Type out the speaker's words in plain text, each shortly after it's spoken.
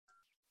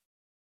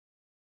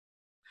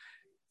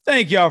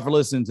Thank y'all for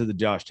listening to the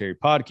Josh Terry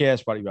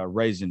podcast brought to you by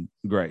Raising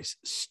Grace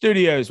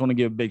Studios. Want to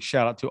give a big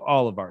shout out to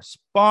all of our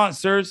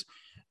sponsors.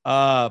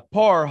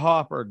 Par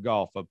Hopper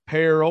Golf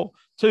Apparel,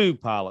 Two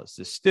Pilots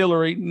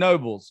Distillery,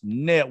 Nobles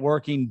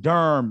Networking,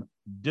 Derm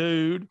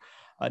Dude,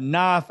 a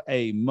Knife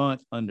a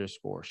Month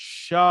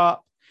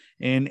 _shop,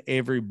 and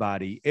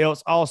everybody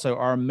else. Also,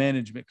 our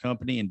management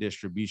company and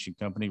distribution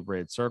company,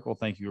 Red Circle.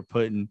 Thank you for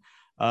putting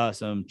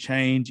some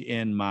change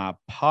in my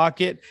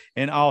pocket.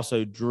 And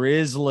also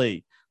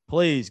Drizzly.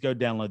 Please go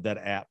download that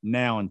app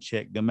now and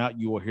check them out.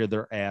 You will hear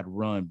their ad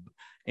run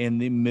in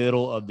the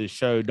middle of the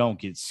show. Don't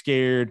get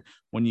scared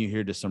when you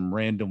hear some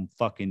random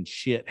fucking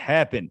shit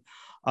happen.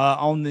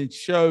 On the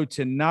show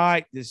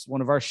tonight, this is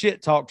one of our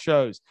shit talk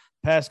shows.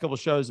 Past couple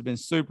shows have been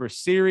super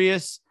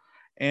serious.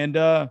 And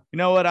you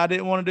know what? I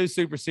didn't want to do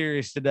super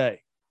serious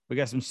today. We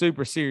got some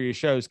super serious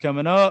shows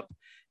coming up.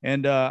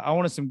 And I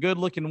wanted some good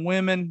looking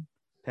women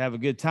to have a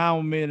good time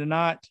with me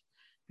tonight.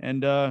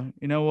 And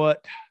you know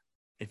what?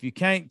 If you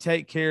can't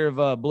take care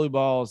of blue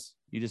balls,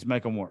 you just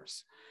make them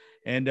worse.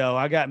 And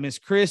I got Miss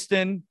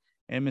Kristen,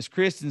 and Miss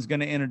Kristen's going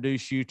to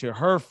introduce you to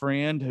her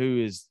friend who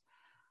is,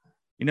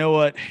 you know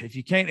what? If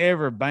you can't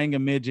ever bang a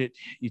midget,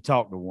 you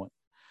talk to one.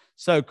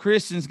 So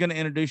Kristen's going to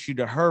introduce you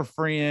to her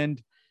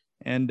friend.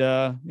 And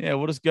yeah,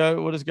 we'll just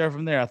go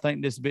from there. I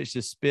think this bitch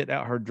just spit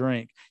out her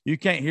drink. You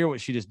can't hear what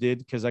she just did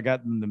because I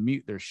got them to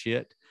mute their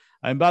shit.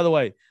 And by the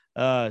way,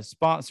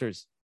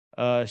 sponsors,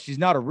 she's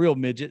not a real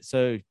midget,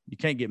 so you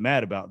can't get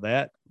mad about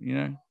that. You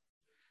know,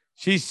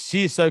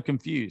 she's so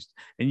confused,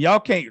 and y'all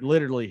can't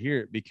literally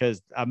hear it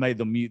because I made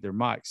them mute their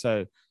mic.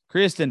 So,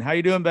 Kristen, how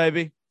you doing,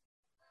 baby?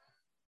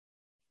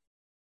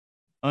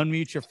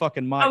 Unmute your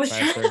fucking mic.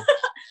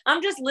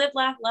 I'm just live,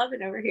 laugh,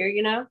 loving over here.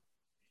 You know,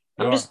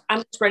 I'm just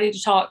ready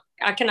to talk.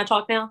 Can I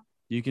talk now?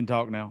 You can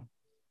talk now.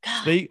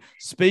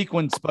 Speak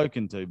when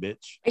spoken to,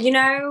 bitch. You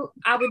know,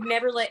 I would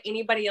never let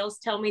anybody else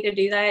tell me to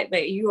do that,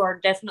 but you are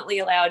definitely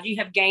allowed. You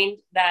have gained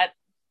that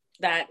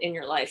in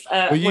your life.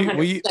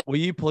 Will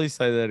you please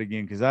say that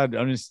again? Because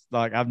I'm just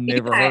like I've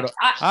never heard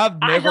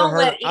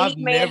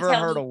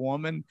a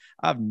woman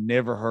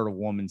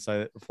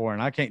say that before,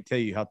 and I can't tell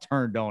you how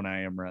turned on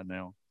I am right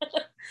now.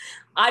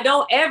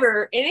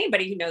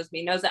 Anybody who knows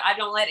me knows that I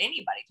don't let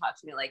anybody talk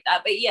to me like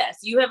that. But yes,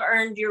 you have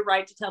earned your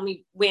right to tell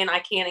me when I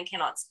can and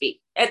cannot speak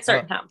at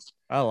certain times.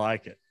 I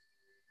like it.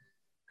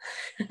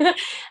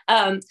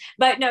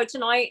 But no,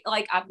 tonight,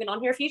 like I've been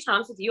on here a few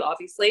times with you,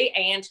 obviously.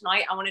 And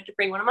tonight I wanted to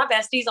bring one of my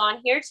besties on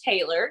here,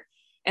 Taylor.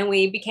 And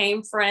we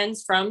became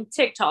friends from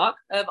TikTok,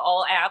 of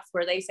all apps,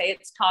 where they say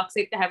it's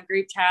toxic to have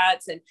group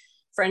chats and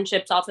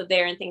friendships off of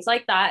there and things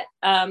like that.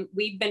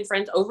 We've been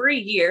friends over a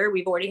year.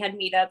 We've already had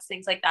meetups,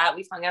 things like that.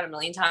 We've hung out a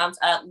million times.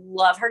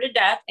 Love her to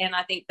death. And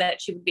I think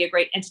that she would be a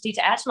great entity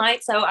to add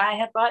tonight. So I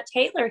have brought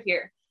Taylor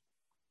here,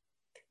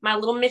 my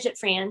little midget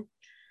friend.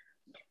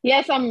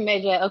 Yes, I'm a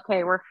midget.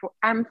 Okay,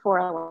 I'm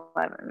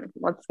 4'11".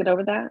 Let's get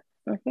over that.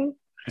 Okay.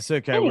 It's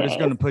okay. Anyway. We're just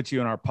going to put you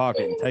in our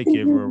pocket and take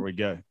you everywhere we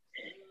go.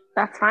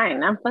 That's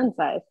fine. I'm fun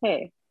size.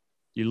 Hey.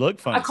 You look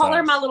fun. I call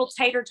her my little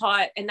tater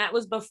tot, and that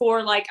was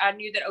before like I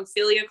knew that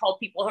Ophelia called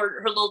people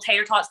her little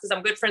tater tots, because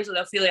I'm good friends with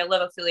Ophelia. I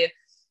love Ophelia,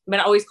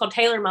 but I always called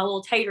Taylor my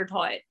little tater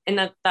tot, and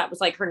that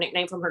was like her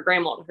nickname from her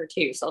grandma to her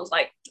too. So it was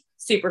like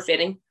super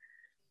fitting.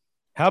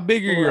 How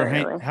big are your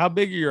hands? How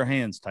big are your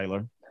hands,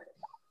 Taylor?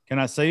 Can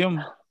I see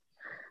them?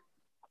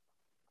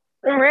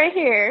 Right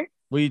here.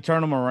 Will you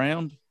turn them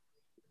around?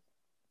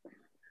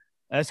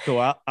 That's cool.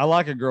 I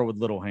like a girl with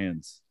little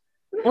hands.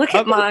 Look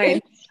at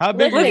mine. How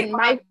big?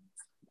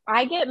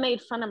 I get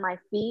made fun of my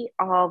feet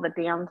all the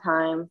damn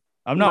time.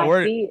 I'm not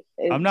worried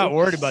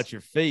about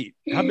your feet.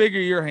 How big are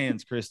your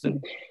hands,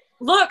 Kristen?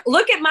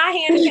 Look at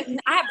my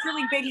hand. I have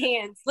really big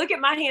hands. Look at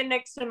my hand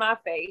next to my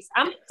face.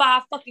 I'm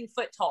 5 fucking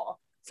foot tall.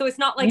 So it's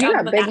not like you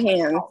I'm got big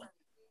hands.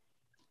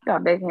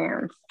 Got big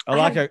hands.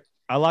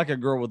 I like a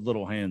girl with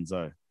little hands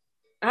though.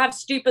 I have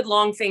stupid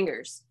long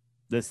fingers.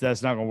 That's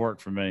not gonna work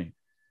for me.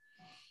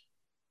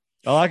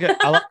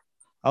 I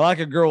like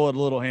a girl with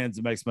little hands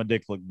that makes my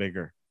dick look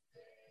bigger.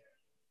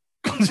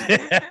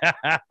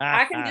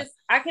 I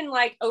can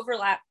like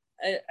overlap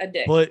a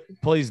dick.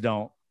 Please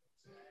don't.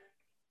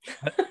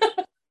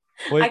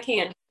 I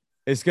can.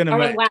 It's gonna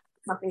make my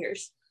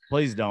fingers.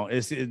 Please don't.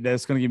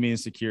 That's gonna give me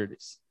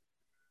insecurities.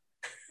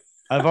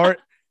 I've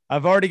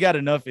already got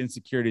enough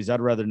insecurities.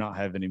 I'd rather not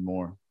have any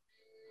more.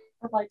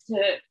 I'd like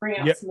to bring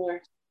out some more.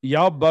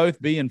 Y'all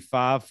both being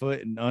 5 foot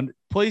and under.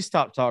 Please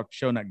stop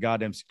showing that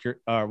goddamn security.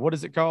 What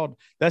is it called?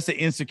 That's the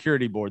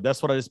insecurity board.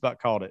 That's what I just about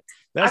called it.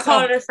 I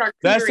call it a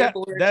charcuterie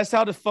board. That's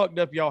how the fucked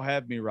up y'all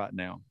have me right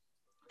now.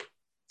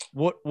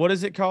 What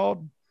is it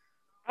called?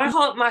 I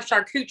call it my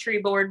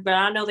charcuterie board, but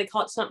I know they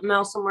call it something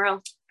else somewhere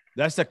else.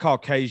 That's the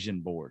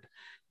Caucasian board.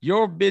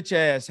 Your bitch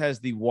ass has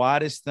the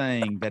whitest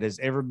thing that has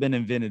ever been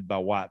invented by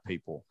white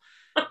people.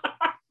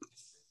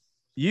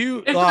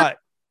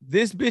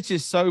 This bitch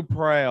is so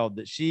proud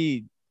that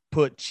she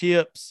put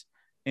chips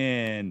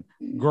and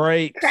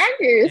grapes,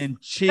 crackers, and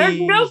cheese. There's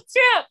no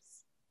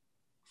chips.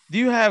 Do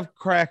you have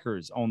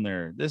crackers on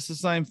there? This is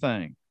the same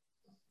thing.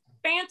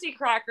 Fancy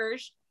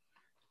crackers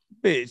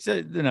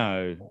Bitch,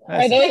 no.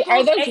 Are That's-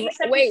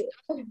 those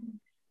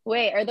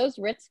wait, are those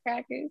Ritz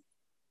crackers?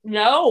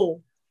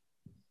 No.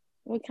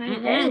 What kind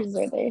of crackers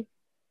are they?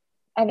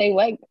 Are they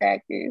white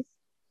crackers?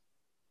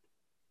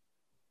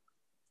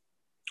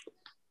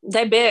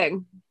 They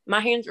big. My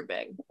hands are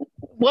big.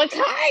 What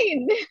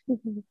kind?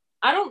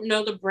 I don't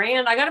know the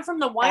brand. I got it from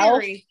the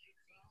winery.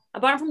 I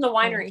bought it from the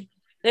winery.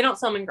 They don't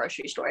sell them in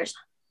grocery stores.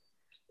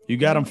 You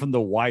got them from the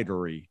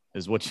whitery,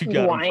 is what you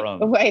got them from.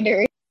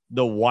 Whitery.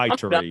 The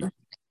whitery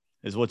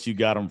is what you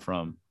got them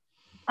from.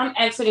 I'm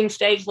exiting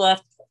stage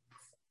left.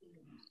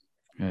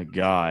 Oh,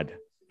 God.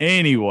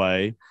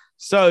 Anyway,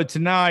 so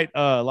tonight,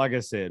 like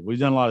I said, we've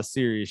done a lot of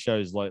serious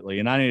shows lately,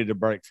 and I needed a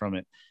break from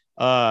it.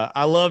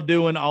 I love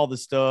doing all the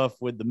stuff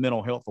with the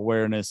mental health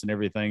awareness and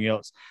everything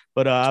else,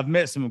 but I've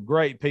met some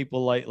great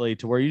people lately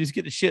to where you just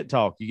get the shit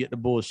talk, you get the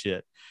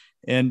bullshit.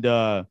 And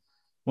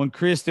when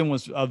Kristen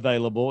was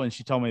available and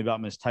she told me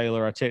about Miss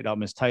Taylor, I checked out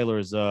Miss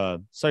Taylor's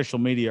social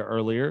media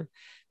earlier,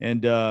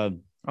 and I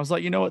was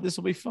like, you know what, this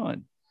will be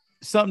fun,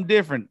 something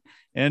different.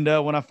 And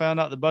when I found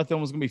out that both of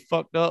them was gonna be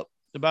fucked up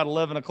about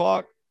 11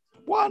 o'clock,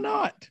 why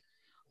not?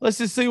 Let's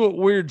just see what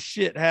weird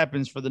shit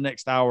happens for the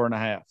next hour and a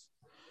half.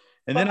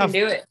 And then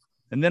do it.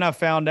 And then I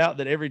found out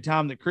that every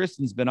time that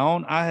Kristen's been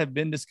on, I have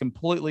been just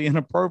completely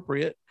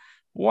inappropriate.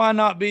 Why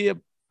not be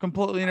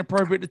completely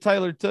inappropriate to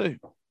Taylor too?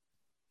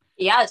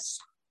 Yes.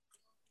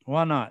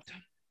 Why not?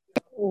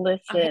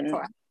 Listen,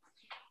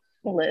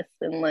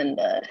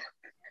 Linda.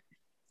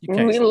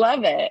 We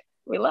love it.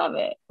 We love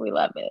it. We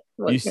love it.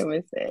 What can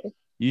we say?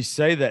 You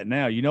say that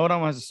now. You know what I'm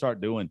going to have to start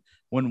doing?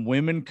 When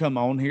women come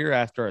on here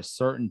after a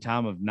certain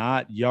time of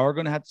night, y'all are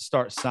going to have to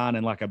start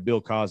signing like a Bill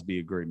Cosby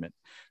agreement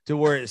to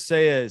where it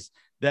says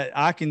that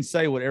I can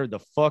say whatever the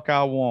fuck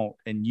I want,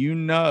 and you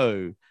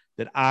know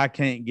that I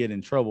can't get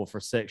in trouble for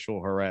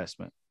sexual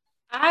harassment.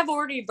 I've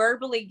already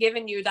verbally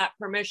given you that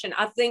permission.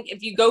 I think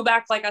if you go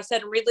back, like I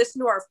said, and re-listen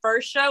to our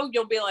first show,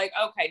 you'll be like,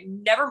 okay,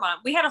 never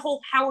mind. We had a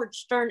whole Howard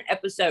Stern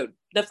episode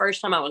the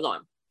first time I was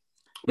on.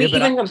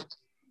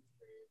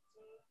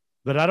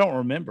 But I don't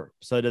remember,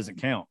 so it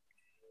doesn't count.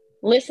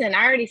 Listen,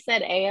 I already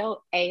said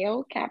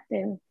AO,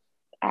 Captain.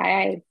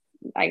 I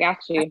got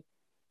you.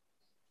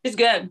 She's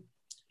good.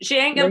 She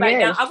ain't gonna back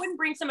down. I wouldn't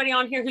bring somebody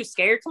on here who's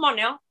scared. Come on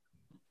now.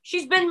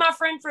 She's been my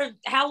friend for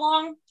how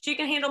long? She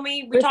can handle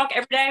me. We talk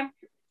every day.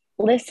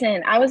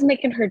 Listen, I was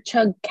making her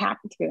chug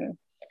Captain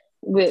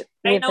with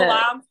Ain't no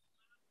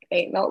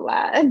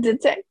lie.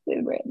 Detective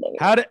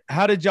Brandon.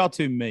 How did y'all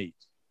two meet?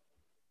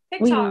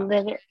 TikTok.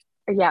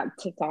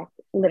 TikTok.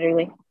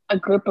 Literally. A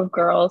group of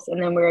girls,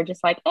 and then we were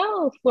just like,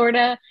 oh,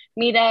 Florida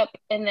meetup,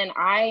 and then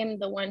I am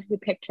the one who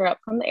picked her up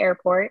from the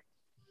airport,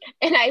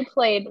 and I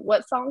played,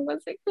 what song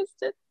was it,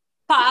 Kristen?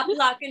 Pop,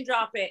 lock, and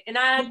drop it. And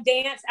I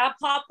danced, I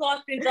pop,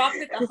 locked, and dropped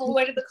it the whole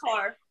way to the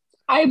car.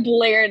 I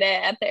blared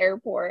it at the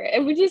airport,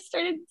 and we just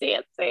started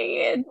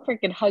dancing and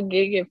freaking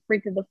hugging and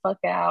freaking the fuck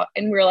out,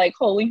 and we were like,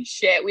 holy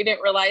shit, we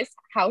didn't realize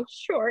how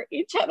short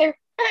each other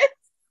was.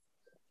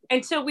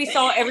 Until we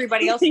saw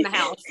everybody else in the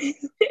house.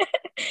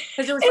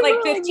 Because there was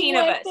like 15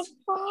 of us.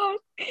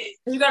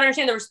 You got to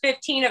understand, there was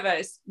 15 of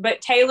us,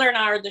 but Taylor and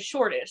I are the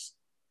shortest.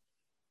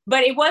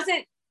 But it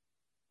wasn't,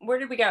 where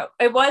did we go?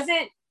 It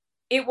wasn't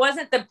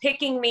the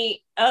picking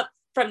me up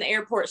from the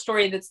airport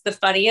story that's the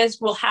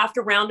funniest. We'll have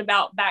to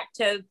roundabout back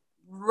to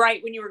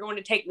right when you were going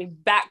to take me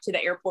back to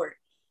the airport.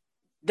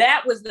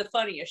 That was the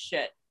funniest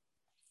shit.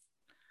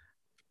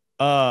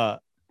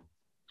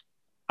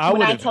 I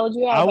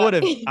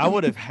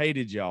would have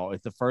hated y'all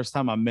if the first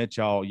time I met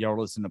y'all were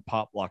listening to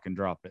Pop, Lock, and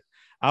Drop It.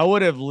 I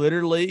would have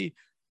literally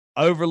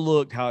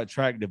overlooked how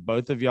attractive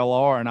both of y'all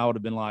are, and I would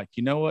have been like,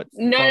 you know what?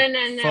 No.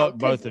 Fuck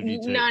both of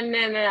you two.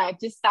 No.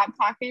 Just stop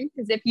talking,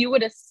 because if you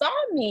would have saw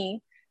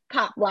me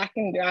Pop, Lock,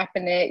 and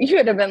Dropping It, you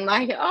would have been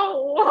like,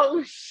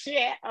 oh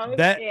shit.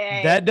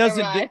 That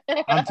doesn't.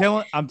 I'm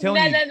telling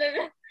you.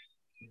 No.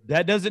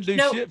 That doesn't do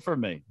shit for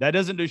me. That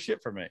doesn't do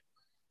shit for me.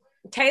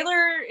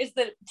 Taylor's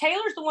the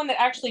one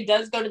that actually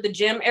does go to the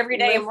gym every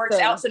day and works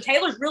out. So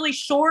Taylor's really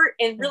short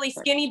and really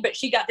skinny, but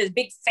she got this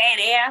big fat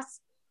ass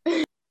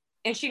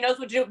and she knows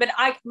what to do. But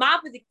I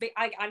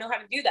know how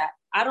to do that.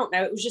 I don't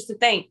know. It was just a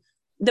thing.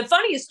 The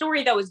funniest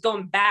story though is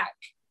going back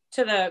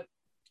to the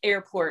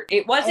airport.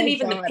 It wasn't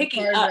even the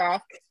picking Hard up.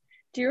 Rock.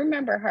 Do you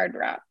remember Hard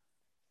Rock?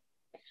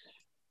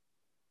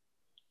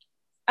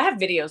 I have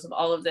videos of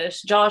all of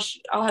this. Josh,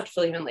 I'll have to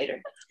fill you in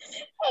later.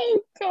 Oh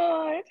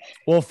God.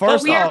 Well,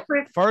 first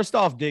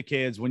off,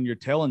 dickheads, when you're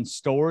telling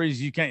stories,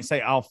 you can't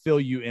say I'll fill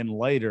you in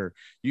later.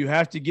 You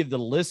have to give the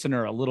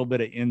listener a little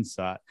bit of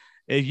insight.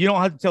 If you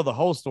don't have to tell the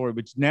whole story,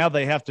 but now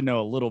they have to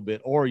know a little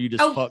bit, or you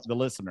just fuck the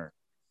listener.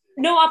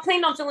 No, I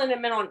plan on filling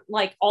them in on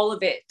like all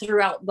of it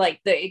throughout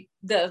like the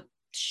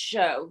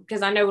show,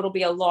 because I know it'll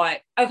be a lot.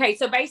 Okay,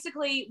 so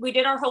basically we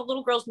did our whole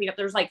little girls meetup.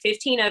 There's like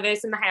 15 of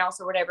us in the house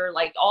or whatever,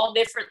 like all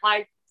different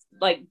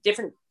like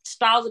different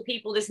styles of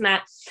people, this and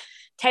that.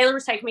 Taylor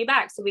was taking me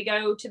back. So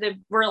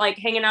we're like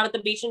hanging out at the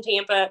beach in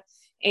Tampa,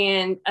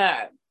 and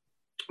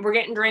we're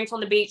getting drinks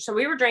on the beach. So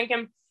we were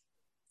drinking,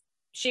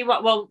 she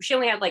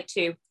only had like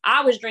 2.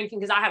 I was drinking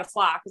because I had to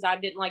fly because I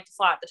didn't like to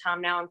fly at the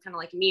time. Now I'm kind of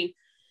like immune.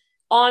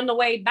 On the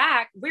way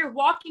back, we're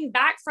walking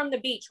back from the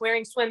beach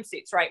wearing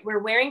swimsuits, right?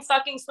 We're wearing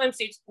fucking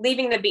swimsuits,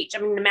 leaving the beach. I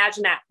mean,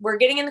 imagine that. We're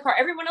getting in the car.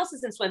 Everyone else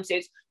is in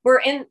swimsuits.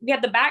 We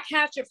have the back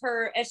hatch of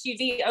her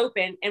SUV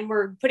open and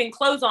we're putting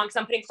clothes on because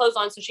I'm putting clothes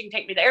on so she can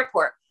take me to the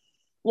airport.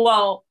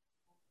 Well,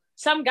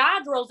 some guy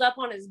rolls up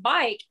on his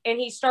bike and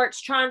he starts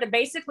trying to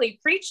basically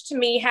preach to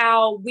me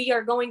how we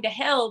are going to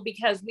hell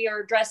because we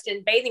are dressed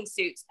in bathing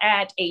suits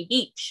at a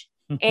beach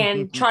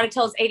and try to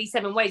tell us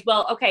 87 ways.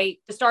 Well, okay,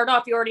 to start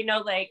off, you already know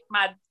like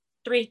my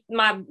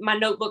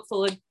notebook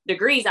full of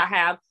degrees I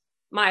have.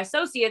 My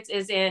associates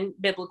is in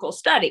biblical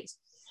studies.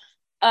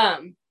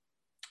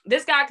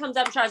 This guy comes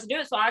up and tries to do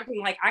it so I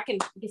can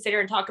consider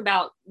and talk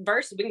about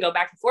verses. We can go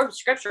back and forth with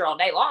scripture all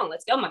day long.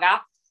 Let's go, my guy.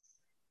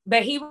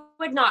 But he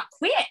would not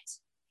quit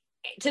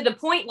to the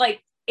point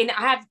and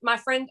I have my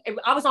friend,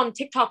 I was on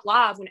TikTok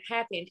live when it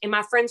happened and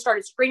my friend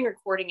started screen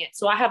recording it.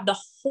 So I have the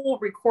whole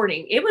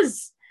recording. It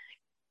was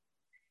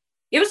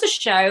a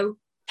show.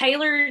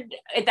 Taylor,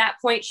 at that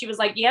point, she was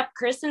like, yep,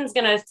 Kristen's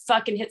going to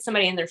fucking hit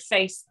somebody in their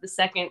face the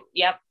second.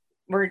 Yep,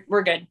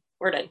 we're good.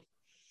 We're done.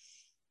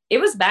 It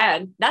was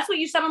bad. That's what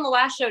you said on the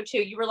last show, too.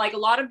 You were like, a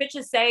lot of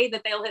bitches say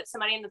that they'll hit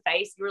somebody in the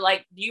face. You were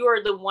like, you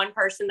are the one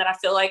person that I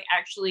feel like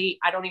actually,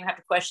 I don't even have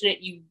to question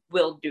it. You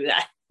will do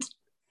that.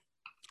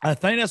 I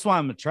think that's why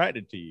I'm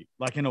attracted to you,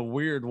 like in a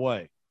weird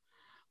way.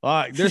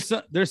 Like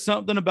there's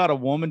something about a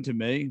woman to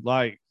me.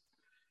 Like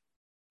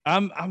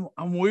I'm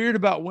weird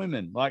about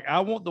women. Like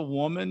I want the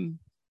woman.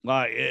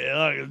 Like,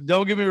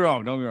 don't get me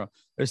wrong.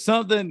 There's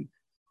something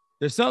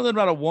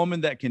about a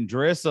woman that can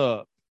dress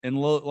up and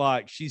look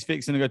like she's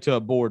fixing to go to a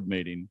board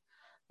meeting,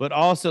 but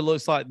also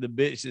looks like the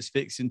bitch is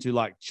fixing to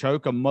like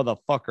choke a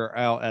motherfucker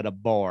out at a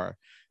bar.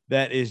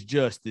 That is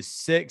just the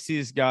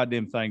sexiest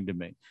goddamn thing to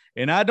me.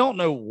 And I don't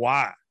know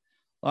why.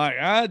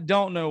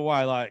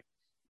 Like,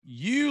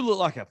 you look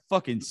like a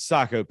fucking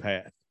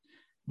psychopath,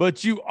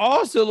 but you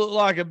also look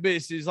like a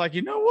bitch who's like,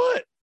 you know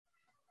what?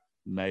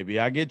 Maybe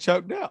I get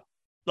choked out.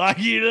 Like,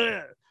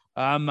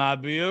 I might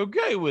be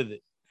okay with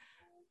it.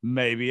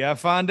 Maybe I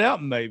find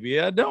out. Maybe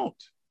I don't.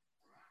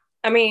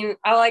 I mean,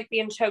 I like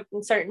being choked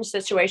in certain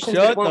situations.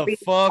 Shut the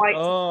fuck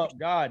up.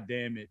 God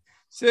damn it.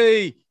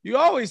 See, you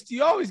always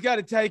got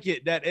to take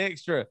it that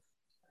extra.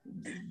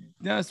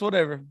 No, it's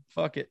whatever.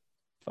 Fuck it.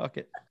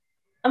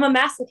 I'm a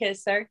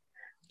masochist, sir.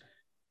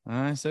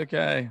 It's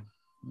okay.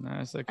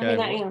 Okay. I mean,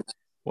 I am.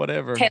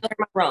 Whatever. Taylor, am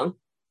I wrong?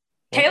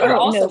 Taylor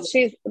also. No,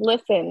 she's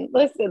listen,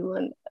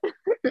 Linda.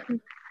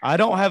 I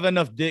don't have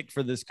enough dick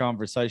for this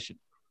conversation.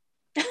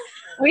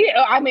 We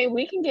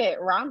can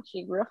get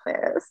raunchy real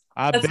fast.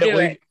 I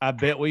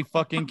bet we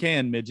fucking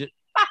can, midget.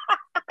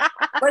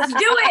 Let's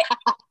do it.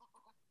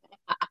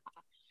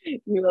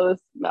 You know,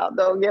 this mouth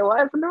don't get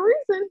wide for no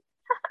reason.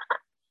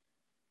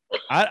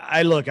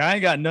 I look, I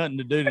ain't got nothing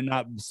to do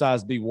tonight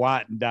besides be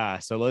white and die.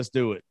 So let's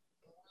do it.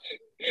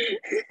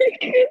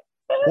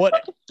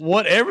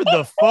 Whatever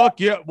the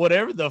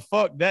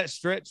fuck that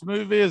stretch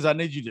move is, I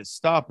need you to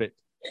stop it.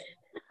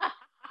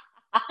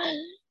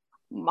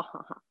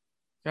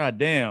 God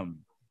damn.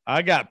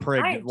 I got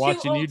pregnant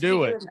watching you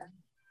do it.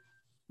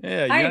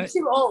 Yeah, I am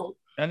too old.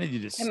 I need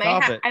you to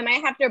stop it. I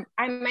might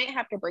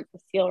have to break the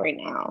seal right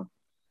now.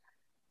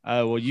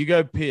 Well, you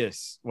go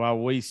piss while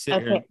we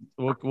sit here.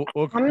 We'll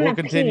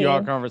continue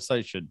our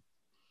conversation.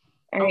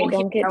 All right,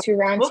 don't get too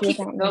raunchy. We'll keep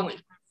it going.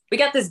 We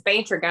got this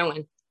banter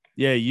going.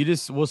 Yeah,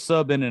 we'll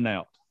sub in and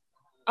out.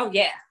 Oh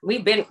yeah,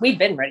 we've been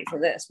ready for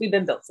this. We've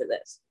been built for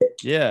this.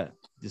 Yeah,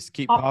 just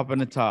keep popping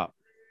the top.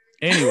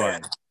 Anyway,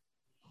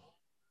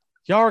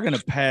 y'all are gonna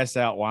pass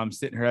out while I'm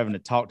sitting here having to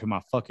talk to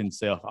my fucking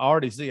self. I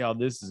already see how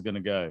this is gonna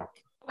go.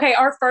 Okay,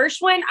 our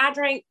first one, I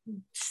drank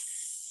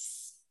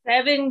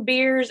 7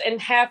 beers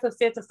and half a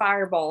fifth of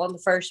Fireball on the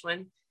first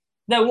one.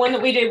 The one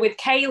that we did with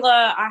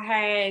Kayla,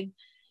 I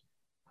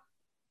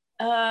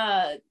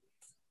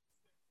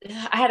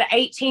had an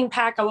 18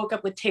 pack. I woke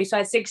up with 2, so I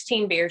had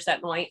 16 beers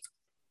that night.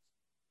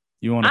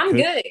 You want to? I'm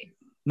good.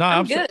 No,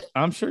 I'm good.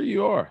 I'm sure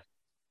you are.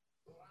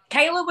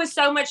 Kayla was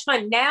so much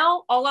fun.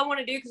 Now, all I want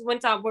to do, because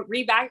once I went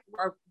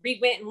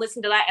and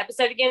listened to that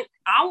episode again,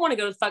 I want to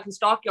go to fucking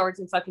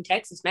stockyards in fucking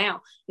Texas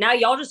now. Now,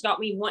 y'all just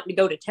got me wanting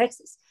to go to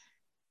Texas.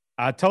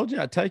 I told you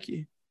I'd take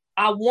you.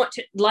 I want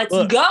to. Let's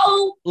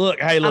go. Look,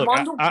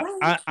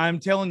 I'm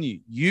telling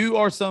you, you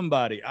are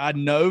somebody I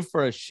know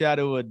for a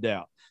shadow of a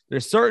doubt.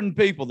 There's certain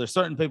people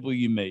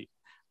you meet.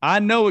 I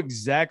know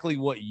exactly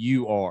what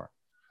you are,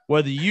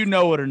 whether you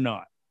know it or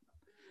not.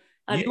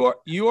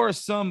 You are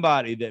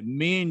somebody that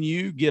me and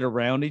you get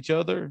around each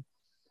other,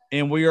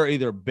 and we are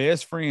either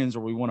best friends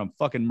or we want to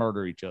fucking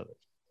murder each other.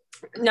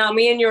 No,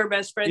 me and you are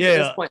best friends at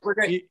this point. We're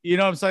great. You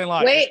know what I'm saying?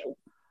 Like, wait.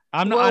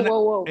 I'm not,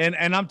 whoa.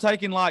 And I'm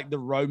taking like the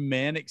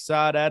romantic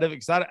side out of it,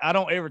 because I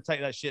don't ever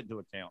take that shit into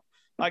account.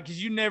 Like,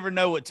 because you never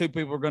know what two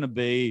people are going to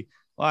be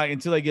like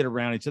until they get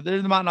around each other.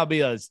 There might not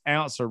be an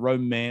ounce of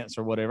romance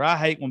or whatever. I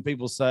hate when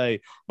people say,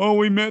 "Oh,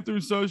 we met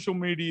through social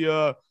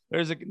media."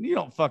 You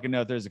don't fucking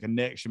know if there's a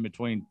connection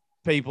between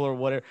people or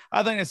whatever.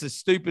 I think that's the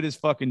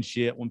stupidest fucking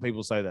shit when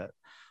people say that.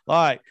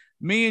 Like,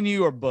 me and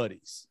you are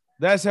buddies.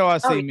 That's how I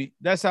see me.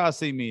 That's how I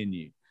see me and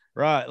you.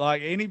 Right.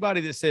 Like,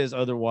 anybody that says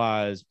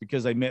otherwise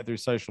because they met through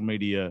social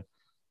media,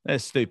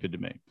 that's stupid to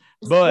me.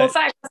 But in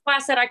fact, that's why I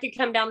said I could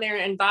come down there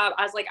and vibe.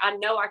 I was like, I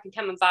know I can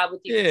come and vibe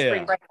with you for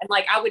spring break. And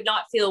like, I would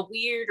not feel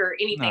weird or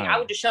anything. I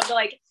would just show up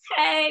like,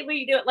 hey, what are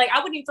you doing? Like, I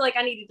wouldn't even feel like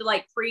I needed to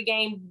like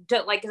pregame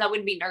to like, because I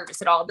wouldn't be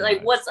nervous at all. I'd be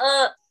like, what's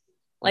up?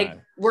 Like,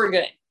 we're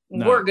good.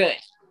 We're good.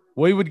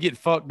 We would get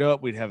fucked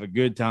up. We'd have a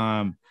good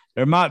time.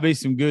 There might be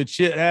some good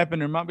shit happen.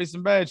 There might be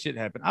some bad shit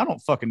happen. I don't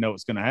fucking know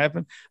what's going to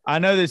happen. I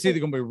know that it's either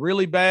going to be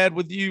really bad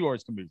with you or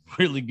it's going to be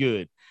really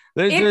good.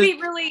 It'd be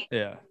really,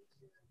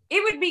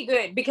 it would be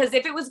good because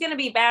if it was going to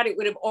be bad, it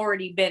would have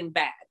already been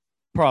bad.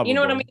 Probably. You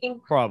know what I mean?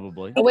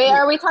 Probably. Wait,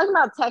 are we talking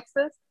about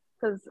Texas?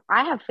 Because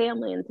I have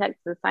family in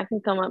Texas. I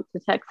can come up to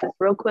Texas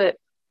real quick.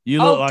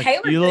 You look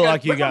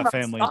like you got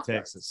family in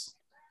Texas.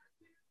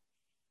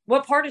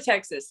 What part of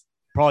Texas?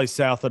 Probably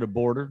south of the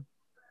border.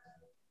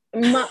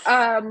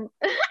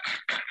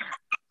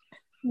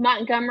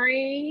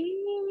 Montgomery.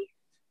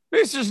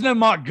 There's just no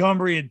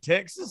Montgomery in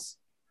Texas.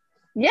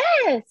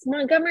 Yes,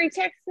 Montgomery,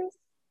 Texas.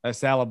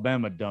 That's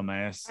Alabama,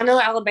 dumbass. I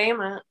know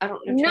Alabama. I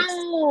don't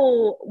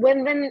know.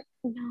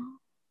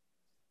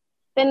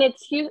 Then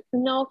it's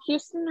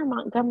Houston or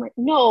Montgomery.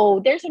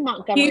 No, there's a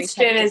Montgomery.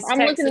 Houston Texas. I'm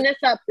Texas. looking this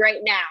up right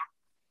now.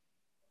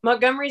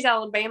 Montgomery's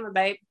Alabama,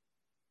 babe.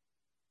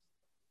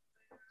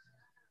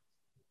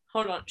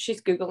 Hold on,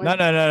 she's Googling. No.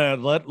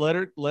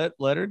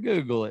 Let her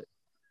Google it.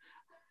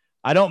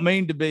 I don't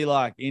mean to be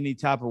like any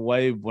type of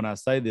way when I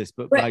say this,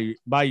 but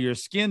by your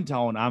skin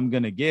tone, I'm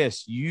gonna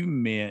guess you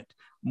meant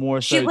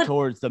more so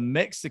towards the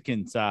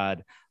Mexican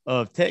side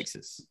of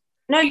Texas.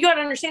 No, you got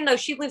to understand though.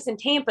 She lives in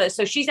Tampa,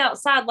 so she's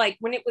outside. Like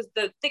when it was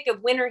the thick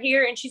of winter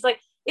here, and she's like,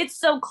 "It's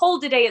so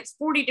cold today. It's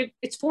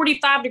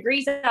 45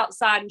 degrees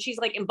outside," and she's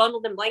like, and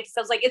bundled in blankets.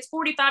 I was like, "It's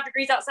 45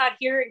 degrees outside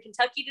here in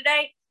Kentucky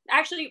today."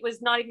 Actually, it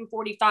was not even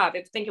 45.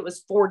 I think it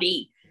was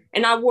 40.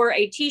 And I wore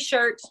a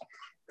t-shirt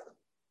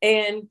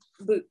and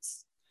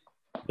boots.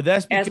 But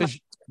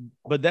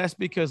that's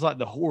because like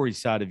the hoary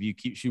side of you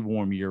keeps you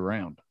warm year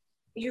round.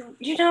 You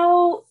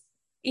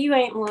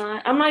ain't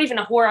lying. I'm not even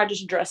a whore. I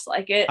just dress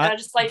like it. I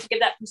just like to give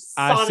that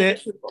persona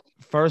to people.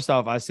 First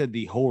off, I said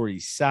the hoary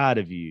side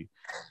of you.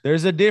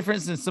 There's a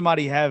difference in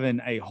somebody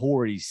having a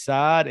hoary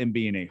side and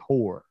being a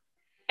whore.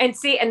 And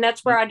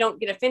that's where I don't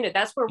get offended.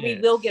 That's where we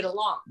will get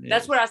along.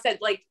 That's what I said.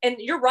 Like, and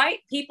you're right.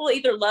 People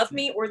either love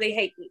me or they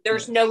hate me.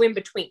 There's no in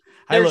between.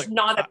 There's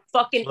not a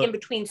fucking in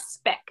between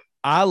speck.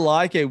 I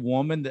like a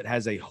woman that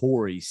has a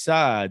hoary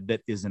side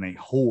that isn't a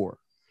whore.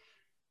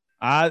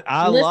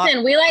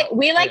 Listen, we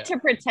like to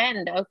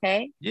pretend,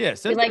 okay?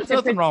 Yes, we like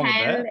to pretend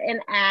and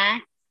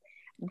act,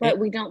 but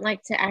we don't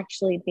like to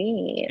actually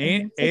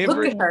be.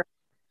 Look at her.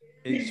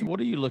 What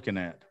are you looking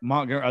at?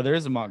 Montgomery. Oh, there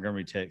is a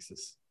Montgomery,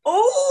 Texas.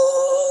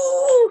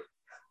 Oh,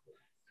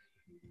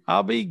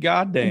 I'll be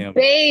goddamn.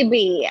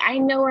 Baby, I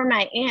know where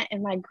my aunt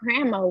and my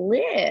grandma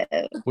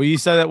live. Will you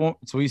say that one?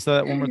 So will you say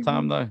that one more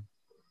time, though?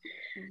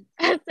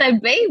 I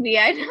said, baby,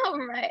 I know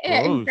where my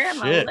aunt and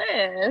grandma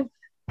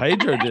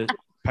live.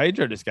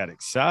 Pedro just got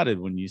excited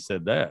when you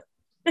said that.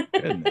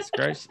 Goodness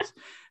gracious.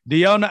 Do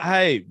y'all know?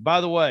 Hey, by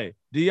the way,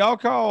 do y'all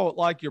call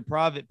like your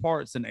private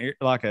parts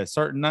like a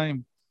certain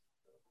name?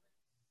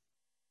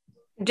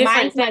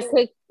 Mine's my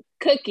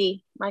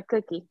cookie. My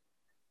cookie.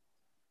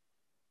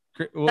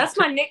 That's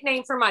my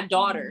nickname for my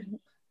daughter.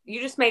 You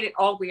just made it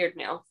all weird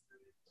now.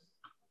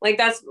 Like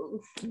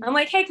I'm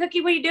like, hey,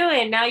 Cookie, what are you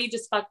doing? Now you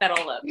just fucked that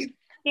all up.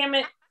 Damn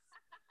it.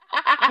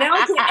 Now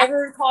I can't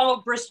ever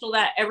call Bristol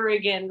that ever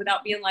again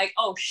without being like,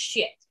 oh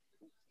shit.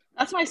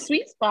 That's my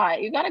sweet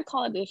spot. You gotta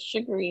call it a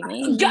sugary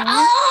name.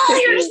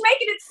 Oh, you're just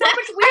making it so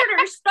much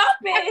weirder. Stop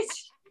it.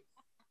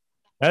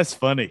 That's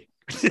funny.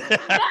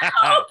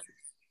 No.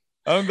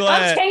 I'm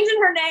glad. I'm changing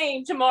her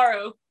name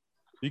tomorrow.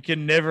 You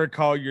can never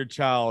call your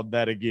child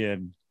that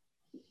again.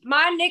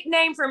 My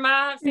nickname for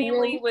my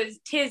family was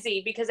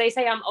Tizzy because they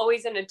say I'm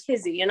always in a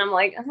tizzy. And I'm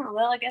like, oh,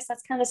 well, I guess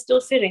that's kind of still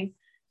fitting.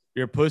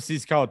 Your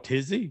pussy's called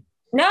Tizzy?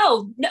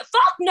 No,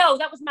 fuck no.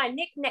 That was my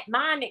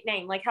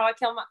nickname. Like how I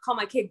call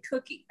my kid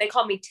Cookie. They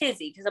call me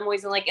Tizzy because I'm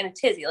always in a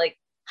tizzy, like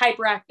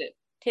hyperactive.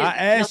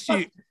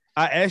 Tizzy.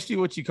 I asked you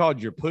what you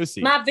called your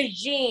pussy. My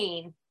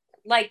vagine.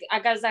 Like I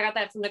got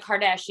that from the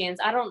Kardashians.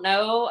 I don't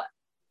know.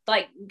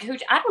 Like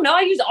coochie. I don't know.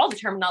 I use all the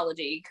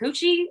terminology.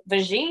 Coochie,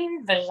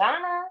 vagine,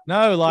 vagina.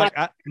 No, like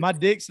my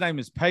dick's name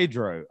is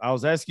Pedro. I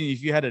was asking you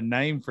if you had a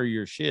name for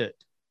your shit.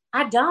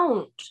 I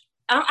don't.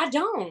 I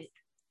don't.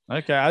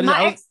 Okay.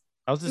 My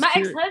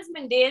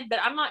ex-husband did, but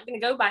I'm not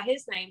going to go by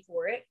his name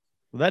for it.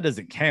 Well, that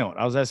doesn't count.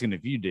 I was asking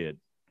if you did.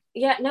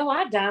 Yeah, no,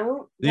 I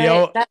don't. Do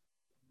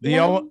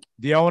y'all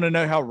want to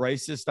know how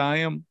racist I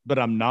am? But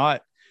I'm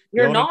not.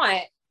 You're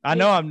not. I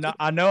know I'm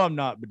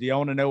not. But do y'all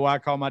want to know why I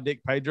call my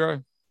dick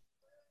Pedro?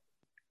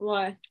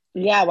 Why?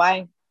 Yeah,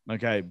 why?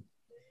 Okay.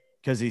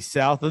 Because he's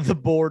south of the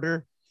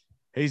border.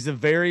 He's a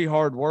very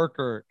hard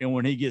worker. And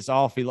when he gets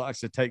off, he likes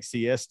to take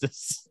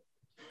siestas.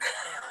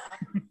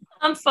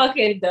 I'm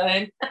fucking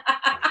done.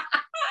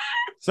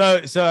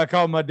 So I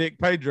call my dick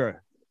Pedro.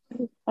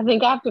 I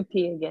think I have to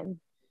pee again.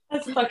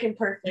 That's fucking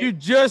perfect. You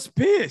just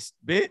pissed,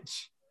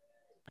 bitch.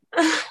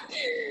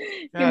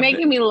 You're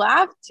making me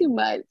laugh too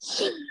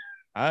much.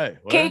 Hey,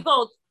 well,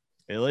 Kegels.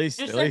 at least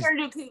Just sit there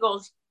and do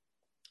Kegels.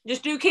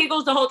 Just do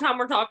Kegels the whole time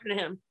we're talking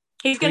to him.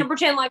 He's going to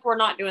pretend like we're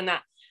not doing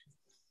that.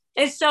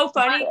 It's so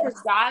funny because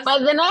guys. But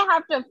then I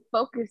have to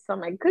focus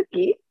on my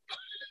cookie.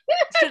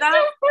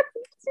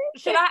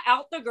 Should I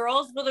out the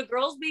girls? Will the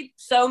girls be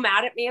so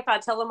mad at me if I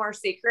tell them our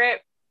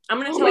secret? I'm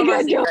going to tell them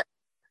our secret.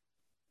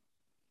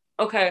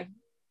 Okay.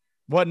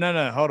 What?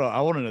 No. Hold on.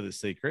 I want to know the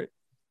secret.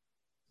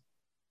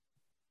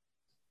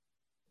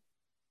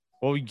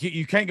 Well,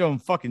 you can't go in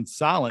fucking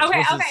silence. Okay.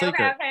 What's the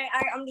secret?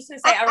 I'm just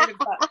going to say I don't give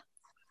a fuck.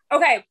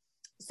 Okay.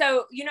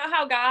 So you know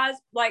how guys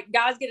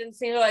get in the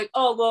scene, they're like,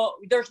 oh, well,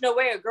 there's no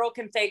way a girl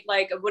can fake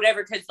like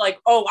whatever. Cause like,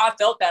 oh, I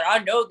felt that. I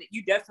know that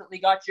you definitely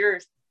got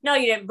yours. No,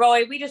 you didn't,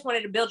 Roy. We just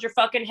wanted to build your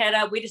fucking head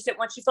up. We just didn't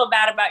want you to feel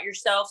bad about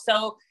yourself.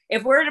 So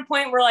if we're at a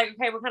point where like,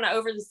 okay, we're kind of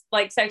over this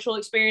like sexual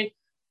experience,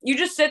 you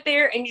just sit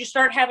there and you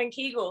start having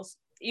Kegels.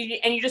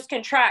 And you just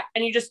contract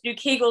and you just do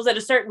Kegels at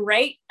a certain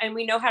rate. And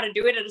we know how to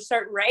do it at a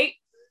certain rate.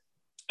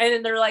 And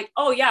then they're like,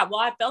 oh yeah, well,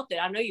 I felt it.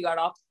 I know you got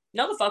off.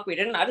 No, the fuck we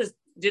didn't. I just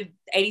did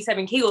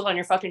 87 Kegels on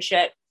your fucking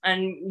shit.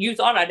 And you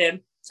thought I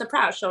did.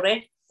 Surprise,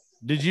 Shody.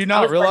 Did you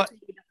not realize?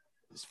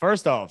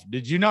 First off,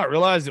 did you not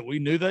realize that we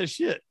knew that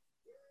shit?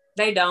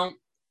 They don't.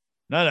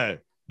 No.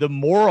 The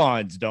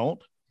morons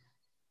don't.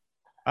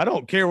 I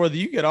don't care whether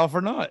you get off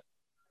or not.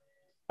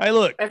 Hey,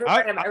 look.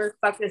 Everybody ever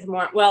fucked this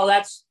moron. Well,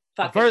 that's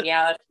fucking,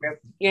 yeah, that's true.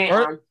 You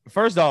ain't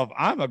first off,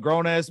 I'm a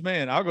grown-ass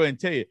man. I'll go ahead and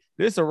tell you,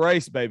 this is a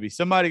race, baby.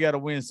 Somebody got to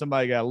win,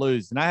 somebody got to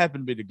lose. And I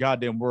happen to be the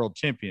goddamn world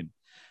champion.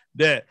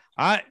 That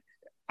I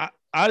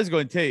just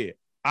going to tell you,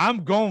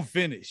 I'm going to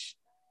finish.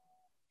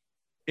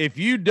 If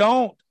you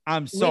don't,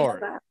 I'm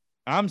sorry.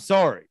 I'm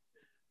sorry.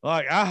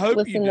 Like, I hope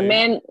listen, you do. The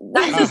man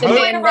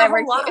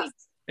never cares.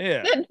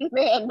 Yeah. The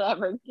man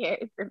never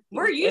cares.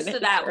 We're used to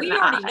that. We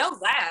already know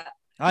that.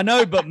 I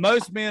know, but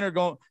most men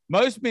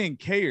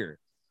care.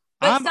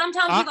 But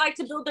sometimes we like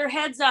to build their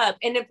heads up.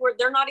 And if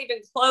they're not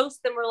even close,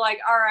 then we're like,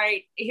 all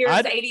right, here's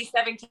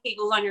 87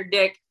 Kegels on your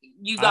dick.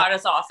 You got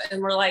us off.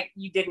 And we're like,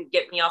 you didn't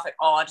get me off at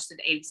all. I just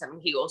did 87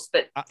 Kegels,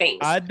 but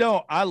thanks.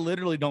 I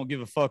literally don't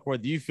give a fuck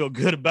whether you feel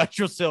good about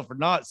yourself or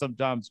not.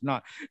 Sometimes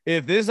not.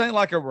 If this ain't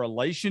like a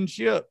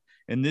relationship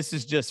and this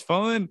is just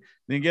fun,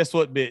 then guess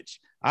what, bitch?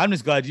 I'm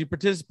just glad you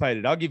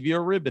participated. I'll give you a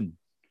ribbon.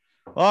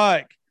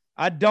 Like,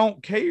 I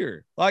don't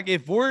care. Like,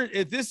 if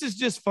this is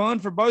just fun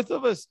for both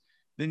of us,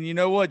 then you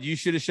know what? You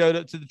should have showed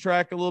up to the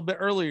track a little bit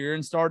earlier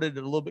and started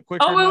a little bit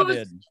quicker than I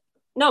did.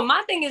 No,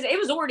 my thing is it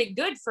was already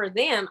good for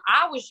them.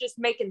 I was just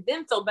making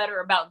them feel better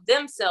about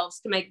themselves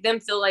to make them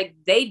feel like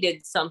they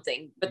did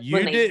something, but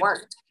when they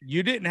weren't.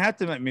 You didn't have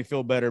to make me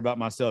feel better about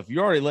myself. You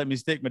already let me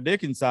stick my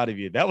dick inside of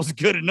you. That was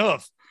good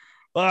enough.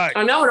 Like,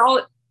 I know it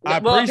all.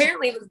 Well,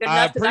 apparently it was good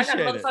enough because I got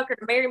a motherfucker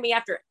to marry me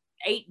after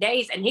 8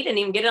 days, and he didn't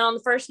even get it on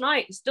the first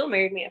night. He still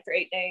married me after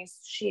 8 days.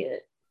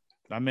 Shit.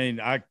 I mean,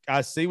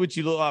 I see what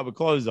you look like with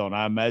clothes on.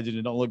 I imagine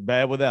it don't look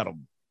bad without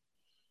them.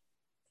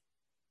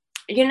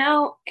 You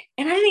know,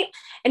 and I think,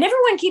 and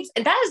everyone keeps,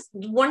 that is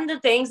one of the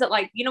things that,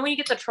 like, you know, when you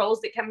get the trolls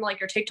that come to like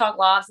your TikTok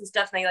lives and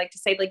stuff, and they like to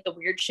say like the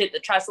weird shit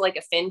that tries to like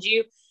offend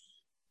you,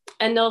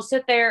 and they'll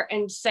sit there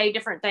and say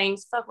different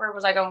things. Fuck, where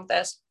was I going with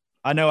this?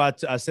 I know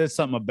I said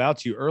something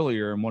about you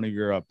earlier in one of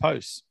your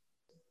posts.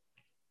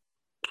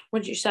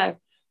 What'd you say?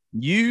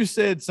 You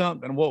said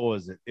something. What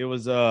was it? It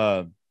was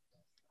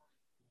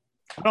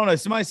I don't know.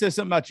 Somebody said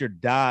something about your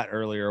diet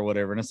earlier or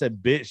whatever. And I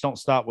said, bitch, don't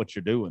stop what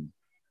you're doing.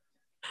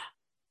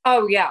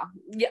 Oh, yeah.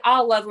 I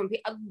love when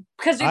people,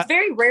 because it's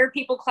very rare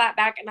people clap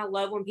back. And I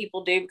love when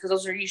people do, because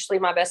those are usually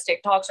my best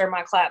TikToks or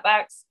my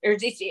clapbacks. Or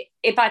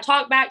if I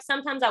talk back,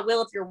 sometimes I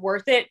will if you're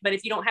worth it. But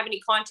if you don't have any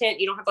content,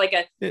 you don't have like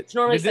it's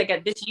normally like a,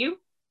 this you?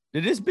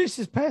 Did this bitch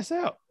just pass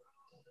out?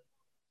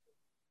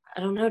 I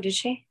don't know. Did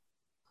she?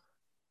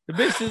 The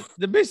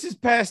bitch is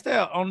passed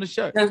out on the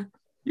show. No.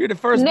 You're the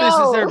first bitch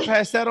that's ever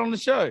passed out on the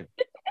show.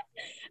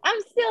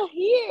 I'm still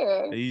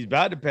here. He's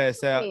about to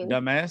pass out,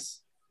 dumbass.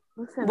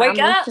 Listen, Wake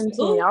up. Listening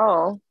to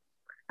y'all.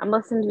 I'm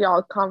listening to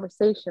y'all's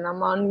conversation.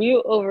 I'm on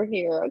mute over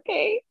here,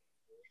 okay?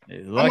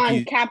 I'm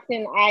on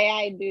Captain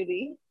II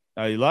duty.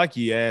 Oh, you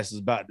lucky ass is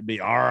about to be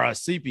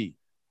RICP.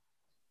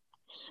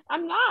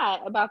 I'm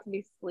not about to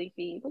be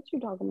sleepy. What you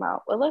talking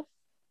about, Willis?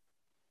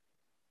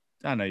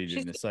 I know you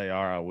didn't say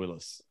R.I.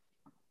 Willis.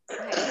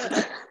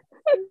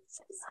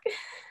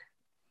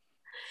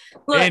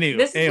 Look,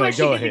 anyway,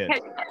 go ahead.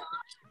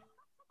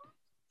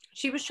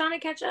 She was trying to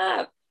catch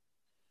up.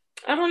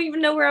 I don't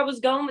even know where I was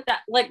going with that.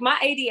 Like, my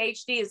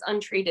ADHD is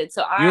untreated,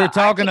 so you were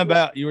talking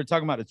about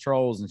the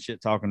trolls and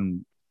shit,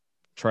 talking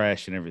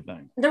trash and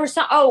everything. There was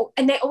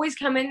and they always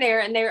come in there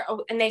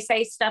and they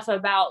say stuff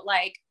about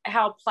like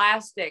how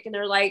plastic, and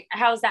they're like,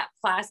 how's that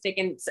plastic?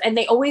 And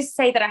they always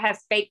say that I have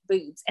fake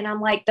boobs, and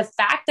I'm like, the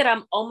fact that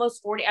I'm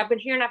almost 40, I've been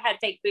hearing I've had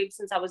fake boobs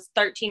since I was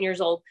 13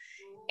 years old.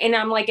 And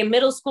I'm like, in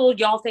middle school,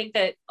 y'all think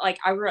that, like,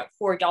 I grew up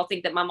poor. Y'all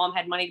think that my mom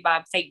had money to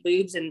buy fake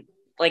boobs and,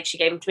 like, she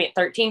gave them to me at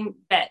 13.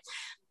 Bet.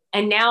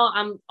 And now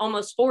I'm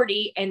almost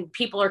 40 and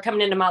people are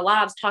coming into my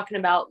lives talking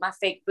about my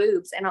fake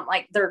boobs. And I'm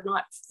like, they're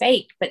not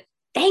fake, but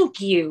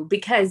thank you,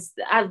 because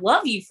I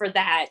love you for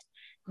that.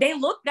 They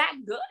look that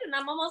good and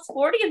I'm almost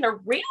 40 and they're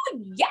real.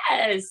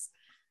 Yes.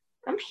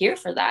 I'm here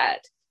for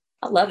that.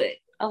 I love it.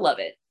 I love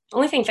it.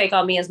 Only thing fake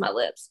on me is my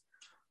lips.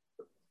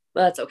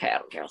 But that's okay. I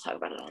don't care. I'll talk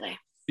about it all day.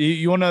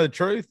 You want to know the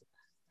truth?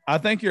 I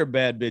think you're a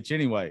bad bitch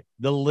anyway.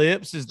 The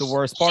lips is the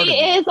worst part She of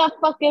it. is a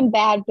fucking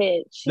bad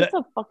bitch. She's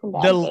a fucking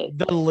bad bitch.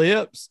 The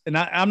lips, and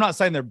I'm not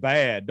saying they're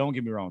bad. Don't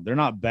get me wrong. They're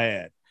not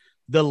bad.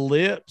 The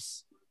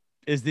lips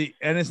is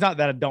and it's not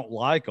that I don't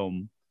like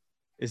them.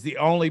 It's the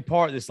only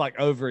part that's like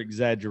over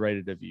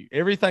exaggerated of you.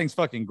 Everything's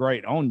fucking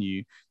great on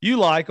you. You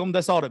like them.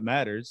 That's all that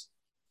matters.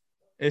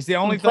 It's the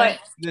only thing.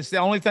 It's the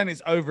only thing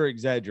that's over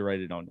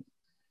exaggerated on you.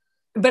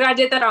 But I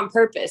did that on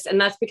purpose. And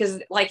that's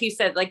because, like you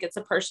said, like, it's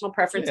a personal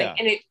preference thing.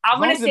 And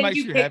I'm going to send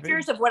you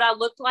pictures of what I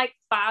looked like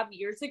 5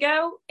 years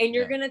ago. And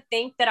you're going to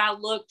think that I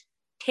looked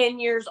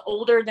 10 years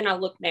older than I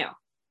look now.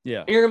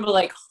 Yeah. And you're going to be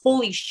like,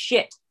 holy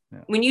shit. Yeah.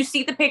 When you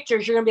see the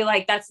pictures, you're going to be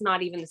like, that's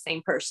not even the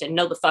same person.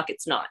 No, the fuck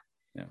it's not.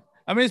 Yeah.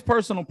 I mean, it's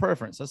personal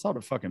preference. That's all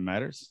that fucking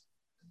matters.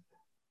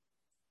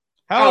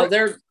 How old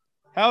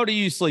are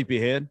you,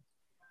 sleepyhead?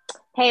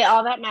 Hey,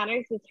 all that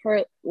matters is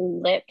her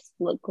lips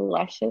look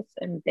luscious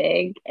and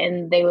big,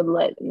 and they would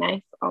look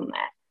nice on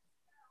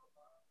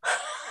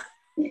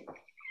that.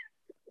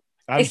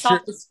 They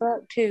soft as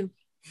fuck too.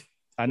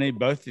 I need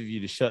both of you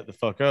to shut the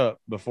fuck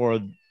up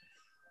before.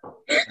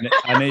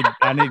 I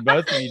need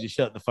both of you to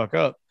shut the fuck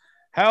up.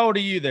 How old are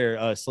you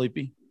there,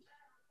 Sleepy?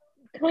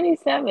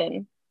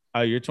 27.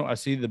 Oh, you're 20. I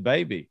see the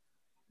baby.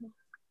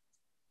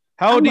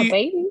 How old are you?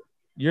 Baby.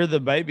 You're the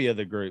baby of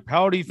the group.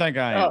 How old do you think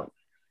I am?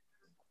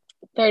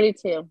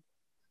 32.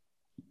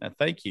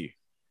 Thank you.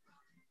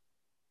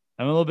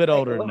 I'm a little bit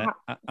older than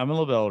that. I'm a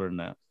little bit older than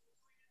that.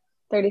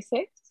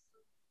 36?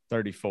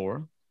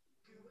 34.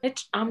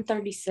 Bitch, I'm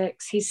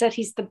 36. He said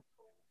he's the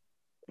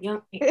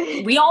young.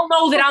 We all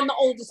know that I'm the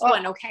oldest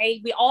one,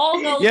 okay? We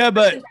all know. Yeah,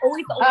 but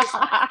always the oldest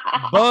one.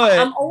 But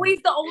I'm always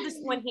the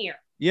oldest one here.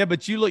 Yeah,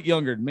 but you look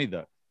younger than me,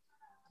 though.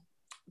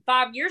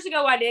 5 years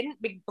ago, I didn't.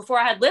 Before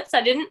I had lips,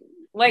 I didn't.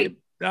 Wait.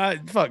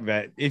 Fuck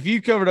that. If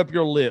you covered up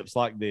your lips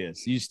like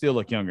this, you still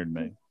look younger than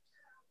me.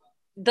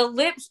 The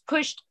lips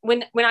pushed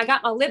when I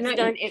got my lips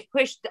done. It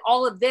pushed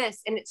all of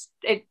this, and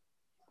it.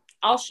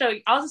 I'll show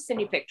you. I'll just send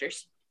you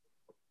pictures.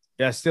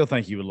 Yeah, I still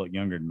think you would look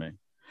younger than me.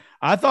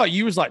 I thought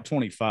you was like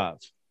 25.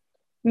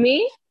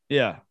 Me?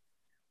 Yeah.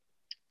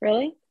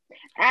 Really?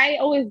 I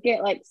always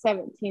get like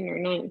 17 or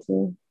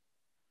 19.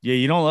 Yeah,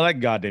 you don't look that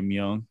goddamn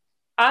young.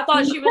 I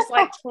thought she was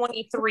like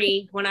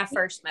 23 when I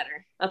first met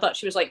her. I thought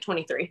she was like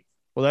 23.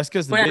 Well, that's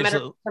because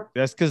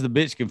the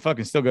bitch can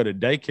fucking still go to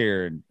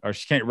daycare or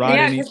she can't ride.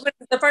 Yeah, because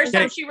the first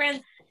time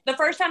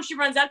she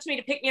runs up to me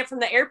to pick me up from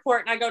the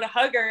airport, and I go to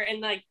hug her,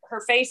 and like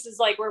her face is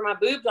like where my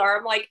boobs are.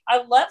 I'm like,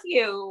 I love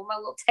you, my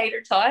little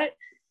tater tot.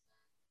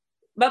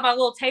 But my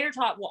little tater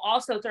tot will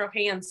also throw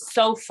hands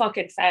so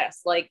fucking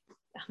fast. Like,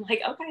 I'm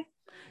like, okay.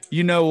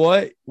 You know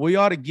what? We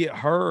ought to get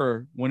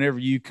her whenever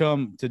you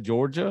come to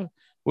Georgia.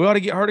 We ought to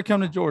get her to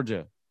come to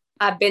Georgia.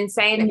 I've been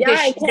saying, yeah,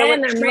 I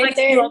can. I'm right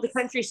there. To do all the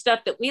country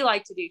stuff that we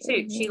like to do too.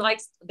 Mm-hmm. She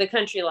likes the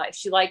country life.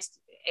 She likes,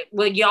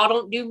 well, y'all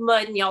don't do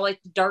mud and y'all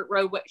like the dirt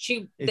road.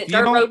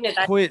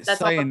 That's quit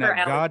saying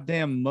that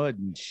goddamn mud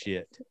and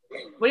shit.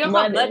 What do y'all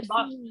call mud?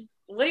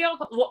 What do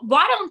y'all?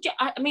 Why don't you?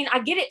 I mean, I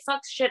get it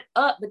fucks shit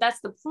up, but that's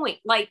the point.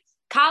 Like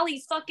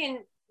Kylie's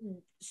fucking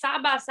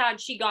side by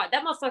side she got,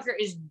 that motherfucker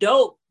is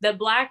dope. The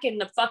black and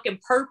the fucking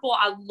purple,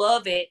 I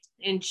love it,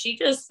 and she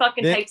just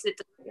fucking takes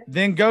it.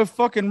 Then go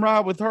fucking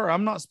ride with her.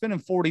 I'm not spending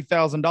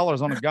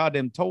 $40,000 on a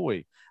goddamn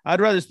toy.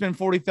 I'd rather spend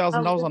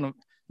 $40,000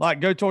 on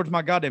go towards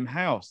my goddamn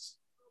house.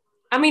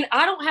 I mean,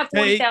 I don't have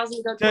 $40,000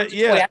 to go towards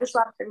a toy. I just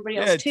like everybody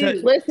else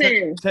too.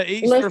 To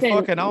each their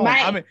fucking own.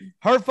 I mean,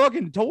 her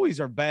fucking toys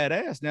are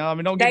badass. Now, I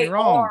mean, don't get me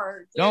wrong.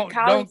 Don't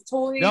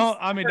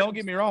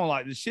get me wrong.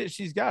 Like the shit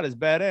she's got is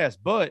badass.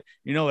 But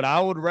you know what?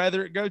 I would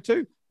rather it go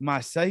to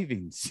my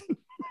savings.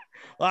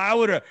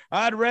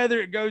 I'd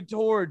rather it go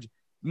towards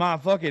my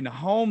fucking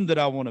home that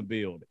I want to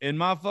build and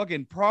my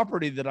fucking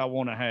property that I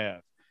want to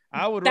have.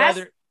 I would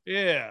rather.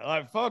 Yeah,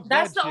 like fuck.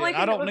 That's the only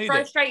thing that would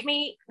frustrate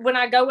me when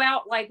I go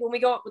out, like when we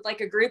go out with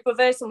like a group of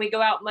us and we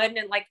go out mudding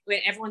and like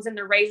when everyone's in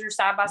their razor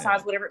side by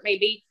sides, whatever it may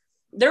be.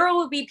 There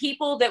will be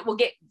people that will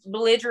get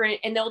belligerent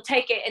and they'll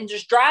take it and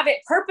just drive it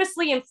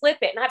purposely and flip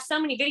it. And I have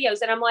so many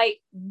videos and I'm like,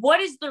 what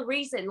is the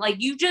reason?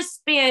 Like you just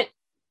spent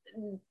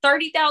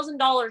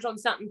 $30,000 on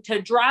something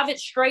to drive it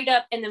straight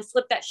up and then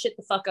flip that shit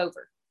the fuck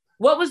over.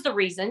 What was the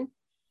reason?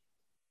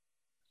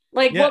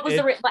 Like, what was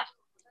the reason? Like,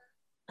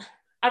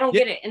 I don't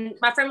get it. And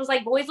my friend was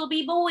like, boys will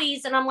be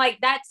boys. And I'm like,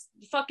 that's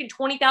fucking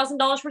 $20,000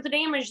 worth of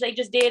damage they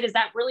just did. Is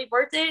that really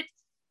worth it?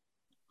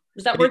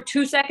 Was that worth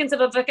 2 seconds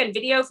of a fucking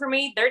video for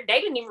me? They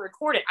didn't even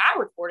record it. I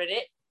recorded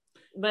it,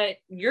 but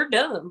you're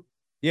dumb.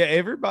 Yeah,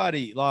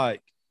 everybody,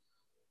 like,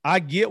 I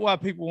get why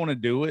people want to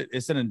do it.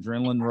 It's an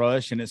adrenaline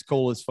rush and it's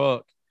cool as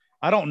fuck.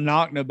 I don't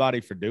knock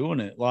nobody for doing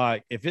it.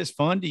 Like, if it's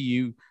fun to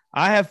you,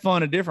 I have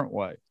fun a different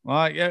way.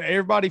 Like,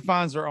 everybody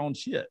finds their own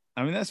shit.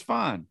 I mean, that's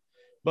fine.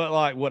 But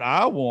like, what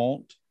I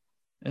want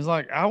is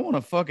like, I want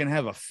to fucking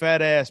have a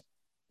fat ass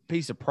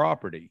piece of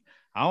property.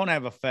 I want to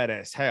have a fat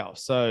ass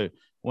house. So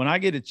when I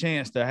get a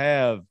chance to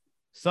have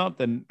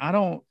something, I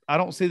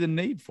don't see the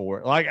need for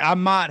it. Like, I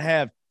might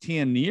have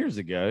 10 years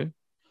ago,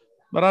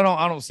 but I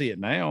don't see it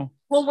now.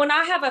 Well, when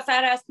I have a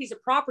fat ass piece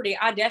of property,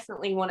 I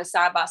definitely want a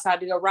side by side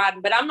to go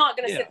riding, but I'm not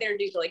going to sit there and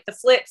do like the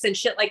flips and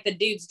shit like the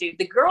dudes do.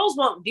 The girls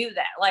won't do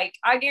that. Like,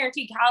 I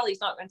guarantee Kylie's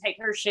not going to take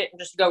her shit and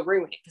just go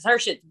ruin it because her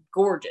shit's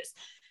gorgeous.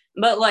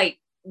 But like,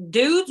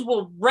 dudes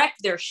will wreck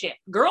their shit.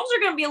 Girls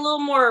are going to be a little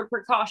more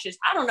precautious.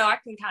 I don't know. I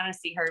can kind of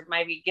see her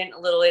maybe getting a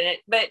little in it,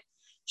 but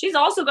she's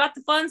also got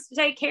the funds to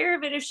take care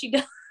of it if she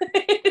does.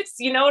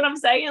 You know what I'm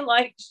saying?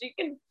 Like, she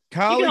can.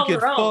 Kylie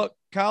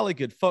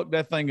could fuck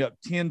that thing up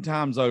 10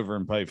 times over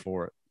and pay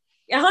for it.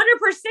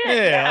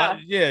 100%.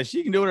 Yeah.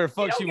 She can do whatever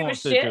fuck she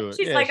wants to do it.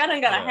 She's like, I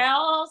done got a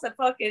house, a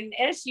fucking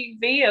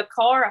SUV, a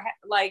car.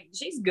 Like,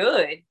 she's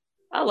good.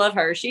 I love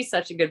her. She's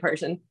such a good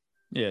person.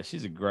 Yeah,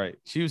 she's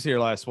she was here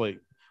last week.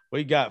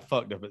 We got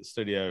fucked up at the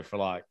studio for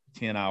like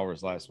 10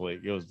 hours last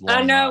week. It was long.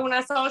 I know. When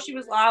I saw she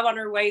was live on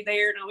her way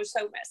there, and I was so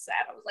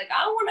sad. I was like,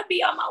 I want to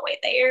be on my way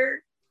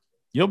there.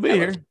 You'll be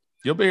here.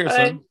 You'll be here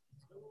soon.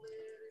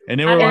 And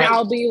then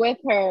I'll be with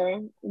her.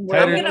 I'm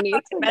gonna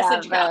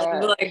message her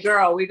and be like,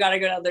 girl, we gotta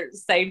go down there at the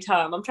same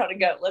time. I'm trying to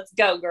go. Let's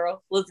go,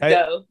 girl. Let's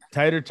go.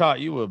 Tater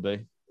Tot, you will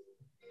be.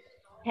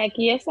 Heck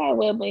yes, I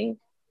will be.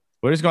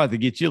 We're just gonna have to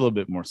get you a little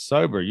bit more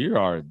sober.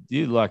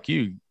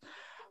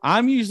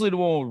 I'm usually the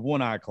one with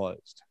one eye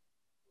closed.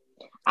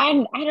 I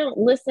don't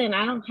listen.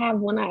 I don't have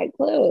one eye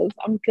closed.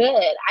 I'm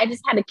good. I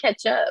just had to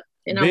catch up,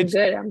 and I'm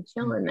good. I'm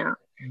chilling now.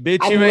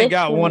 Bitch, you ain't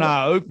got one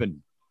eye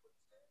open.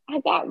 I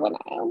got one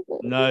eye open.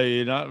 No,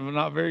 you're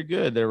not very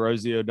good there,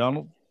 Rosie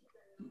O'Donnell.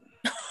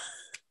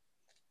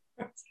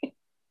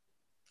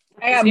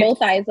 I got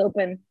both eyes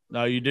open.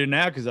 No, you do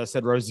now because I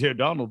said Rosie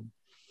O'Donnell.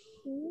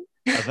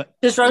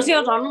 Does Rosie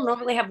O'Donnell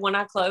normally have one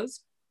eye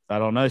closed? I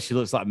don't know. She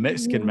looks like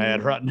Mexican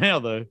mad right now,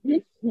 though.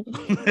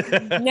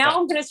 Now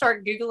I'm gonna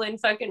start Googling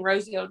fucking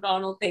Rosie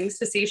O'Donnell things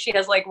to see if she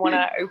has like one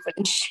eye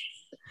open.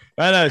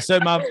 I know. So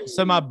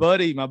my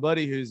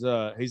buddy who's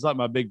he's like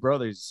my big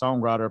brother. He's a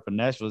songwriter up in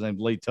Nashville. His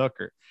name's Lee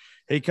Tucker.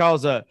 He's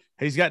got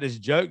this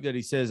joke that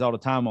he says all the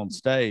time on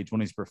stage when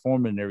he's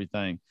performing and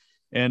everything.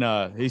 And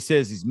he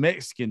says he's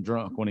Mexican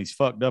drunk when he's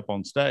fucked up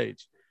on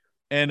stage.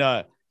 And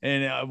the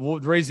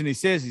reason he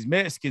says he's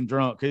Mexican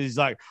drunk because he's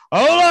like,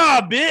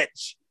 "Hola,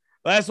 bitch."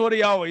 That's what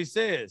he always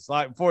says,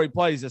 like before he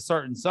plays a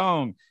certain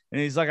song.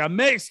 And he's like, "I'm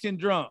Mexican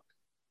drunk.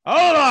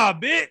 Hola,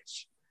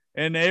 bitch."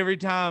 And every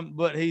time,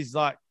 but he's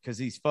like, because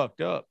he's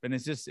fucked up. And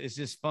it's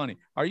just funny.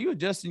 Are you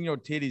adjusting your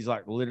titties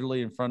like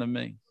literally in front of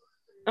me?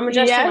 I'm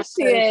adjusting. Yes,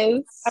 she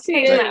is. She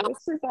is.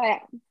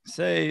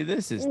 See,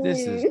 this is.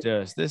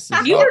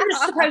 You were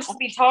just supposed to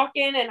be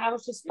talking, and I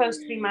was just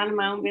supposed to be minding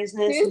my own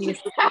business.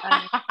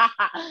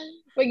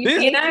 But you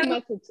pay too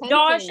much attention,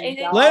 Josh.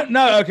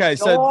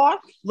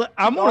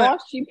 I'm Josh,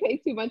 you pay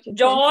too much attention.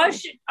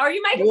 Josh, are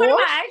you making fun of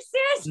my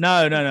accent?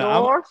 No.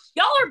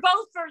 Y'all are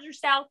both further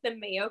south than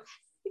me. Okay.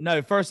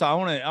 No, first I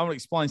want to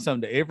explain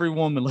something to every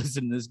woman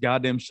listening to this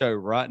goddamn show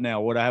right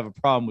now. What I have a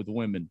problem with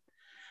women.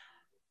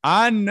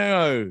 I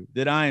know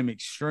that I am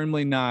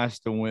extremely nice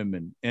to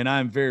women and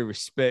I'm very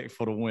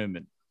respectful to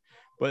women.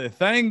 But the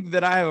thing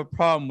that I have a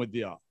problem with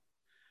y'all,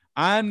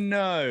 I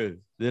know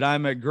that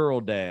I'm a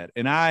girl dad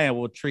and I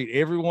will treat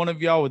every one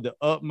of y'all with the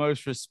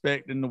utmost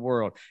respect in the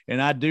world.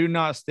 And I do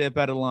not step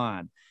out of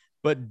line.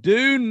 But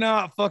do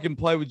not fucking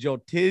play with your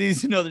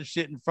titties and other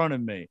shit in front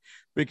of me.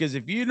 Because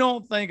if you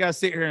don't think I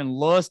sit here and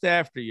lust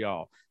after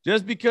y'all,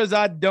 just because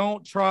I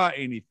don't try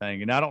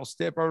anything and I don't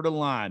step over the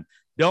line,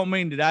 don't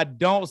mean that I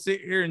don't sit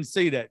here and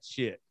see that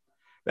shit.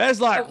 That's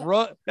like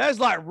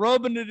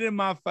rubbing it in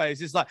my face.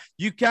 It's like,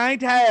 you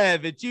can't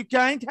have it. You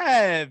can't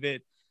have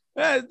it.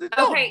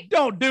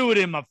 Don't do it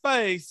in my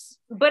face.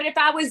 But if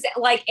I was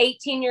like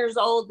 18 years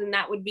old, then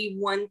that would be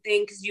one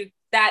thing because it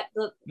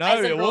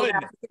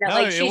wouldn't.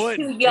 She's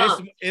too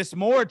young. It's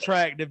more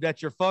attractive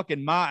that you're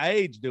fucking my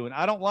age doing.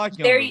 I don't like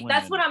younger women.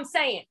 That's what I'm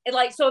saying.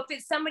 So if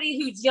it's somebody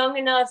who's young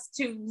enough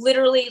to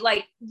literally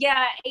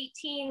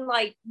 18,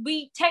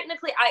 we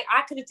technically,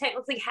 I could have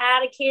technically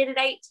had a kid at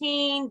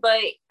 18, but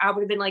I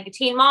would have been like a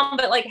teen mom.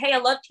 But hey, I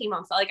love teen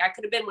moms. So I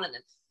could have been one of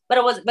them. But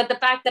I wasn't. But the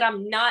fact that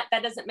I'm not,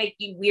 that doesn't make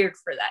you weird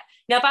for that.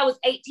 Now, if I was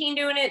 18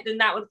 doing it, then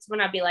that was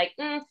when I'd be like,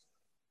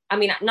 I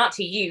mean, not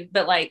to you,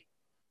 but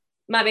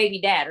my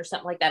baby dad or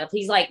something like that. If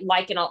he's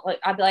liking all,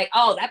 I'd be like,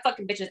 oh, that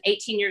fucking bitch is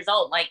 18 years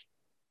old.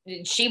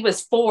 She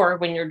was 4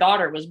 when your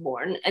daughter was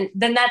born. And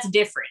then that's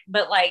different.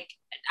 But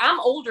I'm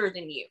older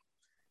than you.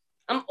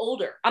 I'm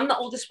older. I'm the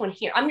oldest one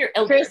here. I'm your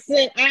elder.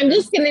 Kristen, I'm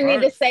just going to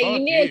need to say, you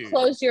need to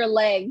close your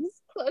legs.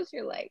 Close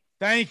your legs.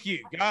 Thank you.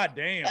 God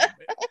damn.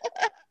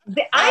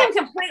 I am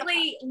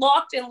completely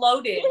locked and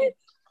loaded.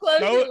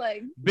 Close your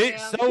legs. Bitch,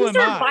 so am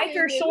I.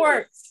 Biker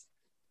shorts.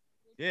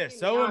 Yeah,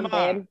 so am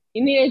I. Babe.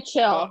 You need to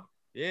chill.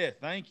 Yeah,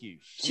 thank you.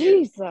 Shit.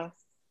 Jesus. God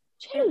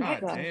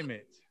damn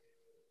it.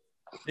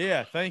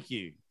 Yeah, thank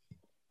you.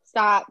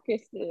 Stop,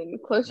 Kristen.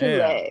 Close your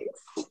legs.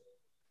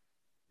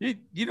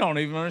 You don't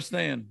even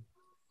understand.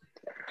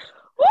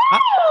 I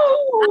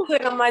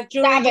put on my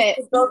jewelry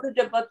to go to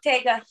the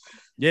Bottega.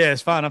 Yeah,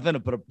 it's fine. I'm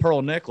finna put a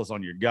pearl necklace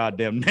on your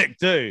goddamn neck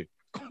too.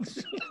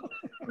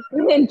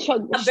 And then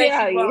choke the shit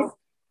out of you.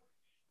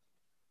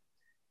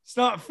 It's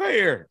not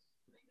fair.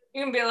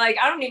 You can be like,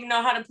 I don't even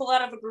know how to pull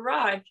out of a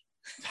garage.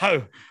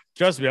 Oh,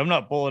 trust me, I'm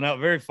not pulling out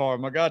very far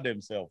my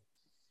goddamn self.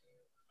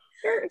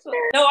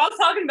 No, I was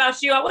talking about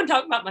you. I wasn't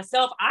talking about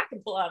myself. I can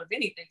pull out of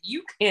anything.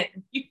 You can't.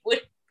 You would.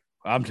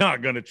 I'm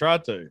not gonna try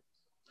to.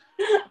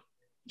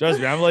 Trust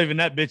me, I'm leaving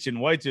that bitch in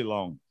way too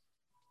long.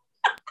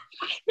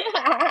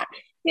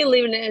 You're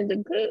leaving it in the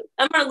boot.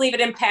 I'm gonna leave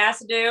it in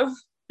Pasadena.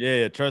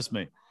 Yeah, trust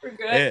me. We're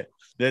good.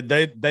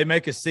 Yeah, they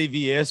make a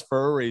CVS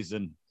for a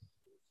reason.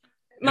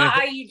 My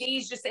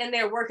IUD's just in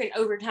there working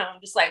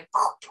overtime, just like.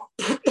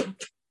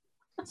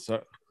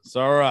 So it's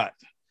all right.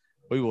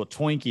 We will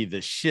Twinkie the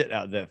shit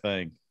out of that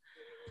thing.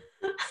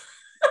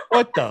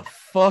 What the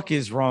fuck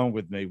is wrong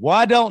with me?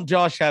 Why don't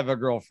Josh have a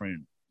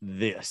girlfriend?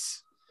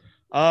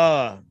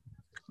 God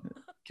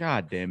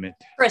damn it.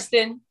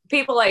 Kristen.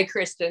 People like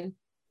Kristen.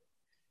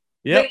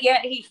 Yeah. But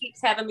yet he keeps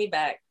having me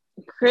back.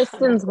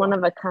 Kristen's one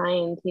of a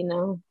kind, you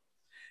know.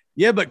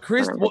 Yeah, but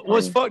Kristen,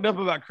 what's fucked up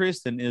about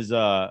Kristen is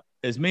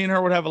me and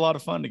her would have a lot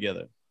of fun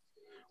together.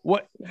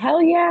 What?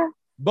 Hell yeah.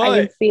 But I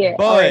can see it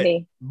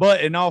already.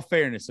 But in all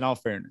fairness,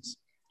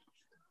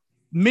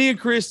 me and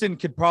Kristen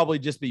could probably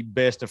just be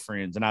best of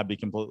friends and I'd be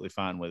completely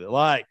fine with it.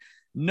 Like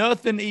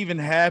nothing even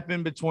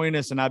happened between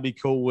us and I'd be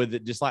cool with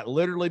it. Just like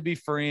literally be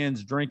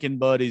friends, drinking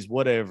buddies,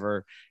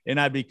 whatever. And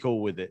I'd be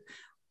cool with it.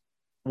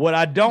 What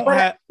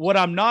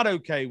I'm not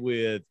okay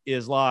with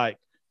is like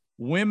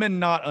women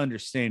not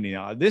understanding.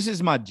 This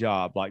is my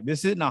job. Like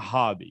this isn't a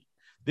hobby.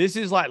 This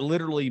is like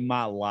literally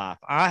my life.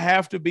 I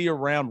have to be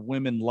around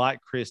women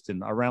like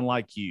Kristen, around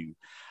like you.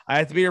 I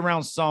have to be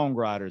around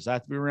songwriters. I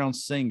have to be around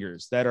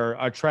singers that are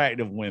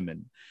attractive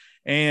women.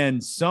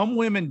 And some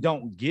women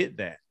don't get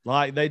that.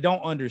 Like they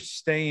don't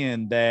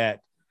understand that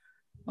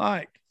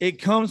like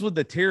it comes with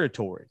the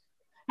territory.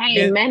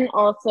 Hey, and men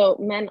also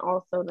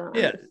don't.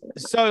 Yeah.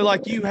 So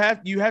like you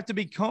have to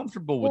be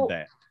comfortable with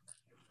that.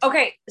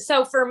 Okay,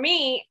 so for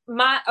me,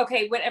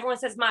 what everyone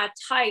says my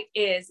type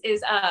is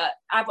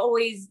I've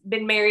always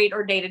been married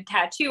or dated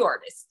tattoo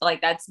artists. Like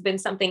that's been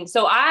something.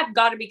 So I've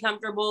got to be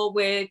comfortable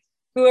with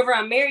whoever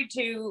I'm married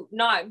to,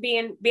 not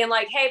being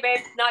like, hey babe,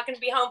 not gonna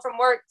be home from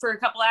work for a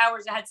couple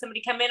hours. I had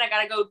somebody come in, I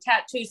gotta go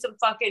tattoo some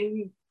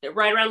fucking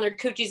right around their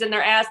coochies and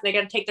their ass, and they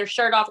gotta take their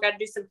shirt off, I gotta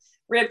do some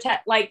rib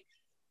tat. Like,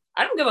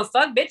 I don't give a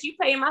fuck, bitch. You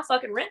paying my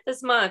fucking rent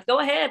this month. Go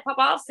ahead, pop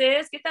off,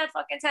 sis. Get that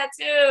fucking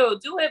tattoo.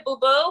 Do it,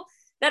 boo-boo.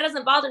 That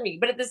doesn't bother me.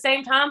 But at the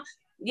same time,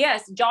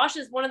 yes, Josh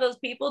is one of those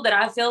people that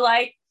I feel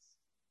like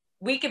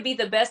we could be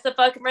the best of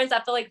fucking friends. I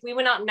feel like we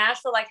went out in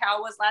Nashville like how I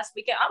was last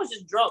weekend. I was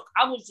just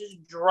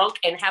drunk.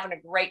 And having a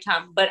great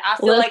time. But I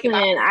feel like if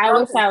I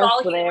wish I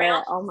was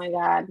there. Oh my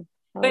God.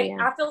 But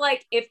I feel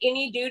like if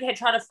any dude had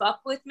tried to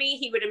fuck with me,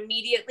 he would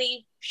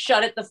immediately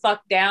shut it the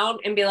fuck down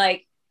and be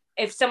like,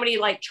 if somebody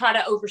like try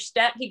to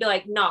overstep, he'd be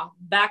like, nah,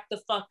 back the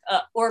fuck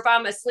up. Or if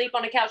I'm asleep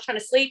on the couch trying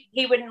to sleep,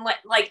 he wouldn't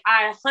like,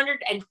 I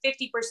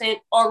 150%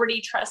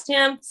 already trust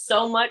him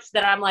so much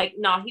that I'm like,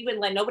 nah, he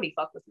wouldn't let nobody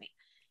fuck with me.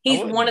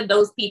 He's one of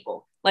those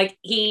people. Like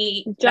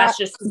that's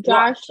just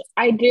Josh,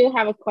 I do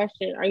have a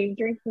question. Are you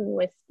drinking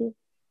whiskey?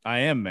 I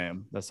am,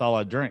 ma'am. That's all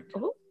I drink.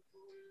 Ooh.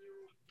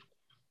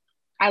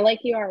 I like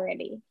you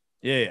already.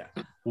 Yeah.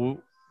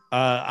 Well,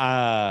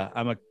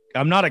 I'm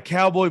not a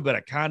cowboy, but I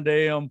kind of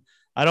am.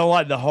 I don't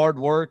like the hard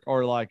work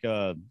or like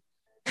the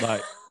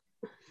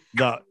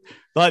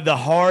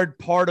hard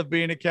part of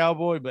being a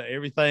cowboy, but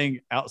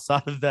everything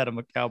outside of that, I'm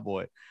a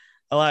cowboy.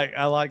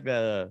 I like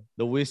the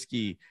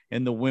whiskey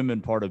and the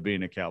women part of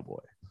being a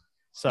cowboy.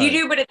 So you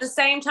do, but at the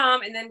same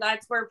time, and then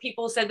that's where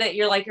people said that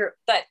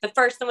that the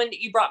first one that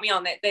you brought me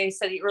on, that they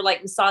said you were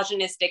like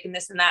misogynistic and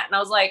this and that. And I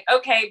was like,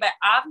 okay, but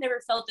I've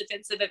never felt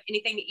defensive of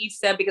anything that you've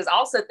said because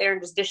I'll sit there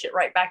and just dish it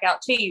right back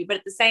out to you. But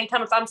at the same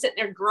time, if I'm sitting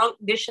there drunk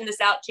dishing this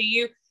out to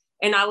you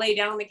and I lay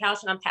down on the couch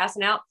and I'm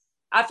passing out,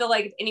 I feel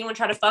like if anyone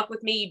tried to fuck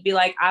with me, you'd be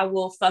like, I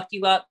will fuck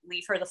you up.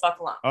 Leave her the fuck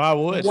alone. Oh, I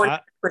would.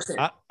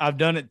 100%. I've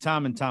done it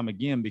time and time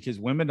again because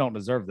women don't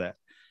deserve that.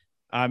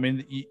 I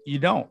mean, you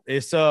don't.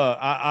 It's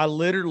I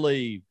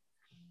literally.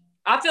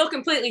 I feel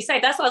completely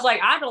safe. That's why I was like,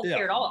 I don't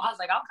care at all. I was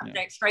like, I'll come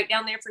straight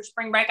down there for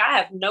spring break. I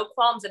have no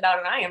qualms about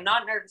it. I am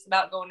not nervous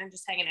about going and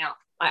just hanging out.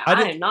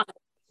 I am not.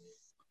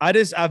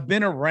 I've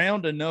been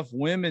around enough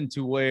women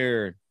to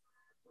where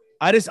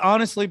I just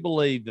honestly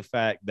believe the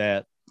fact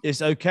that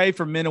it's okay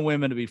for men and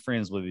women to be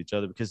friends with each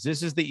other because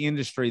this is the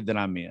industry that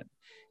I'm in.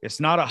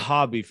 It's not a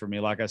hobby for me.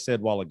 Like I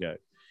said a while ago,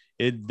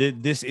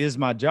 this is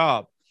my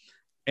job.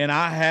 And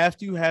I have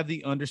to have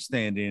the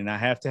understanding and I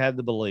have to have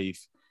the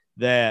belief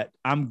that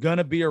I'm going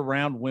to be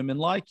around women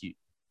like you.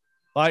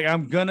 Like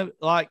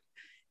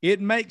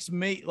it makes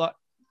me like,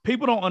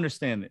 people don't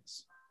understand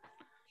this.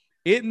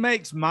 it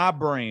makes my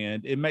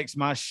brand, it makes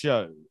my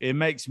show, it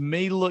makes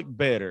me look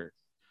better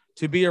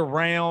to be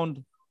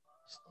around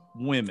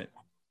women.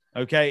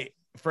 Okay.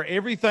 For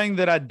everything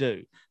that I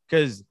do,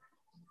 because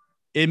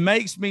it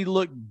makes me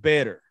look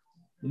better,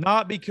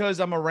 not because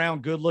I'm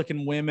around good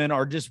looking women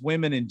or just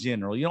women in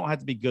general. You don't have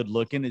to be good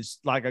looking. It's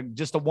like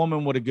just a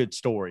woman with a good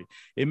story.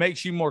 It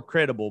makes you more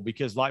credible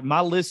because like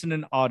my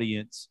listening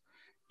audience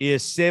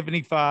is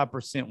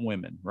 75%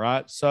 women,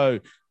 right? So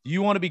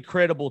you want to be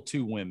credible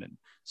to women.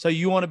 So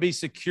you want to be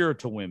secure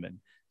to women.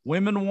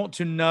 Women want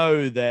to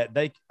know that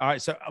all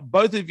right. So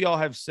both of y'all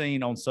have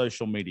seen on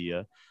social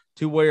media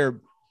to where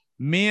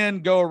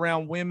men go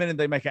around women and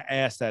they make an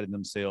ass out of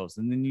themselves.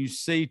 And then you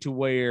see to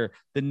where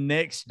the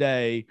next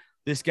day,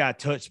 this guy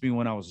touched me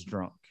when I was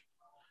drunk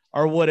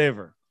or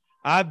whatever.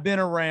 I've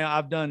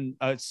done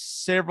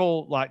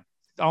several, like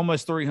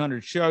almost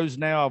 300 shows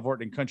now. I've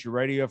worked in country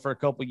radio for a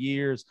couple of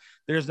years.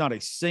 There's not a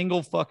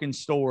single fucking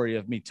story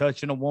of me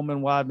touching a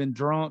woman while I've been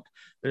drunk.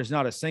 There's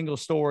not a single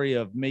story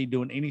of me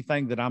doing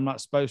anything that I'm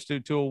not supposed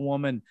to a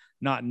woman,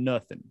 not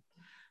nothing.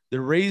 The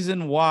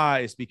reason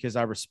why is because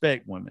I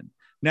respect women.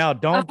 Now,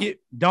 don't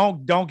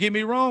get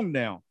me wrong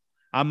now.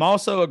 I'm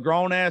also a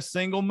grown ass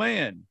single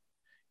man.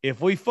 If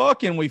we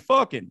fucking, we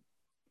fucking.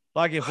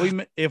 Like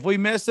if we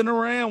messing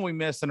around, we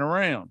messing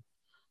around.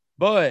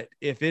 But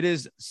if it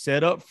is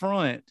set up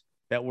front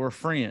that we're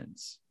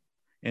friends,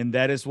 and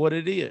that is what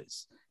it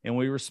is, and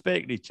we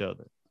respect each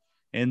other,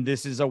 and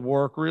this is a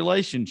work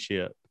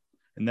relationship,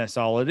 and that's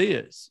all it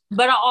is.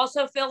 But I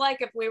also feel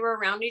like if we were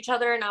around each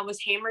other and I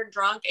was hammered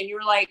drunk and you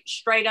were like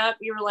straight up,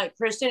 you were like,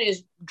 Kristen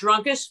is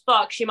drunk as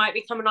fuck. She might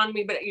be coming on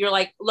me, but you're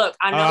like, look,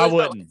 I know I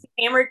wouldn't.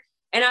 Hammered.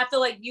 And I feel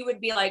like you would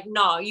be like,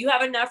 no, you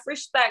have enough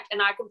respect.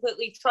 And I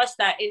completely trust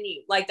that in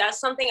you. Like, that's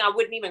something I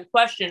wouldn't even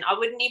question. I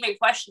wouldn't even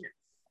question it.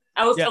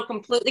 I would feel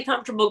completely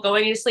comfortable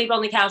going to sleep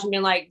on the couch and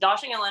being like,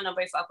 Josh ain't gonna let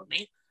nobody fuck with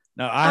me.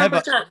 No, I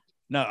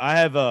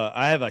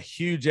have a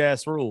huge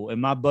ass rule,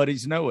 and my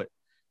buddies know it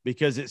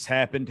because it's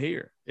happened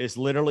here. It's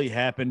literally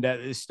happened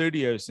at this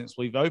studio since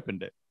we've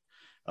opened it.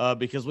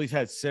 Because we've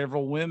had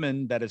several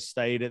women that have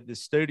stayed at the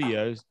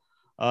studios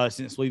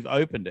since we've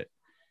opened it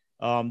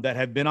that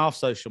have been off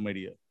social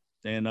media.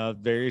 And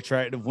very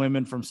attractive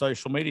women from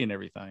social media and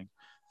everything.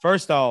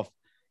 First off,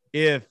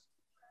 if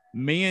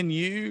me and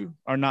you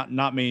are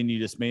not me and you,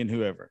 just me and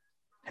whoever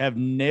have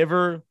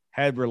never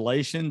had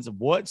relations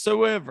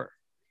whatsoever,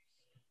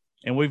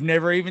 and we've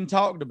never even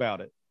talked about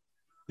it,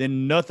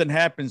 then nothing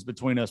happens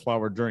between us while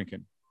we're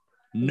drinking.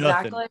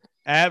 Nothing. Exactly.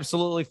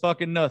 Absolutely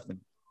fucking nothing.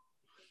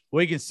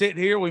 We can sit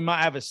here. We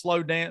might have a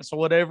slow dance or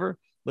whatever,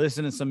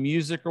 listen to some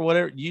music or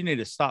whatever. You need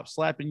to stop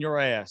slapping your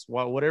ass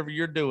while whatever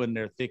you're doing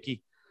there,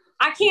 Thickie.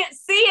 I can't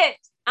see it.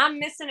 I'm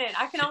missing it.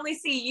 I can only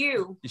see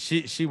you.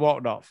 She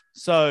walked off.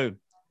 So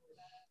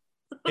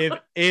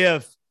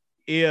if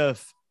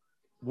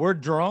we're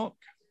drunk,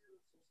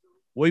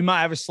 we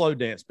might have a slow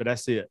dance, but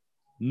that's it.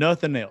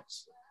 Nothing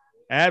else.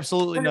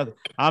 Absolutely nothing.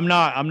 I'm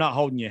not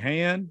holding your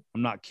hand.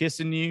 I'm not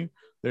kissing you.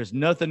 There's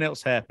nothing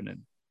else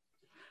happening.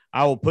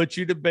 I will put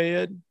you to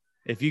bed.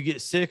 If you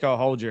get sick, I'll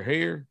hold your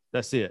hair.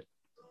 That's it.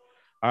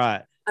 All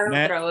right. I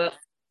don't throw up.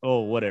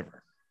 Oh, whatever.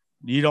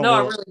 You don't. No,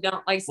 I really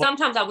don't. Like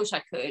sometimes I wish I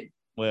could.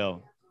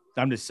 Well,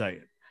 I'm just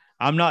saying,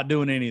 I'm not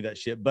doing any of that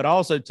shit. But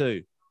also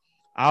too,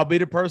 I'll be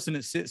the person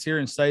that sits here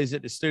and stays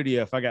at the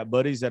studio if I got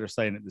buddies that are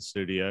staying at the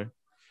studio,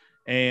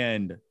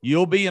 and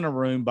you'll be in a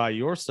room by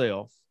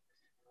yourself.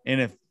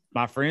 And if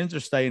my friends are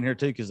staying here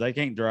too because they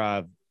can't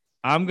drive,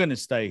 I'm going to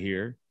stay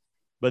here.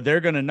 But they're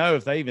going to know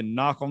if they even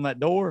knock on that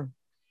door,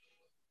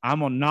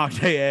 I'm going to knock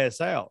their ass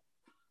out.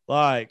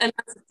 Like, and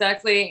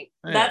that's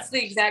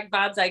the exact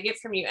vibes I get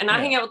from you. And I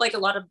hang out with like a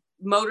lot of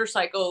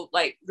motorcycle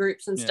like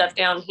groups and stuff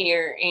down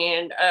here.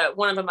 And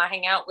one of them I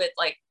hang out with,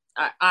 like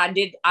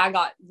I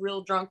got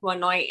real drunk one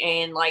night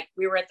and like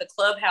we were at the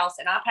clubhouse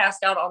and I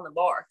passed out on the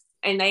bar,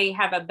 and they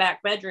have a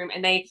back bedroom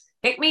and they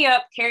picked me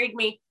up, carried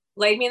me,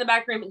 laid me in the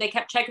back room. And they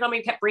kept checking on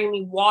me, kept bringing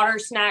me water,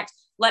 snacks,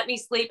 let me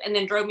sleep, and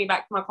then drove me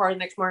back to my car the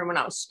next morning when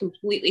I was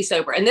completely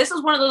sober. And this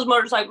is one of those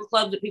motorcycle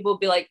clubs that people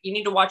would be like, you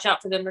need to watch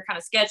out for them. They're kind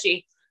of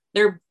sketchy.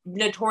 They're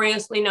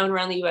notoriously known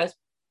around the U.S.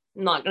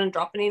 I'm not going to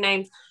drop any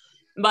names,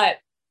 but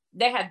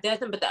they had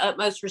nothing but the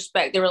utmost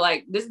respect. They were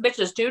like, this bitch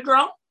is too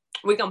drunk.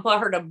 We're going to put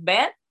her to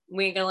bed.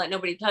 We ain't going to let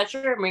nobody touch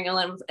her. And we're going to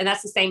let them. And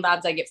that's the same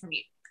vibes I get from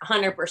you.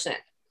 100%.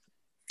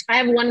 I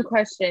have one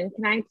question.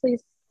 Can I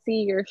please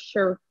see your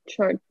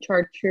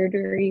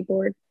charcuterie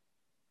board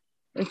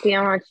and see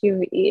how much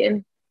you've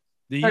eaten?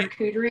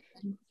 Charcuterie?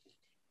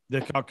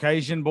 The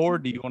Caucasian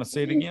board. Do you want to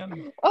see it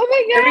again? Oh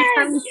my God. Every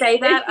time you say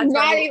that,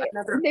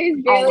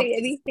 there's barely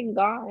anything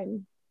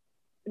gone.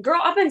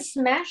 Girl, I've been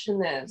smashing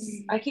this.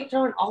 I keep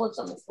throwing olives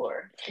on the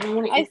floor.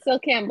 I still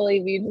can't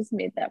believe you just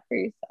made that for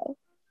yourself.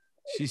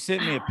 She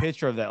sent me a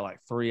picture of that like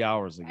 3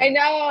 hours ago. I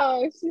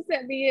know. She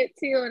sent me it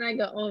too. And I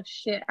go, oh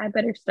shit, I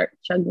better start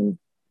chugging.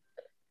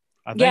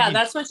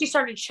 That's when she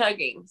started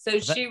chugging. So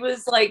she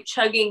was like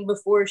chugging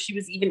before she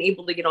was even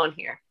able to get on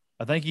here.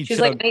 I think She's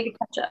like, I need to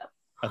catch up.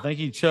 I think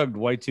you chugged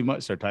way too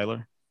much, Sir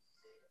Taylor.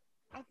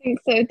 I think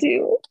so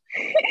too.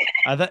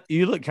 I thought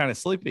you look kind of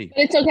sleepy.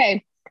 But it's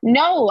okay.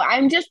 No,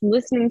 I'm just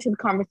listening to the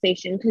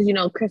conversation because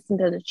Kristen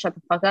doesn't shut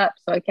the fuck up,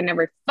 so I can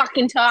never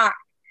fucking talk.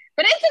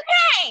 But it's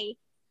okay.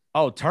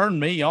 Oh, turn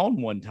me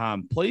on one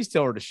time. Please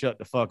tell her to shut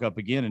the fuck up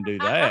again and do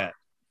that.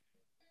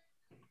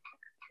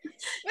 But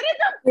it's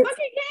a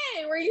fucking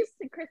game. We're used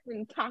to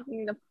Kristen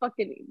talking to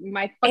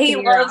my fucking He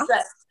ear loves off.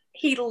 that.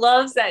 He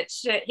loves that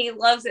shit. He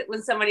loves it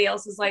when somebody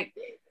else is like,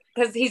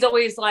 because he's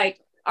always like,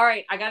 all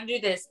right, I got to do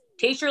this.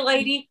 Teacher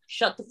lady,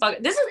 shut the fuck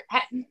up. This is,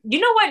 you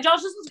know what,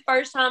 Josh? This is the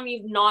first time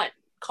you've not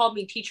called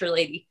me teacher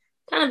lady.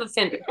 Kind of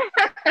offended.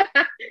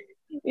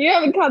 You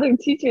haven't called her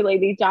teacher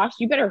lady, Josh.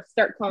 You better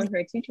start calling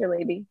her teacher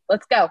lady.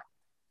 Let's go.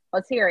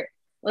 Let's hear it.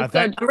 Let's go.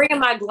 I'm bringing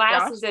my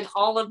glasses and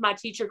all of my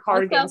teacher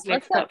cardigans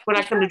next up when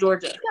I come to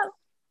Georgia.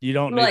 You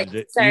don't need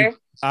to do it.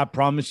 I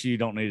promise you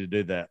don't need to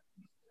do that.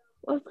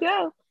 Let's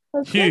go.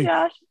 Let's go,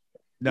 Josh.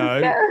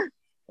 No.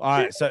 All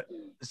right.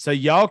 So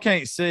y'all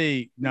can't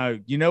see. No,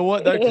 you know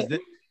what though?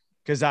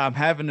 Because I'm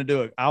having to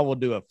do it. I will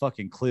do a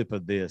fucking clip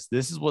of this.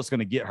 This is what's going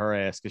to get her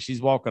ass because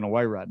she's walking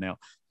away right now.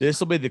 This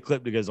will be the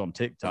clip that goes on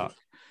TikTok.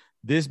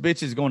 This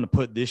bitch is going to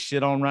put this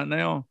shit on right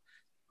now.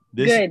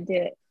 Good, do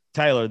it.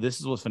 Taylor, this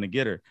is what's going to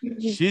get her.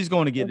 She's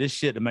going to get this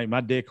shit to make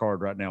my dick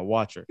hard right now.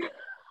 Watch her.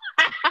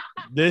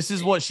 This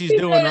is what she's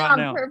doing right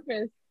now.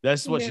 Purpose.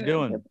 That's what she's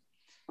doing.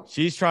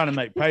 She's trying to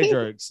make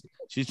Pedro.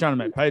 She's trying to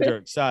make Pedro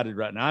excited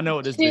right now. I know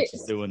what this bitch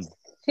is doing.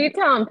 She's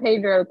telling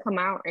Pedro to come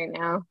out right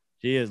now.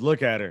 She is.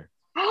 Look at her.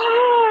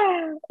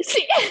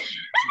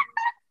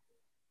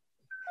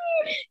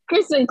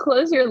 Kristen,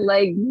 close your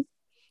legs.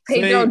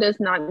 Pedro does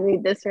not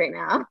need this right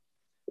now.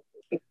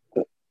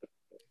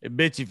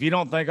 Bitch, if you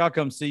don't think I'll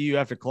come see you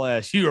after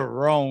class, you are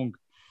wrong.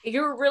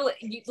 You're really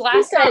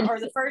last time or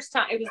the first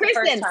time. It was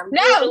Kristen, the first time.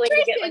 No, really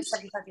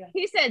Kristen,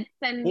 he said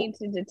send me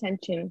to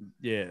detention.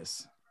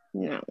 Yes.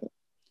 No.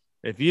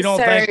 If you don't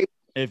think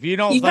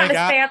you gotta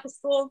stay after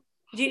school.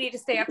 You need to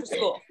stay after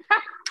school.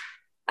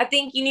 I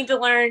think you need to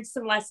learn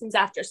some lessons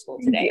after school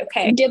today.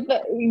 Okay. Get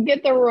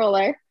the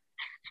ruler.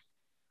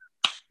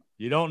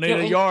 You don't need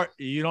a yard.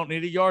 You don't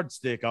need a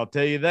yardstick. I'll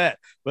tell you that.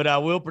 But I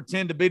will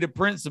pretend to be the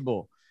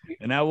principal,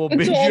 and I will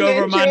beat you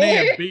over my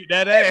knee and beat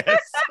that ass.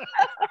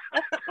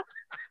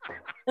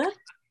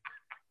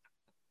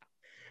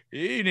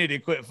 You need to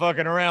quit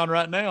fucking around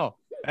right now.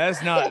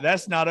 That's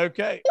not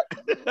okay.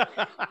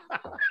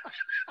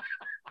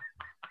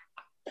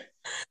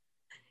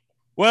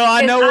 Well,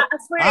 I know.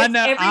 I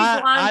know. Every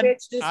blind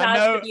bitch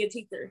decides to be a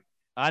teacher.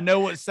 I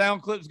know what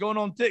sound clip's going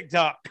on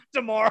TikTok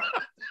tomorrow.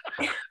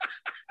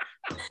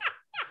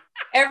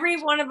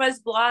 Every one of us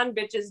blind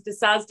bitches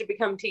decides to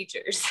become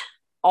teachers.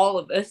 All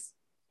of us.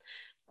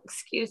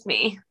 Excuse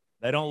me.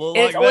 They don't look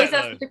and like it's always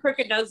that. Us with the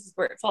crooked noses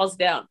where it falls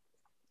down.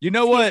 You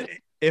know what?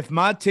 If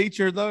my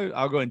teacher, though,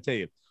 I'll go ahead and tell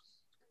you,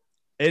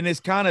 and it's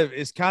kind of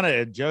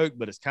a joke,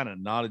 but it's kind of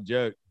not a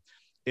joke.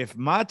 If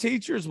my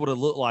teachers would have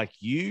looked like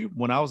you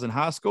when I was in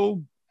high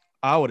school,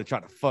 I would have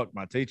tried to fuck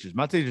my teachers.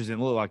 My teachers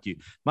didn't look like you.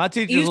 My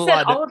teachers look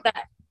like all of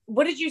that.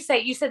 What did you say?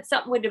 You said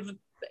something would have.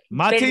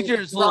 My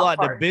teachers look like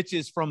the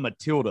bitches from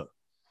Matilda.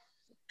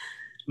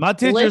 My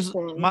teachers,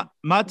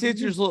 my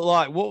teachers look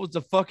like, what was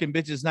the fucking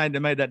bitch's name that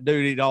made that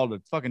dude eat all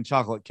the fucking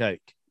chocolate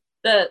cake?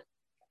 The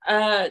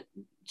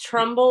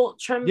Trumbull.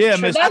 Yeah,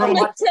 Miss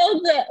Trumbull.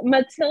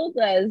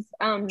 Matilda's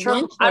I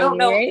don't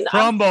know. Right?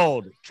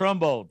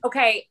 Trumbull.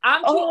 Okay,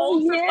 I'm too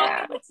old for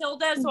fucking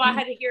Matilda, so I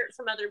had to hear it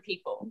from other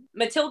people.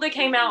 Matilda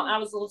came out, and I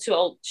was a little too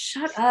old.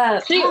 Shut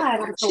up. She got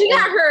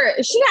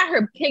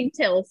her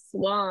pigtails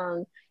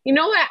swung. You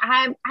know what?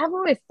 I've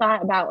always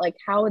thought about like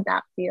how would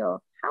that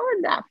feel? How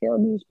would that feel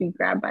to just be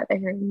grabbed by the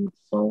hair and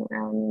swung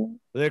around?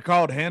 They're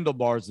called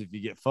handlebars if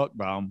you get fucked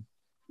by them.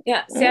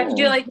 Yeah, see, I could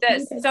do like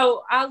this.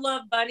 So I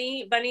love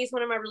Bunny. Bunny's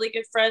one of my really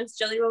good friends,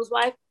 Jelly Roll's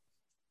wife.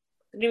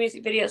 I do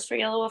music videos for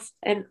Yellow Wolf,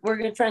 and we're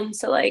good friends.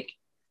 So like,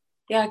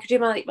 yeah, I could do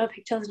my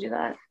pigtails and do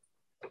that.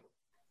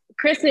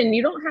 Kristen,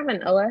 you don't have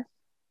an OS?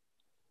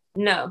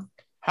 No.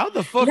 How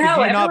the fuck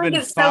have you not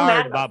been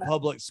fired by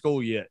public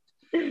school yet?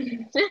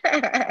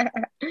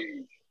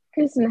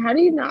 Kristen, how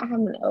do you not have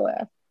an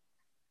OS?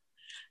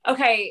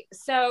 Okay,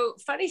 so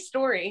funny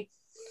story.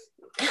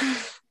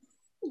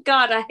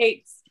 God, I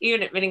hate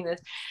even admitting this.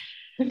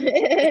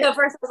 So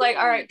first I was like,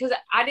 all right, because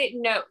I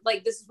didn't know,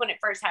 like, this is when it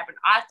first happened.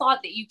 I thought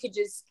that you could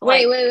just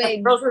wait.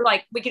 Girls were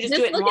like, we could just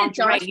do it in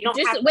lingerie. You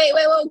don't have wait,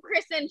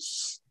 Kristen,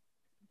 shh.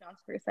 Josh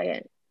for a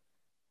second.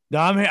 No,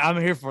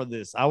 I'm here for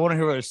this. I want to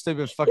hear what a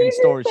stupid fucking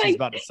story she's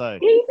about to say.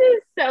 He's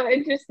just so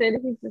interested.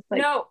 He's just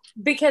like, no,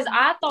 because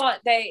I thought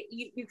that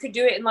you could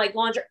do it in like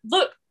lingerie.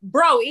 Look,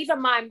 bro, even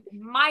my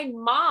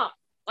mom.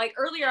 Like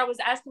earlier, I was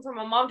asking for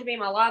my mom to be in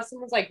my live.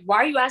 Someone's like, "Why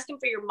are you asking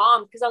for your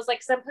mom?" Because I was like,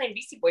 "Cause I'm playing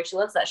Beastie Boy. She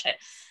loves that shit."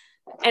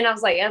 And I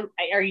was like,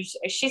 "Are you?"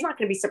 She's not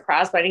gonna be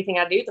surprised by anything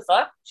I do. The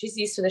fuck? She's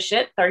used to the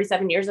shit.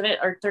 37 years of it,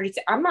 or 30.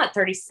 I'm not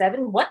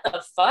 37. What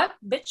the fuck,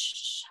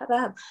 bitch? Shut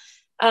up.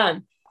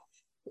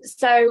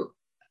 So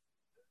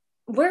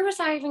where was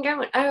I even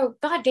going? Oh,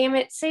 god damn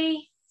it!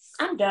 See,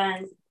 I'm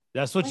done.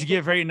 That's what you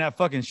get for eating that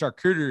fucking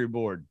charcuterie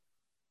board.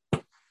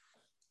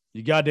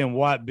 You goddamn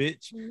white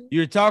bitch.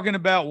 You're talking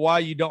about why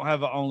you don't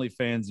have an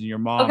OnlyFans and your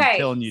mom's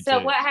telling you to. So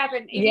what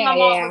happened? Even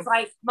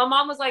my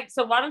mom was like,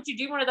 so why don't you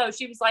do one of those?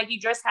 She was like, you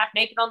dress half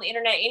naked on the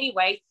internet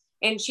anyway.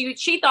 And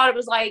she thought it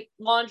was like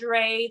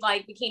lingerie,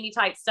 like bikini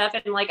type stuff.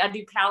 And like, I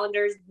do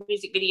calendars,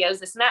 music videos,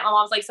 this and that. My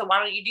mom was like, so why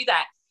don't you do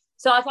that?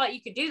 So I thought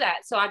you could do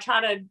that. So I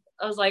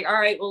was like, all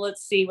right, well,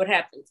 let's see what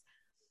happens.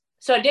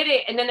 So I did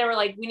it. And then they were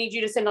like, we need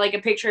you to send like a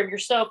picture of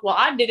yourself. Well,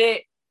 I did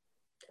it.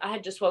 I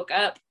had just woke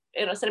up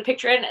and I sent a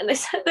picture in and they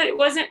said that it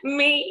wasn't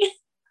me.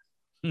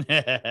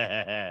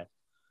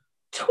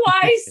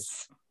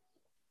 Twice.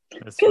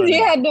 Because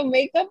you had no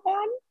makeup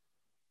on?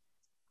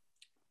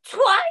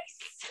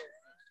 Twice.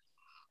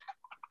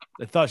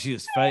 They thought she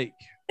was fake.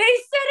 They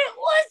said it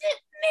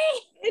wasn't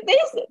me.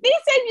 They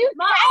said you.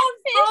 My own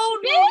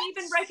phone won't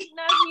even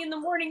recognize me in the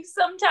morning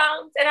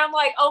sometimes. And I'm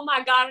like, oh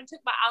my God, I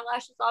took my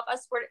eyelashes off. I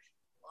swear.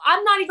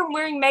 I'm not even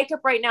wearing makeup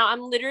right now.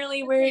 I'm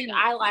literally wearing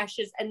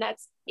eyelashes and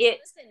that's it.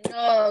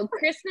 No,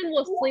 Kristen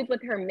will sleep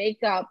with her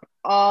makeup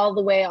all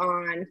the way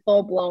on,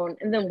 full blown,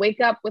 and then wake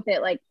up with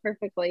it like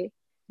perfectly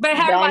but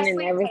how done do I and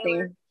sleep,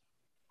 everything.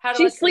 How do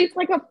she I sleeps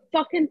like a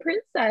fucking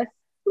princess.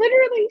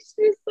 Literally,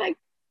 she's like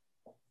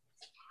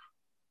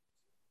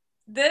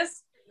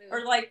this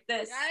or like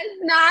this. Does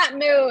not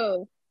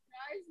move.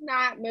 Does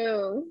not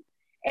move.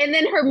 And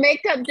then her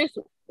makeup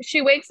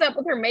she wakes up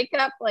with her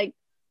makeup like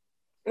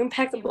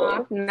impeccable.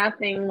 Off,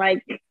 nothing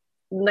like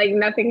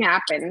nothing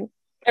happened.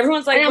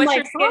 Everyone's like, what's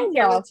your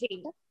skincare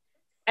routine?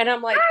 And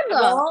I'm like,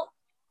 well,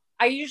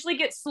 I usually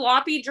get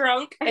sloppy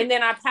drunk and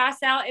then I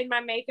pass out in my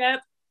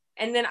makeup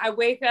and then I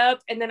wake up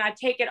and then I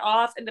take it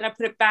off and then I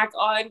put it back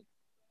on.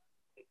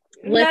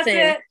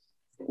 Listen,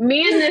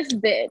 me and this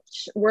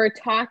bitch were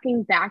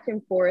talking back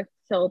and forth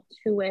till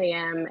 2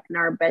 a.m. in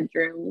our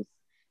bedrooms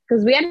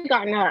because we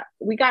gotten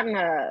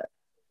a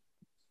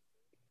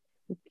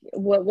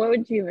what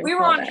would you even we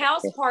were on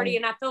house party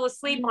and I fell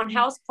asleep on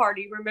house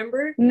party,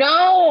 remember?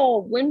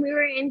 No, when we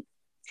were in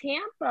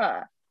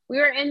Tampa, we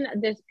were in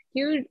this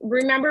huge,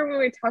 remember when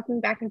we were talking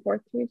back and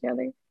forth to each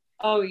other?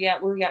 Oh yeah,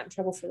 we got in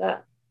trouble for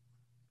that.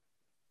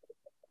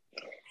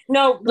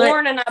 No,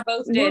 Lauren and I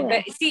both did.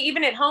 Yeah. But see,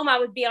 even at home, I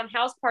would be on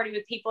house party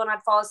with people and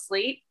I'd fall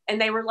asleep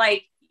and they were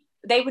like,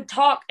 they would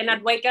talk and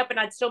I'd wake up and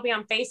I'd still be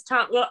on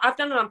FaceTime. Well, I've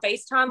done it on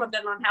FaceTime. I've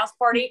done it on house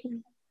party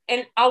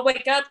and I'll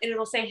wake up and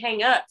it'll say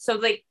hang up. So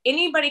like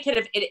anybody could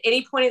have at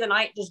any point of the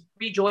night just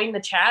rejoin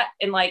the chat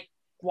and like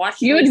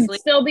watch. You would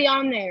sleep. Still be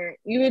on there.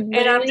 You would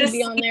literally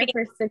be on there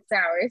for 6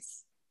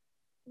 hours.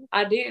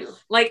 I do.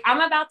 Like I'm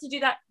about to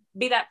do that,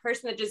 be that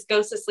person that just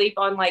goes to sleep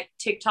on like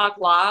TikTok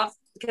live.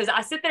 Because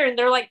I sit there and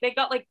they're like, they've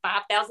got like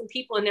 5,000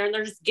 people in there and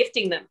they're just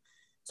gifting them.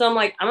 So I'm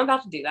like, I'm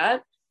about to do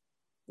that.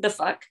 The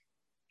fuck?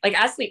 Like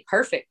I sleep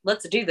perfect.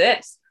 Let's do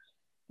this.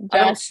 I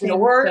don't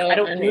snore. So I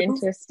don't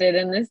uninterested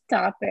in this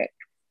topic.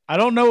 I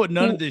don't know what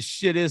none of this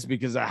shit is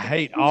because I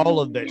hate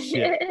all of that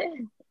shit.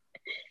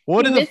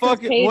 What in the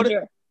fuck?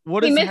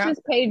 What he is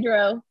misses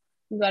Pedro.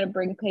 You got to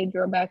bring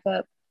Pedro back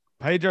up.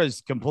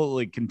 Pedro's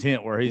completely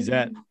content where he's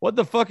at. What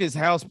the fuck is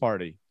house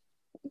party?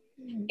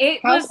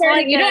 It house was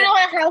party. Like you don't know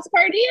what a house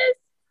party is?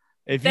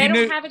 If they you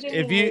don't knew, have it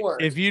anymore.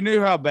 if you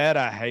knew how bad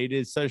I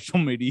hated social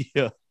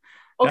media.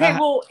 Okay,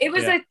 well, it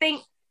was a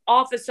thing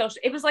off of social.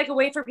 It was like a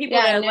way for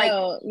people to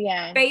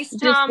FaceTime,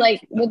 just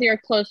like with your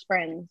close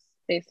friends,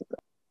 basically.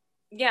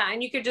 Yeah,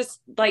 and you could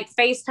just like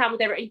FaceTime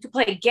with everyone. You could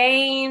play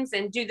games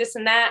and do this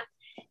and that,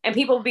 and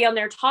people would be on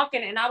there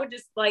talking, and I would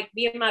just like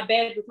be in my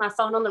bed with my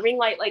phone on the ring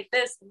light like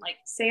this, and like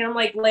saying I'm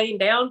like laying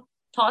down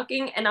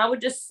talking, and I would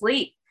just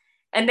sleep.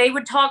 And they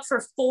would talk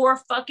for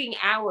 4 fucking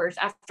hours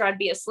after I'd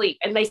be asleep.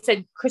 And they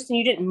said, Kristen,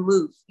 you didn't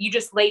move. You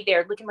just laid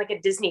there looking like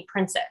a Disney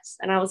princess.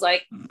 And I was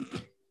like,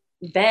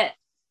 bet,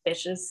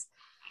 bitches.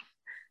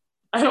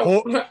 I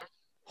don't.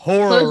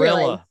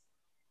 Horrorilla.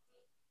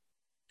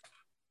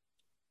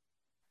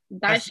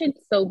 That should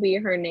so be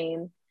her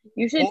name.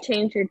 You should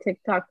change your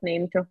TikTok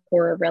name to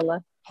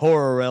Horrorilla.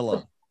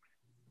 Horrorilla.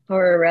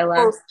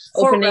 Horrorilla.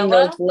 Opening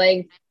those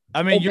legs.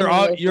 I mean, you're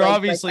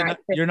obviously not.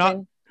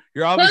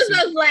 You're obviously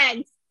close those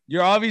legs.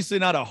 You're obviously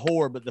not a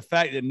whore, but the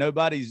fact that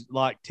nobody's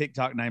like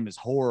TikTok name is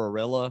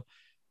Horrorilla,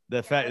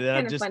 the fact that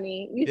I just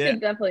funny. You should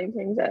definitely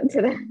change that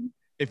to that.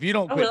 If you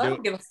don't quit, I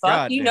don't give a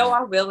fuck. You know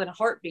I will in a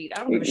heartbeat.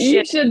 I don't give a shit.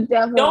 You should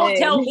definitely. Don't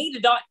tell me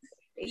to not.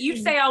 You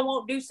say I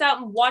won't do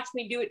something. Watch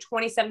me do it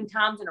 27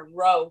 times in a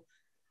row.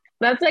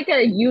 That's like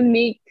a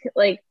unique,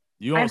 like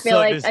I feel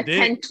like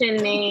attention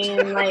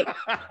name, like.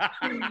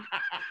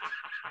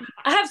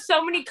 I have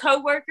so many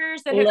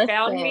coworkers that have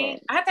found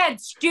me. I've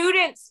had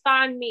students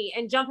find me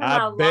and jump in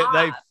my live. I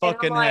bet they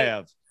fucking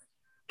have.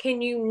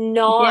 Can you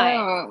not?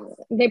 Yeah,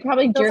 they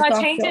probably jerk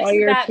off to all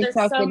your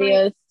TikTok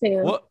videos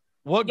too.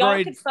 What y'all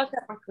grade? Could fuck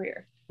up my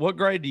career. What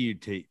grade do you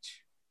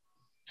teach?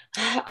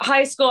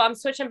 High school. I'm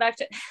switching back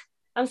to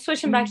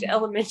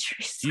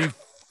elementary school. You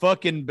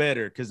fucking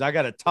better, because I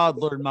got a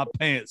toddler in my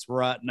pants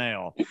right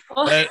now.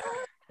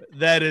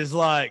 That is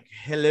like,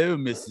 hello,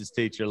 Mrs.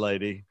 Teacher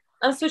Lady.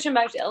 I'm switching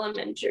back to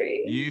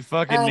elementary. You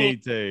fucking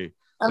need to.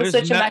 I'm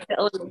switching back to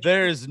elementary.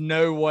 There is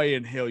no way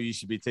in hell you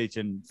should be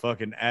teaching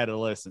fucking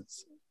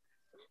adolescents.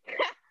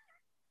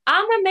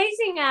 I'm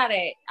amazing at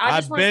it.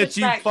 I bet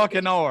you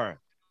fucking are.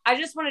 I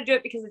just want to do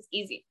it because it's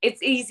easy.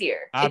 It's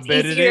easier. I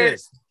bet it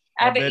is.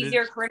 I have an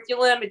easier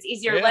curriculum. It's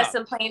easier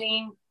lesson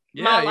planning.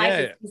 My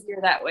life is easier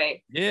that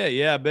way.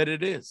 Yeah, I bet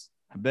it is.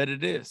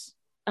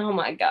 Oh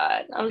my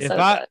God.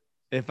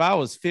 If I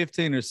was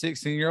 15 or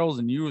 16 years old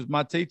and you was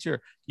my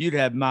teacher, you'd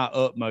have my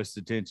utmost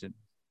attention.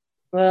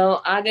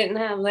 Well, I didn't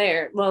have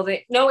there. Well,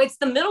 it's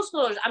the middle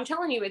schoolers. I'm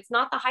telling you, it's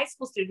not the high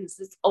school students.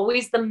 It's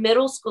always the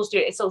middle school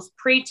students. It's those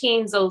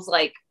preteens, those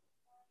like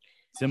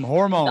some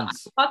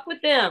hormones. Fuck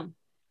with them.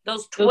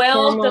 Those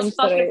 12 to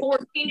fucking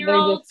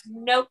 14-year-olds.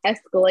 Nope.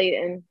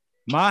 Escalating.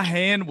 My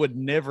hand would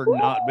never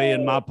not be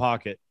in my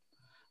pocket.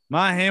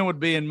 My hand would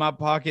be in my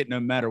pocket no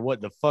matter what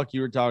the fuck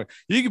you were talking.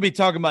 You could be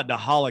talking about the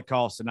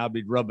Holocaust and I'd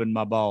be rubbing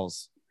my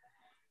balls.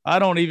 I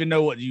don't even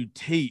know what you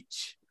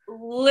teach.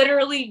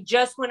 Literally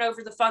just went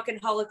over the fucking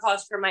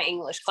Holocaust for my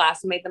English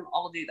class and made them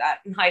all do that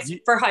in high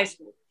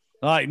school.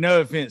 Like,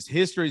 no offense.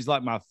 History is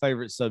like my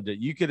favorite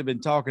subject. You could have been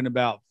talking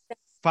about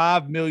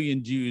 5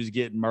 million Jews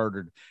getting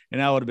murdered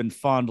and I would have been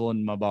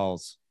fondling my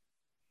balls.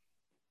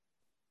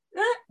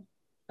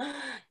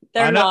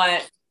 They're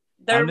not.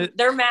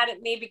 They're mad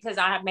at me because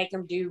I make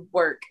them do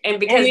work. And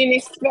because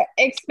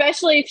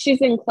especially if she's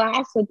in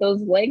class with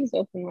those legs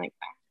open like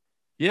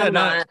that.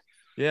 Yeah,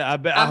 yeah, I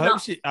bet. I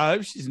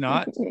hope she's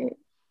not.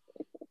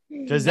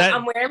 Because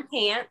I'm wearing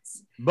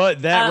pants.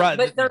 But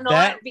but they're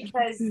not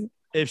because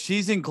if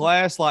she's in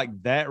class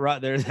like that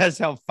right there, that's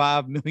how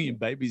 5 million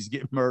babies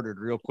get murdered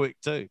real quick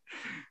too.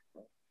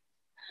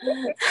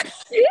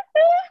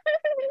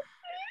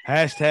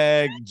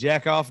 Hashtag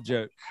jack off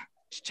joke.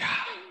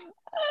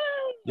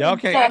 Y'all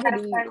can't.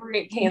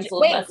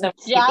 Canceled. Wait,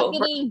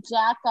 jackety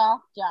jack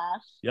off,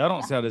 Josh. Y'all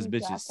don't sound as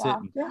bitches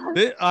sitting.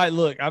 All right,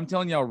 look, I'm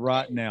telling y'all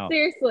right now.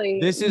 Seriously,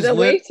 this is the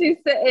way she's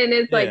sitting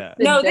is like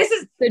no. This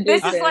is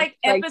like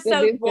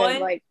episode one.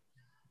 Like,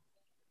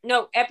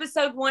 no,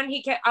 episode one.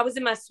 I was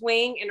in my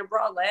swing in a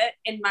bralette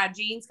and my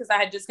jeans because I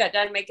had just got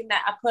done making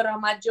that. I put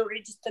on my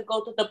jewelry just to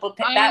go to the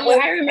that way.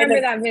 I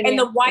remember that video. And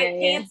the white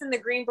pants and the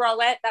green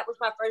bralette. That was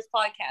my first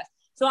podcast.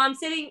 So I'm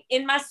sitting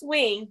in my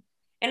swing.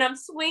 And I'm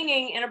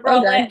swinging in a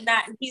bralette and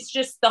that. And he's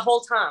just the whole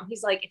time.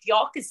 He's like, if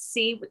y'all could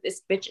see what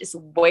this bitch is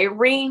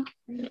wearing.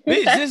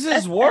 Bitch, this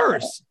is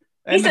worse.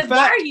 He said,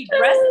 why are you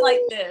dressed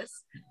like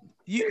this?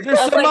 There's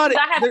somebody.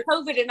 I have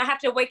COVID and I have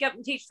to wake up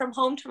and teach from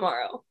home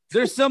tomorrow.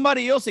 There's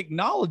somebody else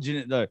acknowledging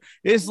it though.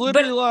 It's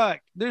literally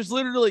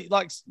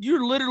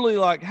you're literally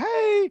like,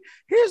 hey,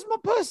 here's my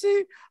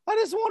pussy. I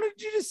just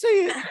wanted you to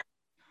see it.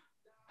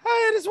 Hey,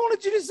 I just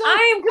wanted you to say.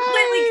 I am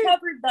completely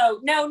covered though.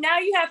 No, now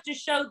you have to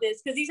show this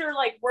because these are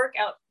like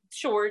workout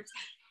shorts.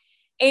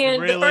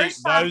 And really, the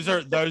first time,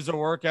 those are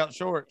workout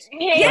shorts.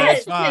 Yes,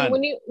 it's fine.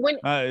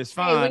 It's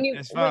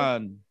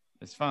fine.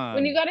 It's fine.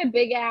 When you got a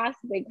big ass,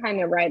 they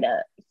kind of ride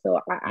up. So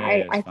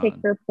I take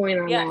her point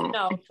on that. Yeah,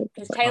 no,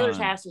 because Taylor's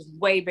ass is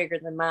way bigger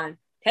than mine.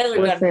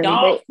 Taylor got a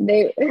dog.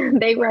 They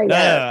ride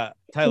up.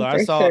 Taylor,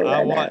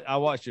 I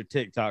watched your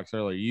TikToks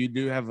earlier. You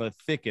do have a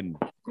thicken.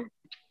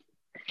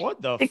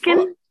 What the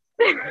fuck?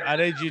 I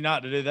need you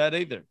not to do that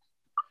either.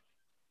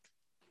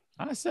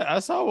 I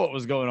saw what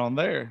was going on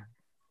there.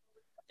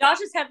 Josh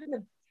is having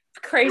the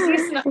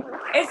craziest.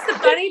 It's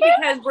funny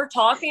because we're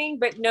talking,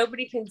 but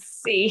nobody can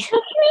see.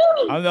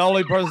 I'm the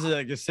only person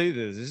that can see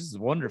this. This is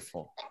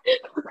wonderful.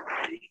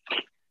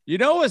 You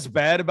know what's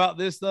bad about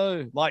this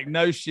though? Like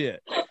no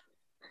shit.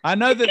 I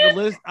know that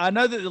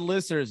the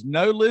listeners,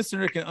 no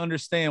listener can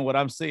understand what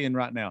I'm seeing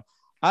right now.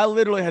 I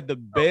literally had the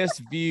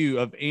best view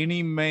of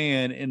any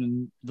man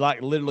in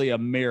like literally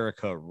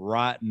America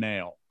right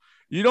now.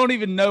 You don't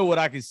even know what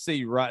I can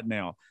see right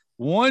now.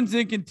 One's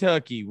in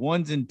Kentucky,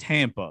 one's in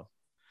Tampa.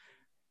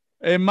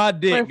 And my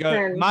dick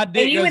goes in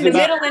the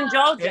middle in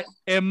Georgia.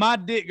 And my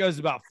dick goes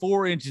about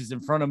 4 inches in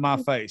front of my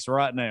face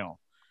right now.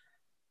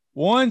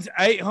 One's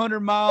 800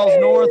 miles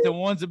north and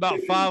one's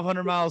about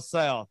 500 miles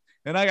south.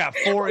 And I got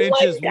 4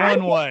 inches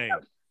one way.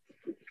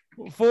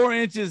 4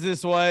 inches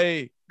this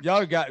way.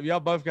 Y'all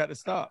both got to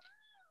stop.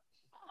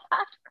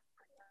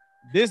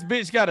 This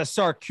bitch got a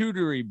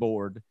charcuterie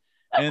board,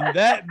 and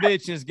that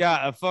bitch has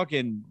got a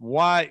fucking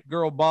white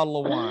girl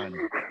bottle of wine.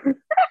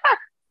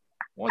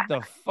 What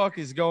the fuck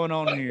is going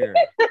on here?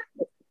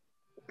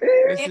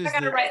 I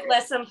gotta write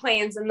lesson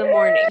plans in the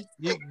morning.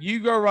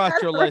 You go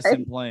write your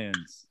lesson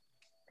plans.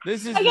 I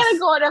gotta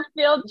go on a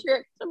field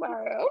trip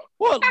tomorrow.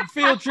 What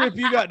field trip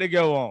you got to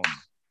go on?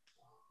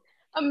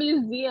 A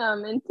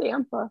museum in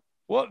Tampa.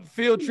 What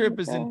field trip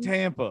is in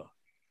Tampa?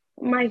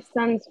 My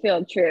son's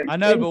field trip. I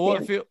know, but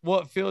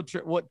what field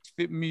trip? What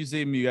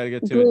museum you got to go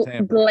to in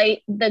Tampa?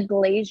 The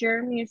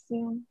Glacier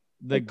Museum.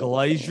 The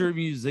Glacier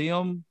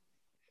Museum.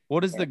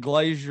 What is the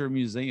Glacier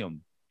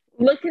Museum?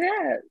 Look it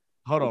up.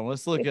 Hold on,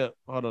 let's look up.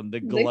 Hold on, the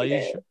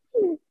Glacier.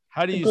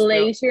 How do you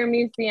Glacier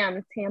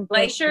Museum, Tampa?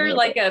 Glacier,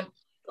 like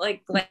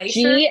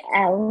glacier.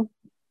 GL.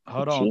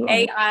 Hold on.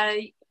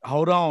 AI.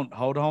 Hold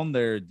on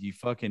there, you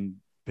fucking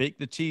pick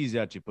the cheese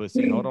out, you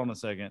pussy. Hold on a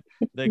second.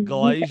 The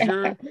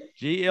Glazier,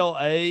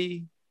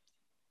 GLA.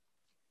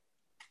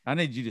 I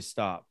need you to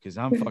stop because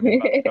I'm fucking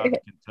about to drive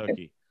to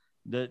Kentucky.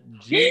 The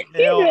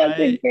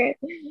GLA.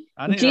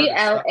 I need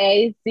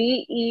GLAZER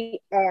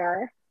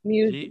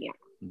Museum.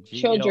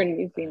 Children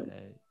Museum.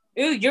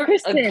 Ooh, you're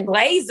Kristen. a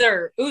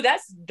glazer. Ooh,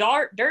 that's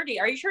dark, dirty.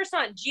 Are you sure it's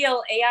not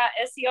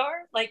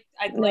GLAISER? Like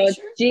a No, it's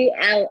glacier?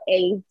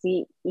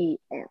 GLAZER. Ooh,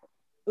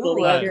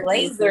 a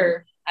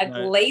glazer. A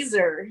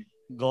glazer.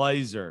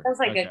 Glazer. Sounds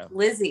like a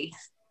glizzy.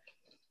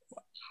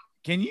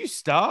 Can you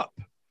stop?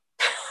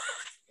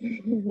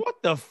 What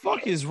the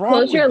fuck is wrong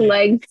Close with your you?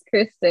 legs,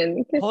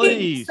 Kristen.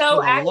 Please, So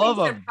for the acting love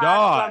of surprised by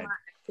God. my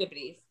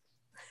activities.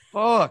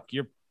 Fuck,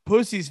 your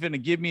pussy's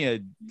finna give me a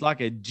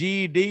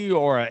GED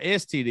or a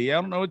STD. I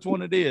don't know which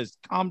one it is.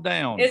 Calm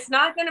down. It's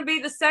not going to be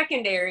the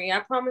secondary. I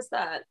promise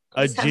that.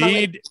 A Just have my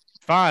GED.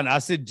 Fine. I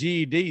said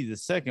GED, the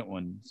second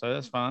one. So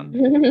that's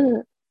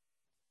fine.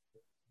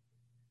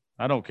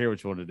 I don't care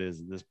which one it is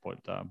at this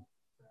point in time.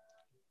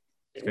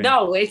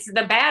 No, it's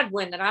the bad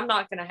one that I'm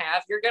not going to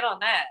have. You're good on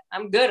that.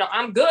 I'm good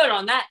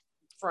on that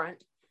front.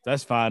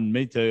 That's fine.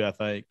 Me too, I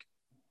think.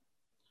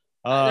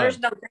 There's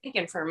no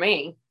thinking for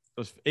me.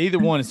 Either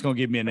one is going to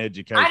give me an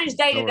education. I just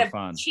dated so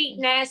a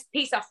cheating ass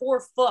piece of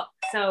whore fuck,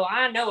 so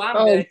I know I'm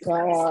Oh, good.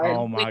 God.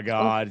 Oh my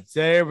God.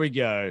 There we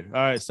go.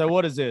 All right. So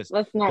what is this?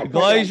 Let's not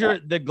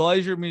The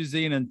Glazier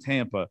Museum in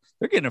Tampa.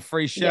 They're getting a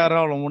free shout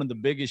out on one of the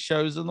biggest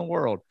shows in the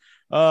world.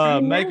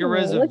 Make a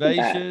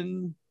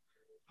reservation.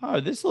 Oh,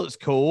 this looks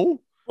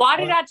cool. Why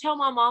did I tell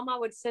my mom I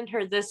would send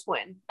her this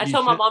one? I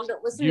told my mom to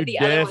listen to the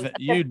other ones.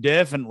 You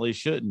definitely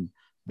shouldn't.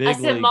 I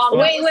said, Mom,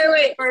 wait.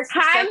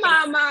 Hi,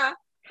 Mama.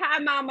 Hi,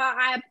 Mama.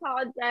 I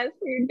apologize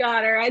for your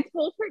daughter. I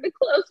told her to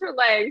close her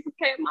legs.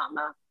 Okay,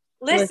 Mama.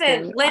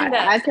 Listen,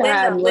 Linda. I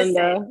tried,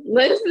 Linda.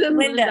 Listen,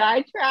 Linda.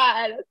 I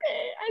tried.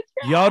 Okay, I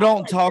tried. Y'all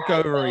don't talk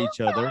over each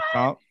other.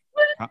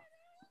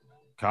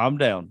 Calm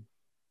down.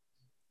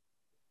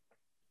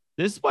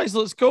 This place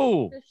looks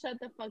cool. Just shut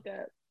the fuck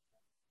up.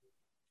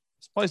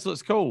 This place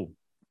looks cool.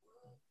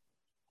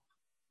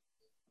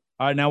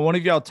 All right, now one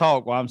of y'all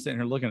talk while I'm sitting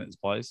here looking at this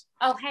place.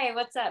 Oh, hey,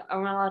 what's up?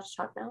 Am I allowed to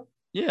talk now?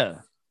 Yeah.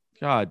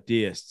 God,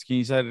 yes. Can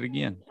you say it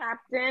again?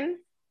 Captain.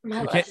 Am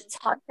I allowed to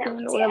talk now?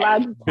 We're allowed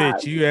to talk.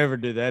 Bitch, you ever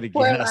do that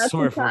again? I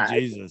swear for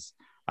Jesus.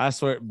 I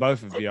swear,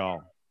 both of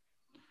y'all.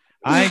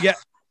 I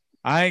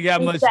ain't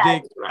got much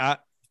dick.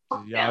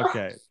 Yeah,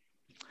 okay.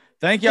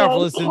 Thank y'all for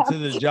listening to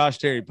the Josh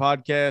Terry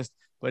podcast.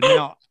 But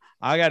now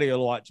I got to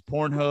go watch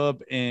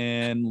Pornhub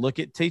and look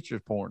at teacher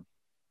porn.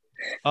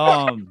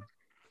 No,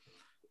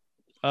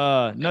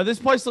 this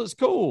place looks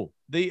cool.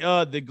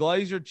 The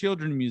Glazier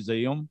Children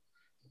Museum.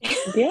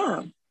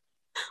 Yeah.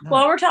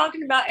 While we're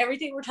talking about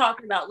everything we're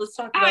talking about, let's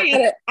talk about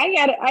I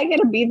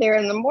gotta be there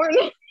in the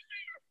morning.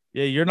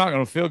 Yeah, you're not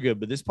gonna feel good,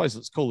 but this place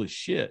looks cool as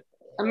shit.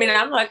 I mean,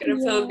 I'm not gonna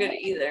feel good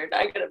either.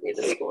 I gotta be at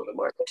the school in the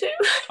morning too.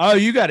 Oh,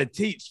 you gotta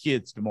teach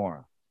kids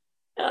tomorrow.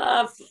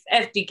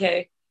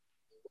 FDK.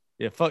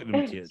 Yeah, fuck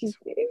them kids.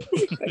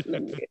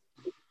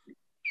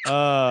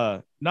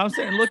 No, I'm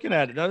saying looking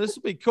at it. No, this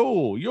will be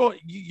cool. Y'all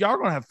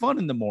gonna have fun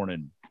in the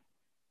morning.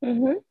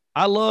 Mm-hmm.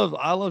 I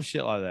love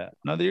shit like that.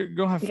 No, you're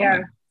gonna have fun. Yeah.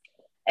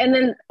 And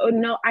then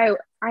I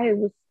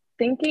was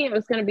thinking it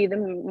was gonna be the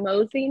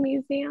Mosey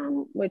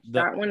Museum, which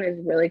that one is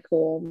really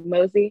cool.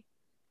 Mosey.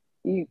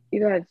 You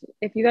guys,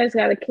 if you guys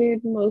got a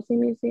kid, Mosey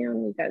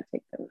Museum, you gotta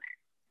take them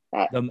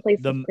there. That place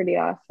is pretty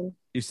awesome.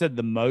 You said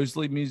the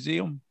Mosley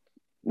Museum?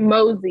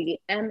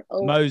 Mosey.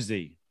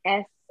 MOSI.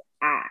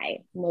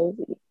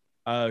 Mosey.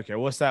 Okay,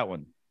 what's that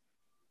one?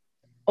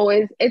 Oh,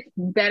 it's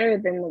better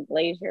than the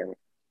Glazier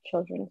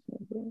Children's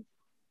Museum.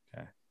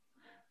 Okay.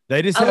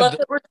 They just I love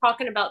that we're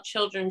talking about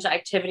children's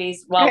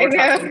activities while we're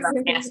talking about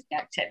nasty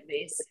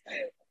activities.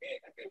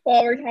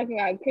 While we're talking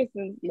about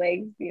Kristen's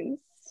legs being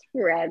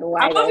spread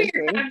wide. I'm over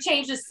here trying to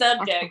change the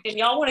subject, and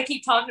y'all want to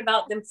keep talking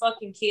about them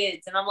fucking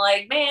kids, and I'm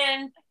like,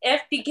 man,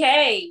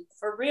 FDK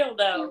for real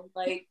though.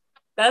 Like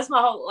that's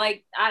my whole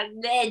like.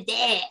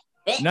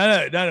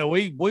 No.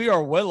 We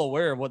are well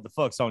aware of what the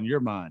fuck's on your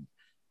mind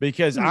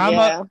because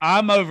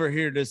I'm over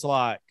here just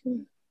like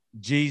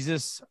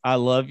Jesus. I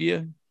love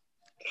you.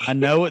 I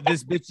know what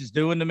this bitch is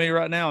doing to me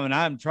right now, and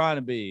I'm trying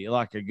to be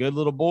like a good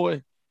little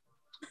boy.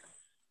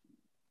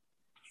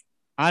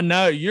 I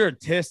know you're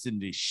testing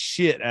the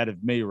shit out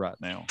of me right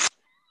now.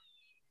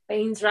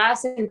 Beans,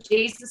 rice, and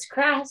Jesus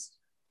Christ.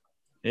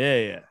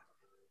 Yeah.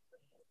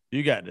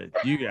 You got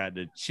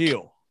to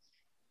chill.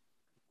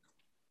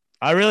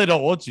 I really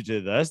don't want you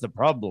to, though. That's the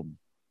problem.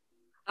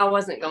 I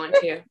wasn't going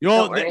to.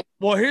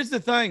 Well, here's the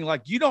thing.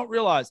 Like, you don't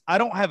realize I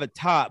don't have a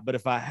type, but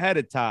if I had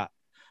a type,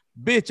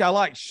 bitch, I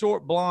like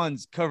short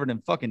blondes covered in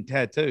fucking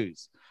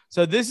tattoos.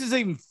 So this is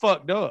even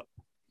fucked up.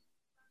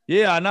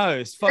 Yeah, I know.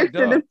 It's fucked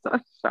up. It's so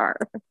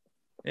sharp.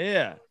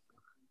 Yeah.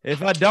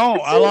 If I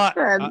don't,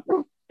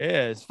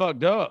 it's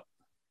fucked up.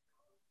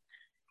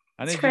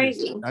 It's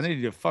crazy. I need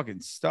you to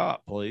fucking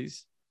stop,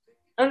 please.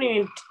 I don't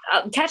even.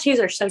 Tattoos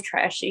are so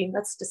trashy.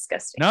 That's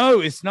disgusting. No,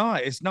 it's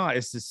not. It's not.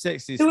 It's the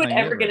sexiest Who would thing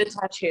ever get a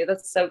tattoo?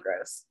 That's so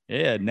gross.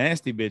 Yeah,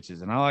 nasty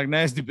bitches, and I like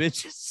nasty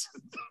bitches.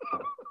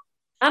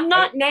 I'm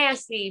not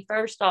nasty.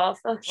 First off,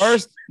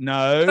 First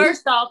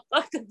off,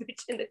 fuck the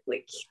bitch in the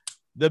clique.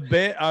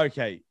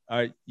 Okay, all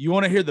right. You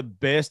want to hear the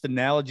best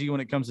analogy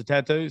when it comes to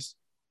tattoos?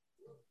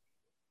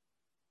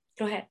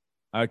 Go ahead.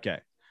 Okay,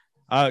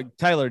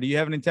 Taylor, do you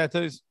have any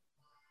tattoos?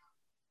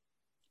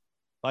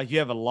 Like you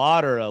have a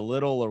lot or a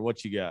little or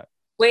what you got?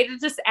 Way to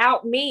just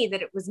out me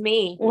that it was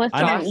me.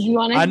 Listen, you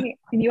want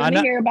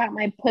to hear about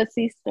my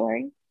pussy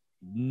story?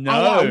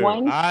 No,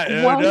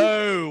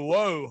 no,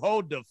 whoa,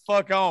 hold the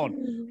fuck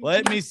on.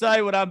 Let me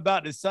say what I'm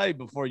about to say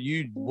before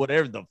you,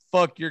 whatever the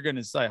fuck you're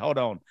gonna say. Hold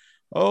on.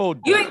 Oh,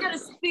 you ain't gonna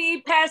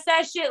speed past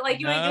that shit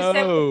like you ain't just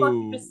said what the fuck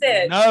you just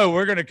said. No,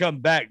 we're gonna come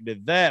back to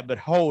that, but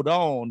hold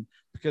on,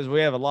 because we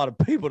have a lot of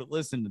people that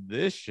listen to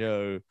this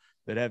show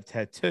that have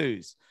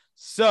tattoos.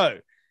 So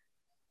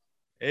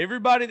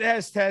everybody that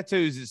has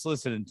tattoos that's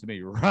listening to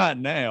me right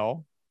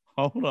now,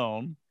 hold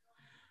on.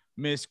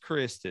 Miss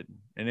Kristen,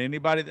 and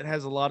anybody that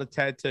has a lot of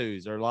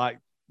tattoos or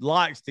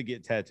likes to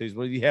get tattoos,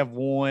 whether you have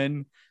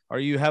one or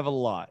you have a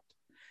lot,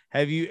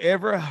 have you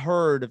ever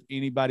heard of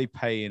anybody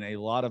paying a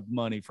lot of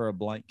money for a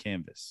blank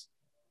canvas?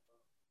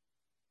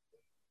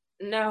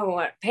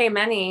 No, pay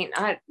money.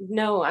 I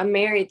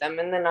married them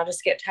and then I'll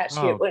just get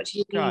tattooed. Oh, what do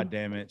you mean? God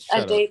damn it.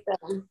 I date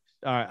them.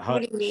 All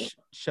right,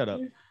 shut up.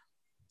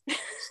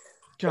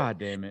 God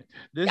damn it.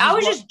 I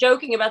was just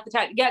joking about the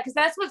tattoo. Yeah, because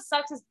that's what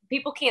sucks is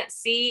people can't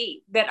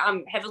see that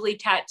I'm heavily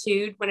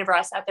tattooed whenever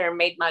I sat there and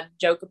made my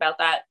joke about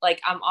that.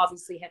 Like, I'm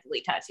obviously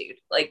heavily tattooed.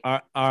 Like,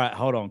 all right,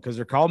 hold on, because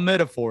they're called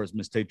metaphors,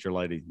 Miss Teacher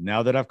Lady.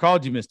 Now that I've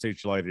called you Miss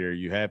Teacher Lady, are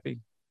you happy?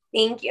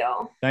 Thank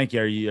you. Thank you.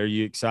 Are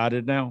you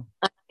excited now?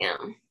 I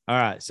am. All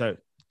right, so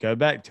go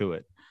back to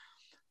it.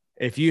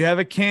 If you have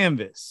a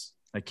canvas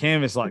like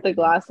put the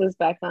glasses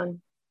back on.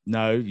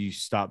 No, you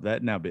stop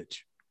that now,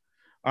 bitch.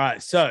 All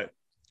right, so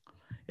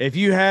if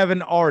you have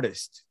an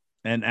artist,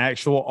 an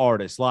actual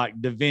artist like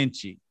Da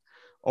Vinci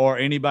or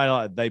anybody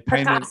like they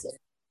painted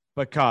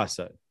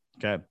Picasso.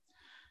 Okay.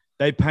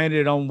 They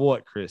painted on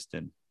what,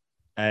 Kristen?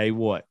 A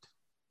what?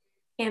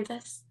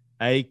 Canvas.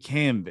 A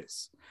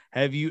canvas.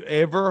 Have you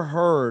ever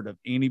heard of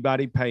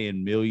anybody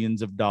paying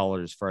millions of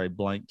dollars for a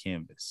blank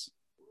canvas?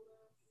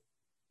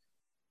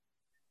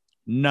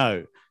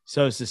 No.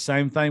 So it's the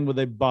same thing with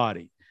a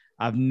body.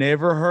 I've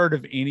never heard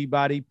of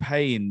anybody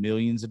paying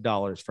millions of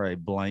dollars for a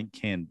blank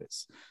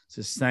canvas. It's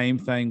the same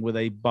thing with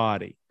a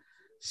body.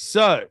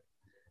 So,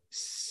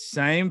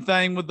 same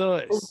thing with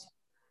us.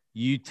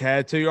 You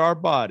tattoo our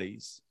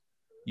bodies.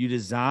 You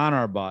design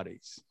our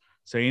bodies.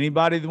 So,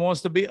 anybody that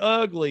wants to be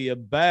ugly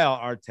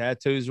about our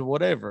tattoos or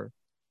whatever,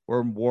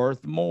 we're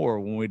worth more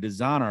when we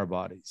design our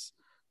bodies.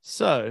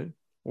 So,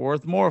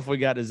 worth more if we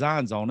got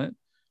designs on it.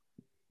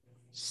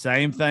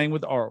 Same thing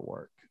with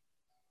artwork.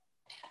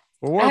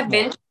 I have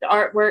vintage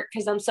artwork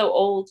because I'm so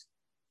old.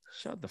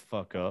 Shut the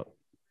fuck up.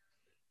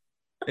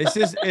 It's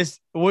just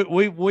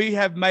we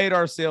have made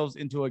ourselves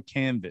into a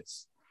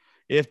canvas.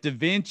 If Da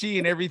Vinci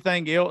and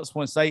everything else,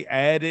 once they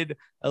added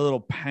a little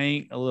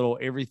paint, a little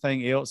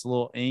everything else, a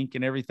little ink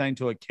and everything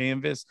to a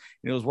canvas,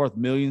 and it was worth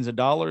millions of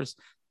dollars,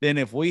 then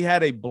if we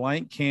had a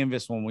blank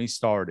canvas when we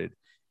started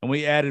and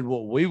we added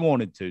what we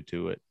wanted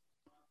to it,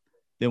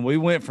 then we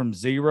went from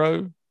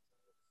zero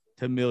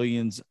to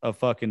millions of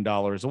fucking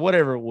dollars or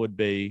whatever it would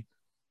be.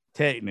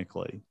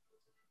 Technically,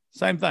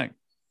 same thing.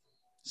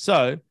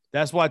 So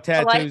that's why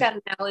tattoos. I like that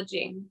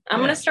analogy. I'm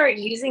going to start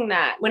using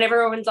that whenever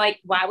everyone's like,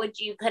 why would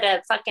you put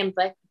a fucking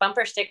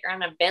bumper sticker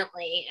on a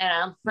Bentley? And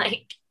I'm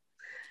like,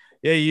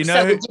 yeah, you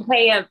know. So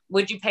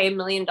would you pay $1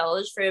 million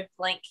for a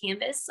blank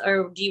canvas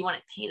or do you want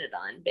it painted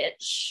on,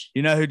 bitch?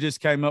 You know who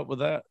just came up with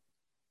that?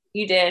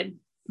 You did.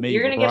 Me.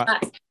 You're going to get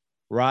that.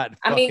 Right.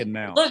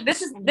 Now. Look,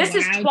 this is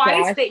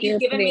twice that you've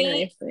given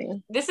me.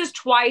 This is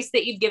twice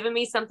that you've given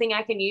me something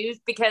I can use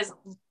because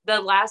the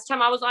last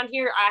time I was on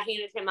here, I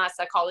handed him my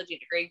psychology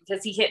degree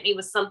because he hit me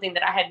with something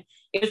that I had.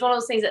 It was one of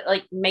those things that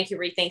like make you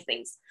rethink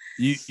things.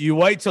 You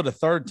wait till the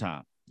third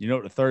time. You know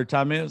what the third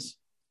time is?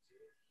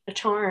 A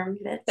charm.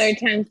 Third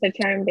time's the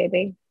charm,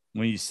 baby.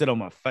 When you sit on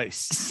my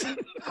face.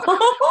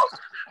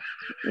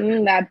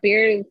 That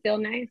beard is still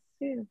nice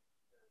too.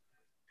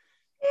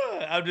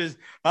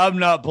 I'm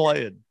not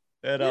playing.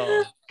 At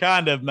all.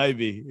 Kind of,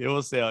 maybe.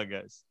 We'll see how it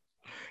goes.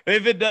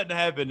 If it doesn't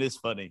happen, it's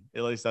funny.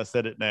 At least I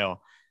said it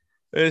now.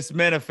 It's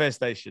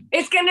manifestation.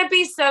 It's going to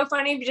be so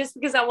funny just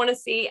because I want to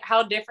see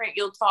how different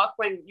you'll talk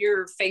when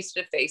you're face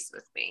to face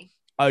with me.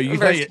 Oh, do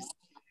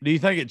you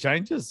think it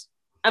changes?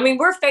 I mean,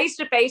 we're face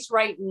to face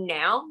right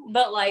now,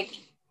 but like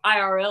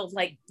IRL,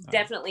 like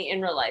definitely in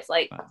real life.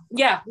 Like,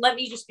 yeah, let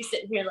me just be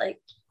sitting here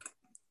like.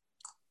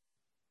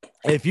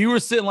 If you were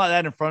sitting like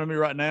that in front of me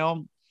right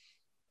now,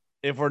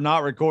 if we're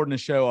not recording the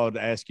show, I would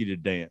ask you to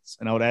dance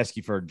and I would ask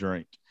you for a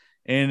drink.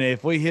 And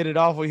if we hit it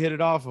off, we hit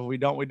it off. If we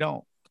don't, we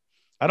don't.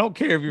 I don't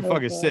care if you're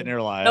fucking Okay. sitting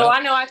there like. No, I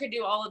know I could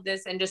do all of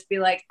this and just be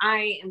like,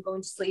 I am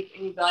going to sleep,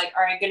 and you'd be like,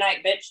 all right, good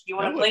night, bitch. Do you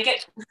want a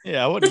blanket?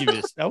 Yeah, I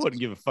wouldn't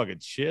give a fucking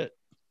shit.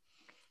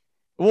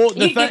 Well,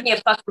 You give me a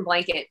fucking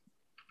blanket.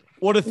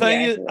 Well, the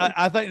thing Yeah, is,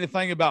 I think the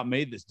thing about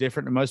me that's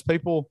different than most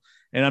people,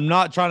 and I'm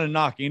not trying to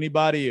knock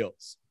anybody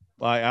else.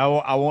 Like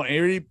I want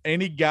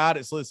any guy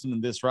that's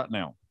listening to this right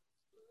now,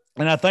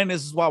 and I think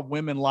this is why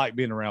women like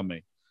being around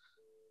me.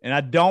 And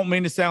I don't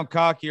mean to sound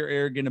cocky or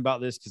arrogant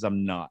about this because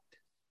I'm not.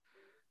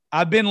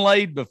 I've been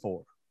laid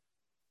before.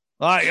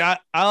 Like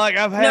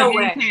I've had. No How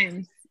way. many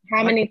times?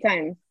 How many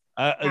times?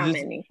 How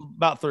many?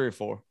 About 3 or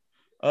 4.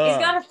 He's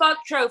got a fuck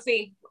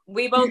trophy.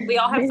 We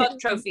all have fuck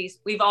trophies.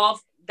 We've all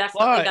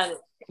definitely done it.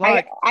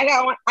 Like I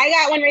got one. I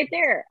got one right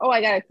there. Oh,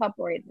 I got a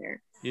couple right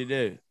there. You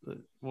do.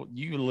 Well,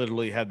 you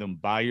literally have them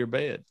by your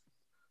bed.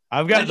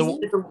 I've got I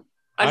just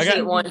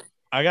did one.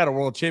 I got a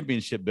world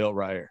championship belt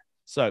right here.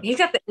 So He's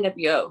got the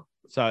NWO.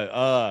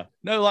 So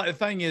no, like the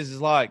thing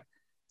is like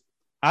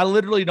I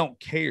literally don't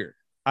care.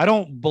 I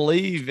don't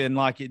believe in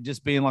like it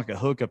just being like a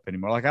hookup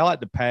anymore. Like I like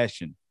the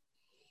passion.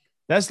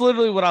 That's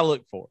literally what I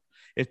look for.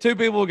 If two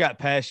people got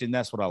passion,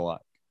 that's what I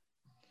like.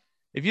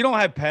 If you don't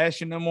have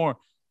passion no more,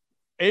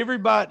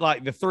 everybody,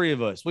 like the three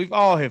of us, we've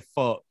all have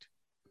fucked.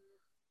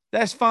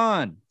 That's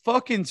fine.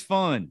 Fucking's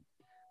fun.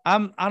 I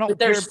don't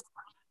care.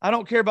 I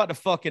don't care about the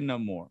fucking no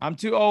more. I'm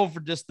too old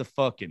for just the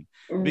fucking.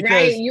 Because,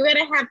 right, you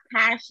gotta have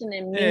passion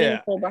and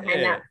meaningful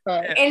behind that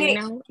fuck.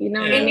 And you know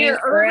what I in mean? your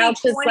Or early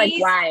else it's like 20s,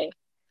 why?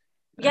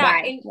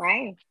 Yeah,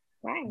 Why?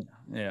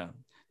 Yeah,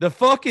 the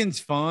fucking's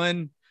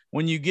fun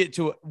when you get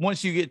to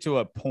once you get to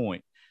a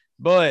point,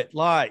 but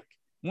like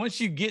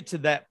once you get to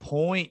that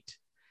point,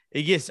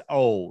 it gets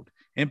old,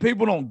 and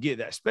people don't get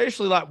that,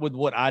 especially like with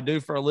what I do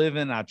for a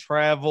living. I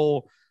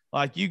travel.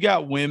 Like you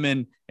got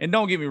women, and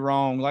don't get me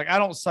wrong. Like I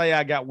don't say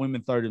I got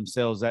women throw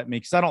themselves at me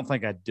because I don't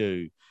think I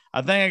do.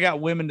 I think I got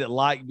women that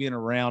like being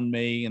around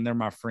me and they're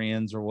my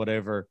friends or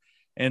whatever.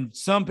 And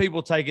some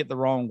people take it the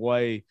wrong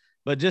way,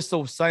 but just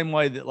the same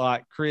way that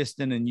like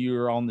Kristen and you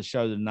are on the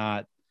show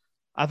tonight,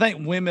 I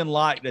think women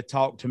like to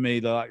talk to me.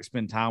 They like to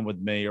spend time with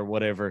me or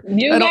whatever.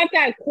 You got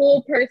that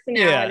cool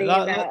personality.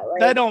 Yeah,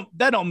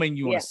 that don't mean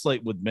you want to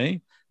sleep with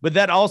me, but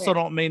that also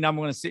don't mean I'm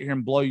going to sit here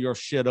and blow your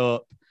shit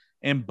up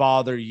and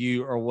bother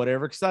you or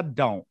whatever, because I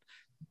don't.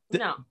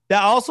 No.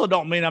 That also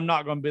don't mean I'm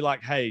not going to be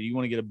like, hey, do you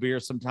want to get a beer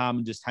sometime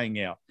and just hang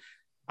out?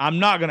 I'm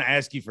not going to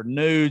ask you for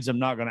nudes. I'm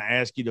not going to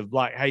ask you to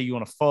like, hey, you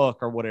want to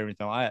fuck or whatever,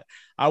 anything like that.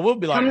 I will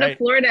be like, come hey, to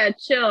Florida,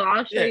 chill.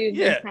 I'll show you a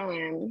good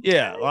time.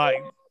 Yeah,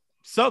 like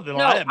something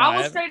like that. I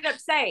will straight up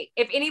say,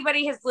 if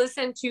anybody has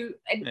listened to,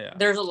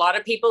 there's a lot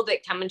of people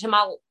that come into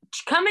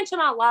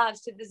my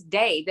lives to this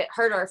day that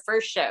heard our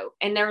first show,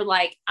 and they're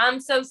like, I'm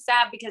so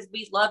sad because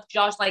we love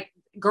Josh, like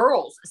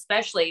girls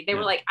especially. They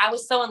were like, I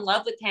was so in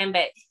love with him,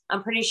 but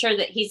I'm pretty sure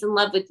that he's in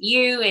love with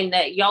you, and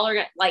that y'all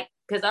are like,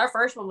 because our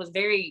first one was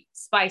very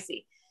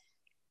spicy.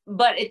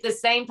 But at the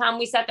same time,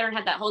 we sat there and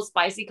had that whole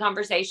spicy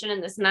conversation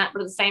and this and that.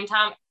 But at the same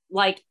time,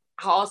 like,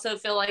 I also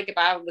feel like if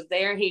I was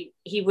there, he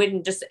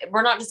wouldn't just,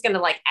 we're not just going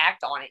to like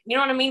act on it. You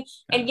know what I mean?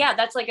 And yeah,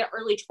 that's like an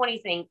early 20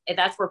 thing. And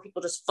that's where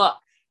people just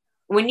fuck.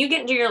 When you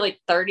get into your like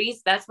 30s,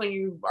 that's when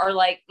you are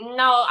like,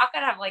 no, I've got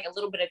to have like a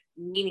little bit of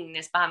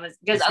meaningness behind this,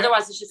 because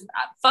otherwise it's just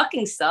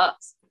fucking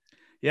sucks.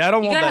 Yeah, I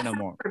don't want that no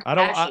more. I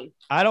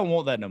don't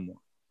want that no more.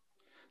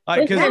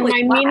 Like, listen,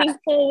 my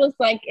meaningful was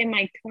like in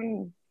my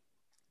 20s.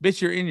 Bitch,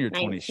 you're in your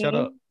 20s. Shut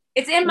up.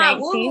 It's in my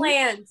womb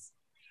lands.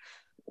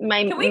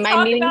 My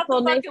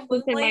meaningfulness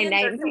was in my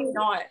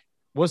 19s.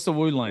 What's the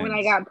woo lands? When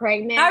I got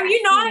pregnant. Have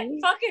you not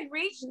fucking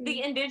reached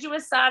the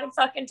indigenous side of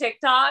fucking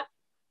TikTok?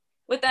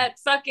 With that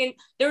fucking,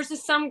 there was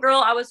just some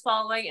girl I was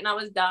following and I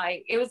was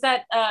dying. It was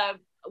that,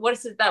 what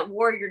is it, that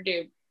warrior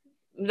dude?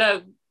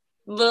 The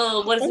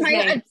little, what is his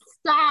name? God,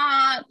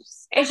 stop.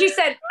 And she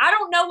said, I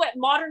don't know what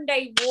modern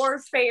day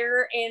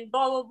warfare and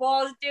blah, blah,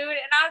 blah is doing. And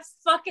I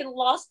fucking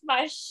lost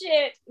my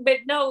shit. But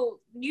no,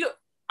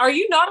 are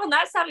you not on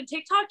that side of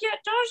TikTok yet,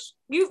 Josh?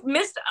 You've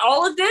missed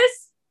all of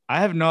this? I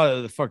have no idea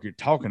what the fuck you're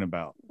talking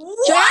about.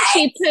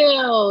 Joshy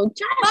poo.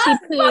 Joshy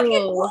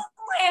poo.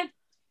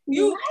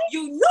 You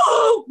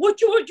know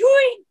what you were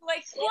doing.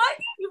 Like, what?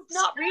 You've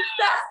not reached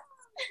that?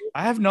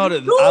 I have no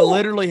idea. I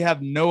literally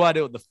have no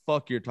idea what the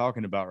fuck you're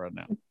talking about right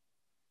now.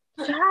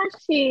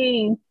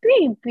 Joshy,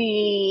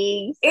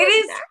 baby. It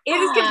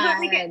is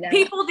completely good.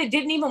 People that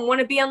didn't even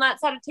want to be on that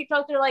side of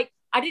TikTok, they're like,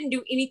 I didn't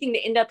do anything to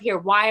end up here.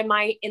 Why am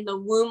I in the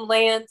womb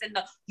lands? And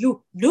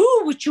you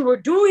knew what you were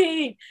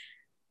doing.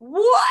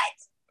 What?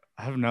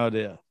 I have no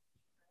idea.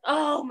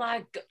 Oh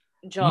my God.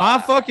 Josh. My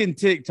fucking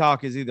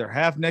TikTok is either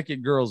half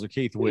naked girls or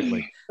Keith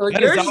Whitley. So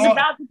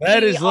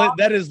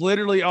that is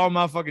literally all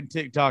my fucking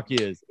TikTok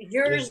is.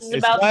 Yours is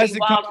it's about classic to be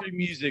wild. country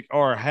music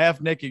or half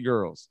naked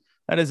girls.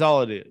 That is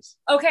all it is.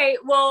 Okay,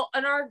 well,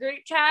 in our group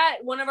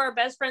chat, one of our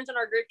best friends in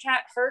our group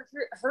chat,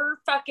 her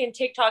fucking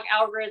TikTok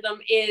algorithm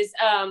is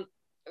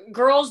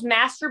girls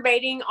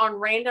masturbating on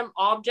random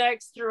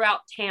objects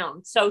throughout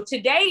town. So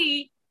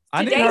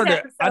I need her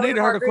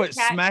to quit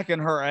smacking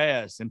her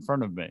ass in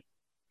front of me.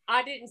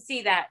 I didn't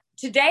see that.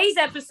 Today's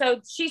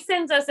episode, she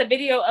sends us a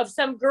video of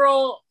some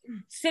girl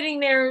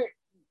sitting there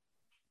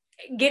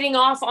getting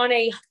off on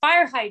a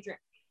fire hydrant.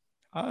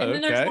 Oh, and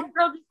then there's one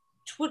girl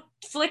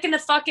flicking the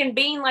fucking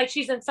bean like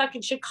she's in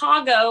fucking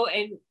Chicago.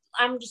 And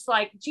I'm just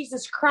like,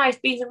 Jesus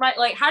Christ, beans and right.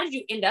 Like, how did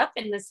you end up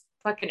in this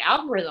fucking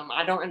algorithm?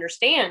 I don't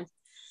understand.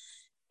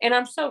 And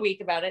I'm so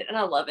weak about it. And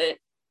I love it.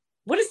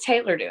 What is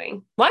Taylor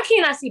doing? Why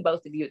can't I see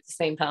both of you at the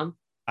same time?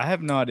 I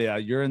have no idea.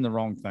 You're in the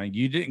wrong thing.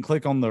 You didn't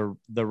click on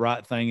the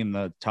right thing in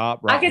the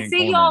top right. I could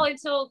see y'all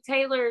until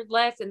Taylor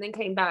left and then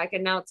came back,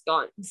 and now it's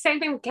gone. Same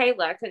thing with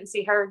Kayla. I couldn't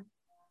see her.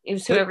 It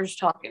was whoever's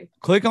talking.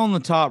 Click on the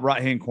top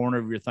right-hand corner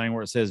of your thing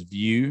where it says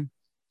view.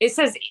 It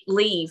says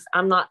leave.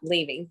 I'm not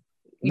leaving.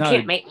 You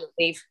can't make me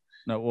leave.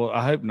 No, well,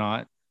 I hope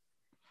not.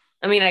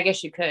 I mean, I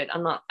guess you could.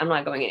 I'm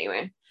not going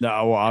anywhere. No,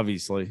 well,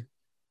 obviously.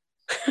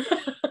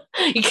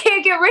 You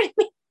can't get rid of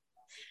me.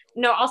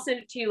 No, I'll send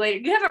it to you later.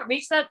 You haven't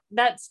reached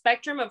that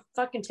spectrum of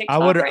fucking TikTok.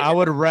 I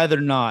would rather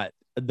not.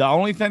 The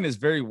only thing that's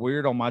very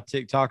weird on my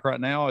TikTok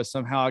right now is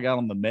somehow I got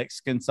on the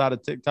Mexican side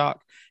of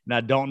TikTok, and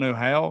I don't know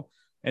how.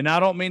 And I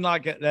don't mean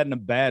like that in a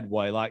bad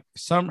way. Like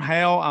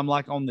somehow I'm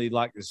like on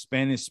the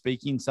Spanish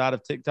speaking side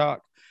of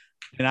TikTok,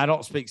 and I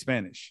don't speak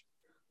Spanish.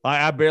 Like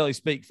I barely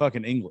speak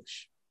fucking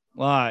English.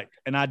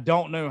 And I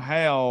don't know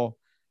how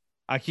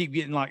I keep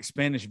getting like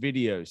Spanish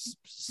videos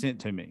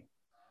sent to me.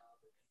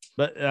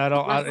 But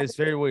it's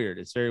very weird.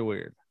 It's very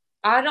weird.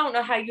 I don't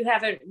know how you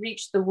haven't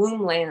reached the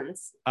womb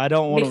lands. I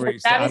don't want to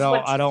reach. I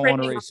don't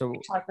want to reach. So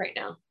right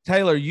now,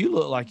 Taylor, you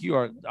look like you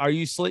are. Are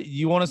you sleep?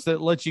 You want us to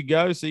let you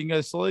go so you can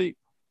go sleep?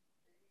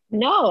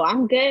 No,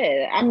 I'm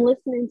good. I'm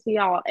listening to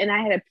y'all, and I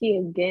had to pee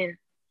again.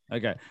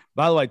 Okay.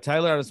 By the way,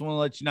 Taylor, I just want to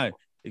let you know,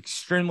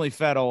 extremely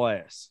fat old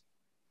ass.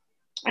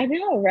 I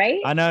know,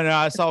 right? I know. No,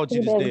 I saw what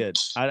you just did.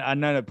 I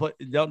know.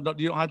 You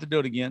don't have to do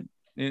it again.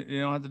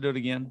 You don't have to do it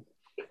again.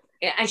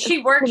 Yeah, and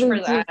she works for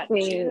that.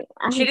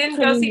 She didn't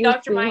go see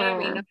Dr.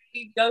 Miami. No,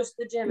 she goes to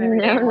the gym every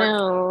day.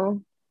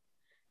 No.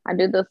 I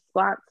do the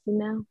squats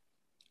now.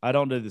 I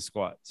don't do the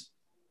squats.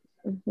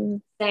 Mm-hmm.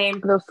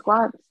 Same. Those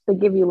squats, they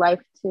give you life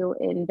too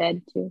in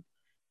bed too.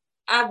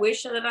 I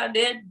wish that I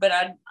did, but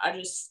I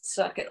just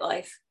suck at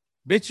life.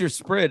 Bitch, you're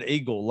spread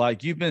eagle.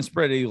 Like you've been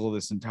spread eagle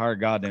this entire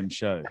goddamn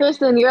show.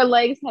 Kristen, your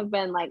legs have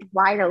been like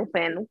wide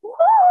open.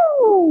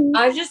 Woo!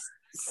 I just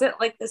sit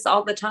like this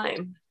all the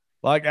time.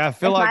 Like I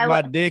feel like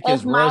my dick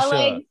is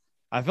Russia.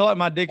 I feel like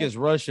my dick is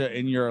Russia,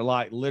 and you're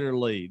like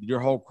literally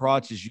your whole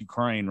crotch is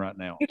Ukraine right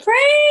now.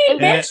 Ukraine,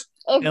 bitch.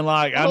 And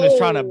like I'm just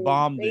trying to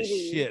bomb the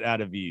shit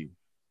out of you.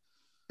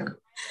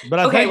 But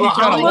I think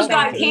I almost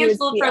got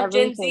canceled from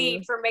Gen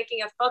Z for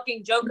making a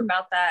fucking joke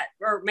about that,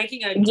 or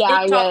making a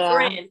TikTok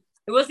trend.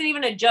 It wasn't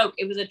even a joke;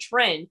 it was a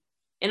trend.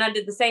 And I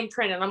did the same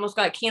trend and almost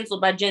got canceled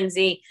by Gen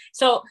Z.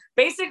 So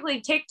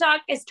basically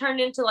TikTok is turned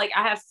into like,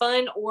 I have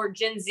fun, or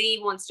Gen Z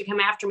wants to come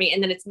after me.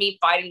 And then it's me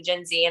fighting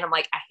Gen Z. And I'm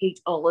like, I hate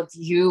all of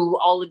you.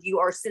 All of you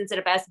are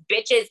sensitive ass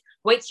bitches.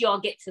 Wait till y'all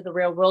get to the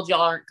real world.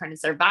 Y'all aren't going to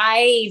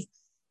survive.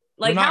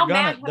 Like how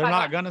mad they're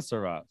not going to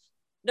survive.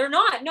 They're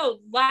not. No,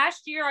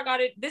 last year I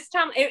got it this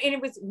time. And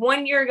it was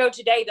 1 year ago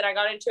today that I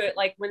got into it.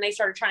 Like when they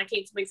started trying to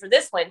cancel me for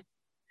this one.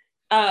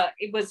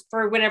 It was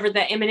for whenever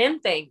the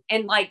Eminem thing.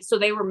 And like, so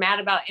they were mad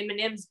about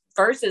Eminem's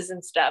verses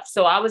and stuff.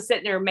 So I was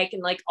sitting there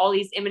making like all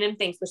these Eminem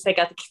things, which they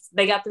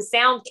got the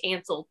sound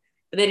canceled,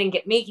 but they didn't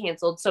get me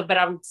canceled. So, but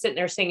I'm sitting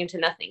there singing to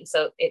nothing.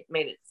 So it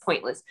made it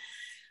pointless.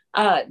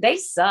 They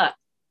suck.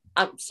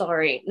 I'm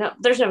sorry. No,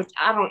 there's no,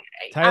 I'm not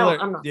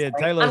sorry.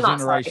 Taylor's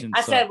generation.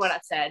 I said what I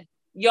said.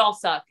 Y'all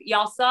suck.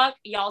 Y'all suck.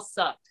 Y'all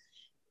suck.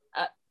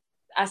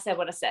 I said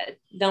what I said.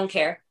 Don't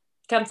care.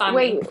 Come find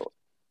me.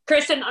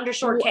 Kristen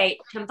 _ Kate,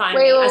 come find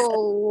me.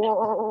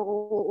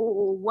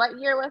 What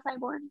year was I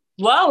born?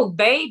 Whoa,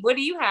 babe, what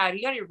do you have?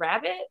 You got your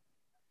rabbit?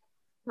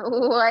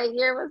 What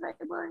year was I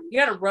born? You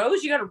got a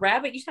rose? You got a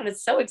rabbit? You sounded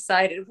so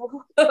excited.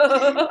 What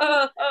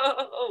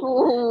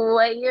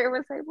year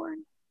was I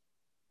born?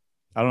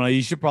 I don't know.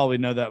 You should probably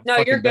know that. No,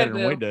 you're good, better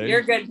than we boo. do.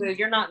 You're good, boo.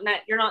 You're not in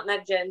that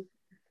gen.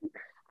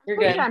 You're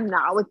good. I'm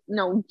not with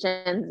no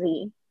Gen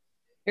Z.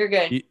 You're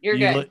good. You're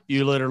good.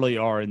 You literally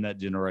are in that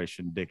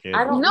generation, dickhead.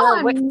 I don't know.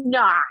 I'm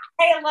not.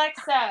 Hey,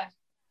 Alexa,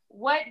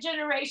 what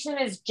generation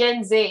is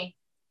Gen Z?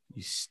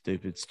 You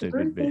stupid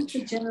bitch.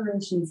 The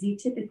Generation Z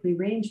typically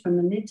range from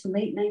the mid to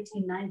late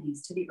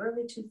 1990s to the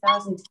early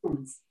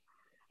 2010s.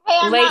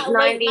 Hey, late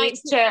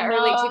 90s to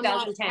early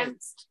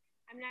 2010s.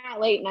 I'm not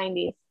late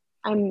 90s.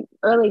 I'm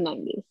early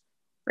 90s.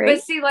 Right?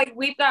 But see, like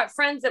we've got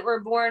friends that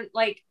were born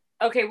like,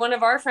 okay, one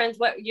of our friends,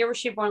 what year was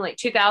she born? Like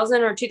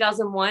 2000 or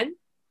 2001?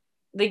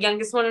 The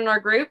youngest one in our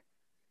group.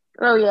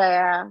 Oh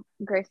yeah.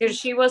 Grace. Because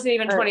she wasn't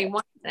even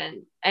 21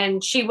 then.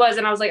 And she was,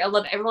 and I was like, I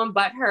love everyone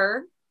but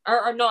her.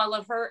 Or no, I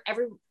love her.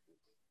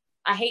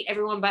 I hate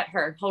everyone but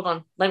her. Hold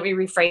on. Let me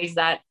rephrase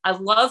that. I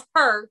love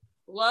her.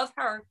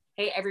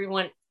 Hate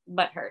everyone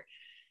but her.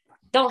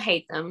 Don't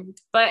hate them.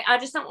 But I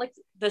just don't like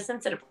the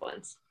sensitive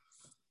ones.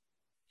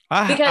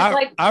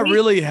 I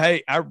really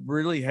hate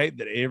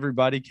that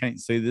everybody can't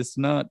see this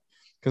nut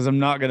because I'm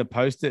not going to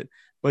post it.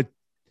 But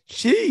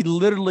She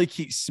literally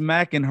keeps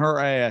smacking her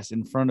ass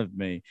in front of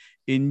me.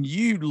 And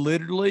you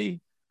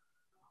literally,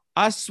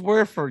 I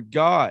swear for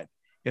God,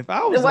 if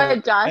I was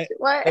what, Josh?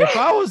 What? if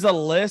I was a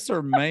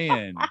lesser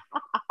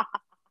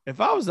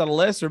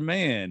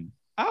man,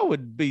 I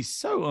would be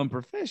so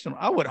unprofessional.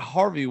 I would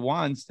Harvey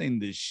Weinstein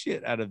the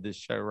shit out of this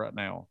show right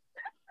now.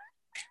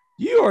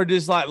 You are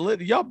just like,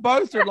 y'all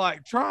both are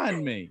like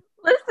trying me.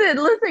 Listen.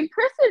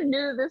 Kristen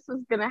knew this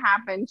was gonna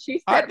happen.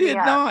 She set me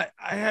up. Not.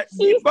 How did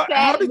you both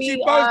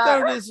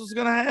know this was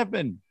gonna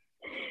happen?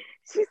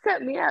 She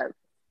set me up.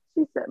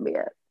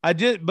 I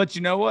did, but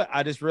you know what?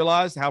 I just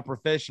realized how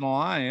professional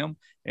I am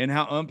and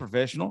how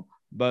unprofessional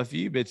both of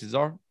you bitches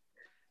are.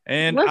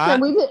 And listen, I'm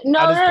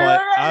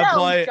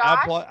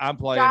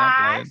playing.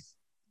 Josh,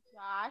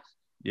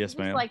 Yes,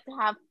 ma'am. Just like to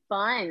have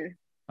fun.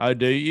 Oh,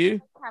 do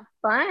you? Have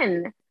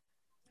fun.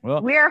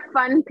 Well, we are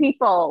fun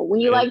people.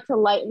 We like to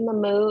lighten the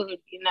mood,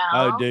 you know.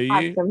 Oh, do you?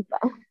 Have some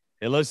fun.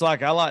 It looks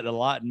like I like to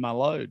lighten my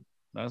load.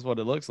 That's what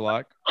it looks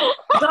like.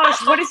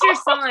 Gosh, what is your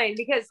sign?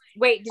 Because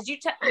wait, did you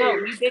no,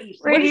 you didn't.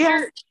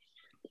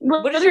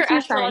 What is your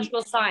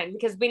astrological sign?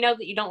 Because we know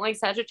that you don't like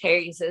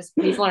Sagittarius.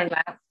 We've learned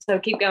that. So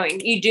keep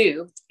going. You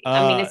do.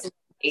 I mean,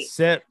 it's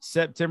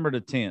September the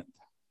 10th.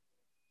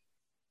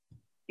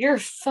 You're a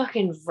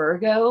fucking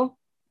Virgo.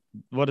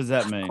 What does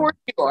that mean? Of course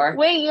you are.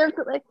 Wait, you're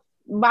like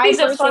he's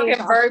a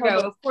fucking Virgo.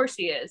 Of course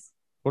he is.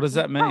 What does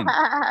that mean?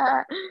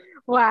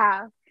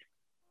 Wow.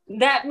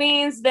 That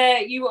means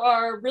that you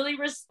are really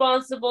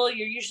responsible.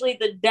 You're usually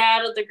the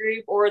dad of the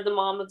group or the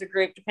mom of the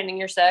group, depending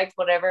your sex,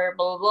 whatever,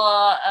 blah,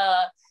 blah,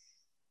 blah.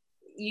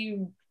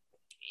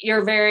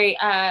 You're very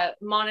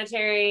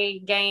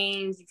monetary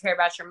gains. You care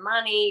about your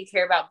money. You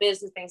care about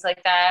business, things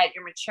like that.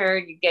 You're mature.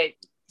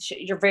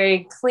 You're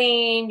very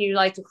clean. You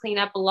like to clean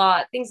up a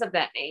lot, things of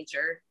that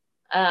nature.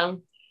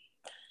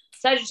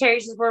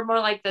 Sagittarius is more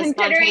like the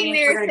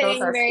spontaneous.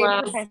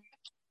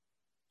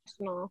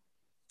 Professional.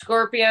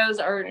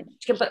 Scorpios are,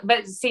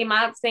 but see,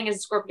 my thing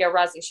is Scorpio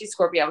rising. She's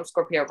Scorpio. I'm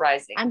Scorpio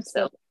rising. I'm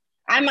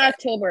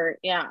October.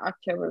 Yeah,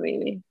 October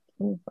baby.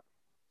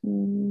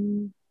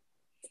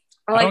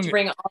 I like to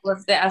bring all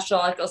of the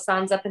astrological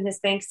signs up in his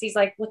thing because he's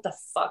like, what the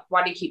fuck?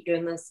 Why do you keep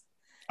doing this?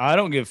 I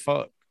don't give a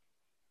fuck.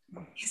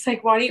 He's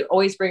like, why do you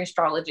always bring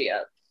astrology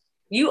up?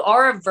 You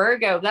are a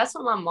Virgo. That's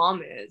what my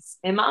mom is.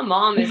 And my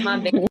mom is my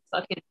biggest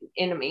fucking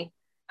enemy.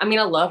 I mean,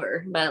 I love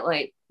her, but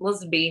like,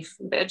 let's beef,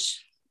 bitch.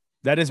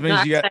 That just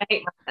means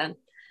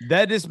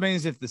that just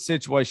means if the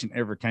situation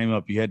ever came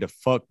up, you had to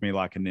fuck me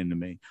like an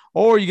enemy,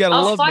 or you got to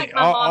love me,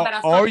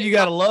 or you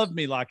got to love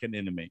me like an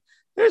enemy.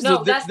 There's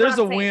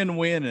a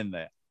win-win in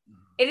that.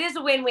 It is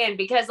a win-win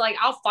because like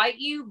I'll fight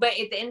you, but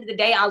at the end of the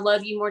day, I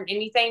love you more than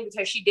anything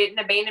because she didn't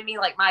abandon me.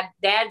 Like my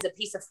dad's a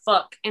piece of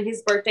fuck, and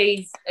his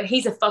birthday's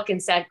he's a fucking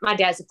my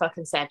dad's a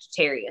fucking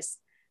Sagittarius.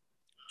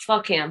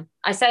 Fuck him.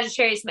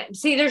 Sagittarius men.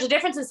 See, there's a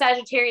difference in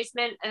Sagittarius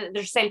men. And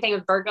there's the same thing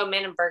with Virgo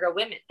men and Virgo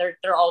women.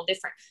 They're all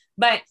different.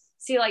 But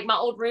see, like my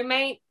old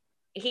roommate,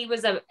 he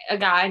was a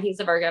guy and he was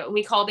a Virgo. And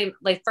we called him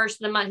like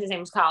first of the month. His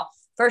name was Kyle.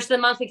 First of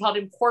the month, we called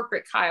him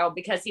Corporate Kyle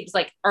because he was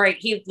like, all right,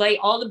 he'd lay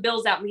all the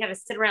bills out and we had to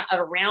sit around at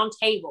a round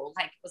table.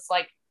 Like it was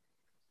like,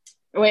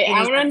 wait,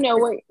 I want to know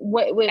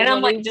what. And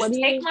I'm like, just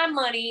take my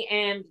money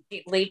and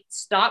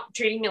stop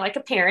treating me like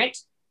a parent.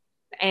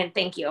 And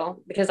thank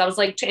you, because I was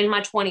like in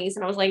my 20s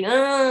and I was like,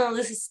 oh,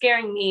 this is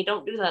scaring me.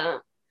 Don't do that.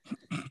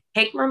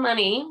 Take my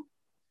money.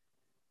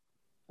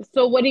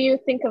 So what do you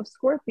think of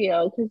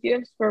Scorpio? Because you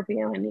have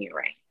Scorpio in you,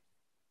 right?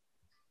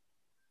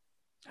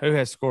 Who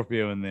has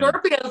Scorpio in them?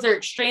 Scorpios are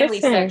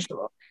extremely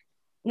sexual.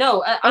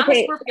 No, I'm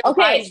a Scorpio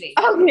rising.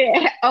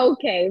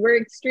 Okay.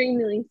 We're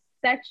extremely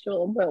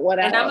sexual, but what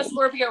and I'm a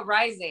Scorpio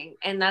rising,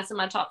 and that's in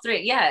my top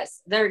 3.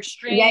 Yes, they're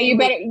extreme. Yeah,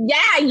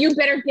 you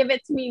better give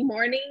it to me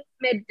morning,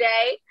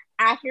 midday,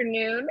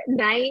 afternoon,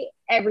 night,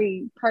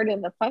 every part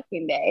of the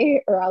fucking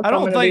day, or else I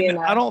don't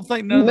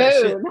think none of that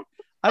shit.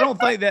 I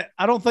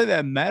don't think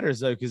that matters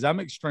though, because I'm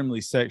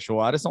extremely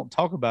sexual. I just don't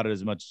talk about it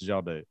as much as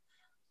y'all do.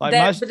 Like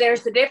but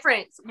there's the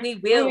difference. We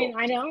will.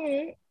 I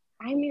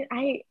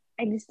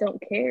just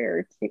don't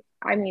care.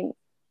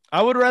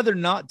 I would rather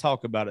not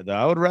talk about it though.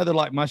 I would rather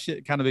like my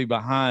shit kind of be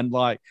behind.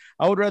 Like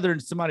I would rather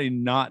somebody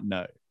not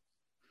know.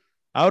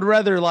 I would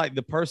rather like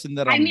the person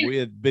that I'm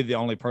with be the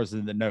only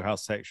person that know how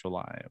sexual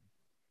I am.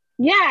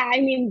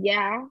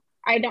 Yeah,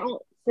 I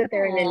don't sit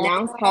there and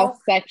announce how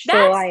sexual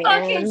I am.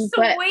 That's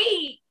fucking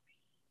sweet.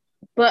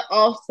 But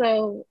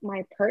also,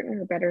 my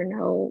partner better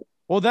know.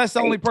 Well, that's the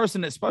only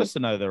person that's supposed to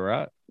know, though,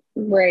 right?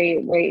 Right.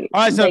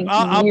 All right, so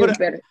I'll put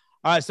it.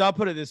 All right, so I'll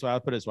put it this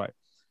way.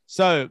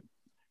 So,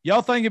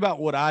 y'all think about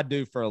what I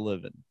do for a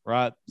living,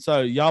 right?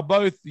 So, y'all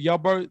both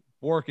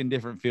work in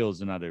different fields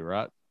than I do,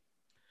 right?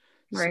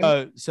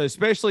 Right. So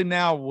especially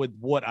now with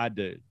what I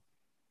do,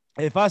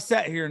 if I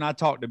sat here and I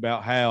talked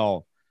about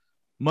how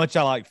much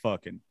I like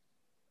fucking,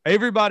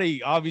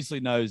 everybody obviously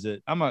knows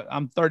it.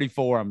 I'm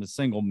 34. I'm a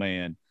single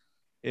man.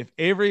 If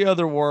every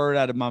other word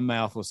out of my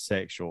mouth was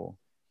sexual,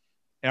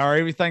 or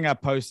everything I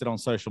posted on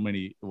social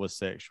media was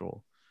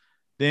sexual,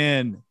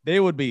 then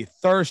there would be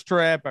thirst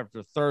trap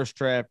after thirst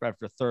trap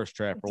after thirst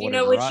trap or Do you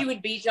whatever. know what right? you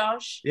would be,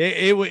 Josh?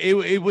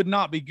 It would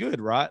not be good,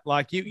 right?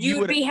 Like You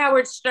would be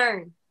Howard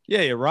Stern.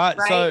 Yeah, you're right.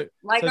 Right? So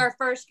like so, our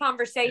first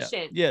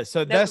conversation. Yeah.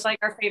 So that was like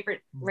our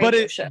favorite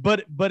radio show.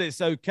 But it's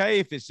okay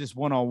if it's just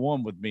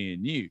one-on-one with me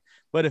and you.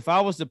 But if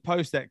I was to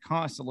post that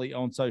constantly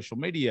on social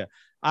media,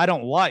 I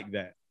don't like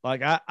that.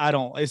 Like I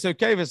don't. It's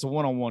okay if it's a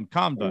one-on-one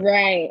combo.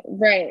 Right.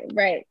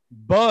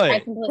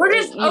 But we're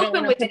just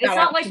open with it. It's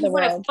not like we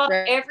want to fuck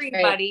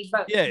everybody,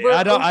 but yeah,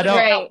 I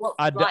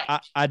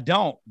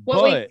don't.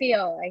 What we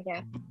feel, I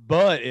guess.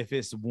 But if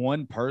it's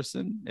one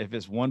person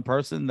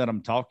that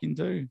I'm talking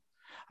to,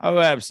 oh,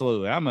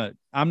 absolutely.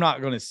 I'm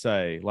not going to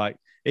say like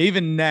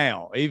even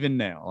now,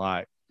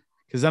 like,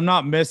 because I'm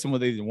not messing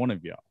with either one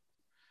of y'all.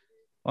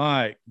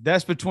 Like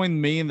that's between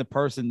me and the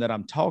person that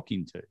I'm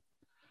talking to.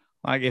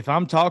 Like if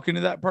I'm talking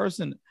to that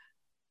person,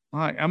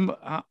 like I'm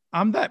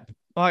that,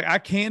 like I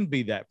can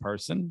be that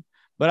person,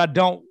 but I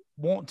don't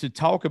want to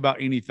talk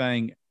about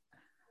anything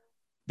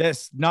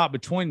that's not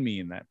between me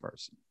and that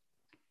person.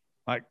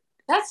 Like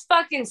that's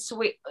fucking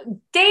sweet.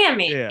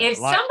 Damn it. Yeah, if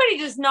like, somebody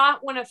does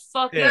not want to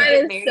fucking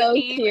get married so to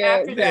you cute.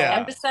 after the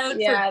episode for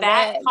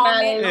that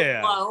comment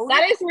alone.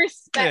 That is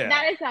respect. Yeah.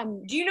 That is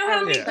do you know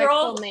how many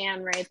girls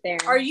man right there?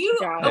 Are you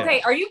Josh.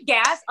 okay? Are you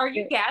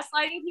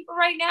gaslighting people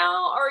right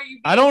now? Or are you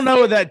I don't know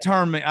what that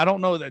term means. I don't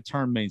know what that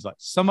term means. Like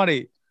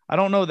somebody, I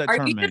don't know what that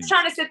term means. Are you just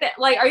trying to sit there?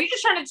 Like, are you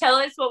just trying to tell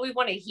us what we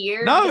want to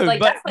hear? No, because, like,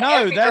 but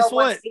that's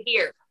what wants to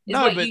hear. Is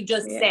what you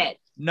just said.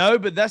 No,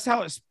 but that's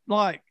how it's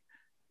like.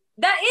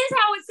 That is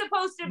how it's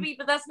supposed to be,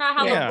 but that's not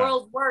how the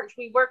world works.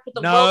 We work with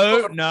the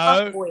world full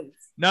of boys.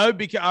 No,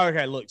 because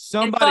okay, look,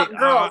 somebody and fuck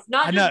girls,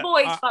 not just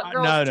boys, fuck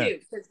girls too.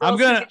 I'm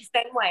gonna the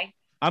same way.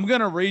 I'm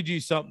gonna read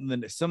you something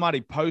that somebody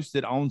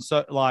posted on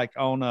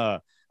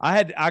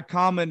I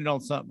commented on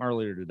something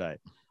earlier today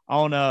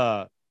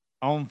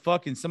on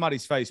fucking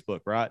somebody's Facebook,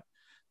 right?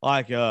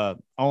 Like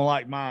on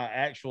like my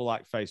actual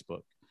like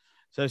Facebook.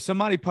 So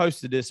somebody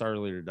posted this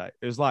earlier today.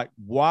 It was like,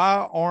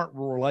 why aren't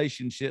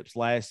relationships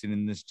lasting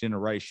in this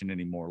generation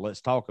anymore?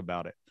 Let's talk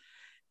about it.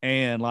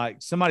 And like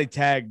somebody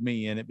tagged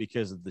me in it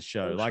because of the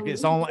show. Like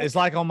it's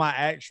like on my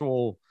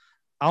actual,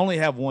 I only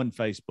have one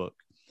Facebook,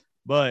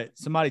 but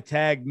somebody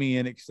tagged me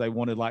in it because they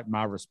wanted like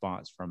my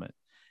response from it.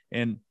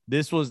 And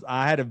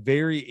I had a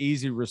very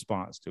easy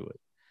response to it.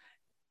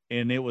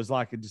 And it was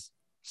like just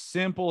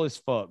simple as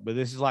fuck, but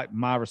this is like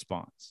my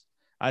response.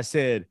 I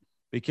said,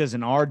 because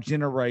in our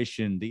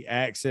generation, the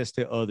access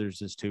to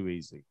others is too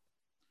easy.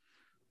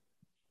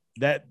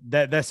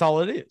 That's all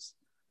it is.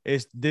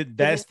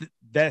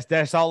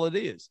 That's all it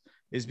is.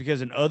 It's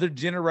because in other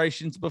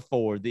generations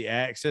before, the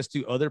access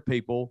to other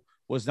people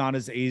was not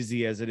as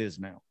easy as it is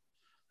now.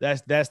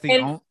 That's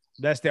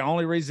the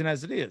only reason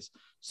as it is.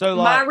 So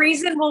like, my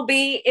reason will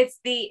be it's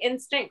the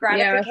instant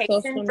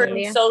gratification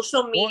from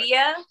social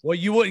media. Well,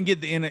 you wouldn't get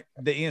the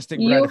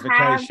instant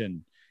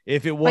gratification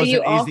if it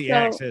wasn't easy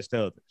access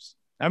to others.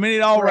 I mean,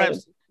 it all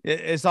wraps.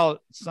 It's all the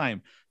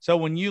same. So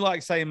when you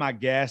like say my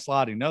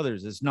gaslighting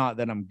others, it's not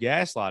that I'm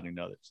gaslighting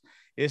others.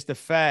 It's the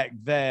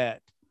fact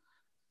that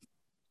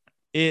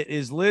it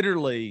is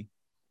literally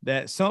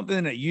that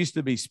something that used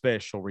to be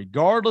special,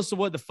 regardless of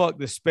what the fuck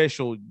the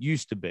special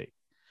used to be.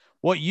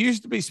 What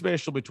used to be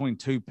special between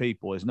two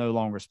people is no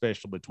longer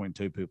special between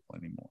two people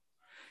anymore.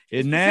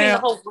 It's now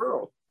the whole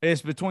world. It's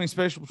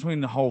special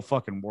between the whole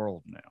fucking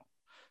world now.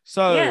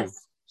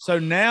 So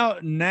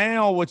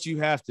now what you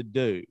have to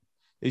do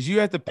is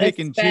you have to pick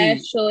and choose.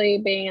 Especially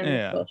being in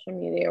the social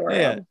media world.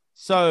 Yeah.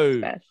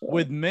 So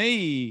with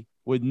me,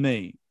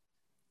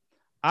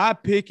 I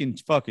pick and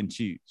fucking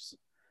choose.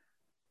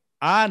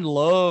 I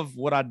love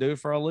what I do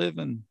for a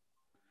living,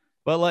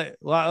 but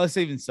let's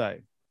even say,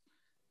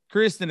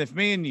 Kristen, if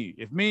me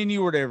and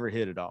you were to ever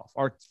hit it off,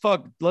 or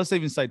let's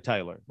even say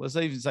Taylor,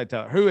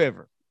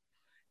 whoever.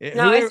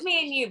 It's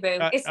me and you, boo.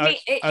 It's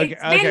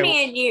been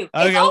me and you.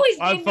 It's always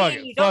been me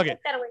and you. Don't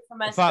take that away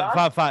from us.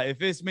 Fine. If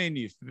it's me and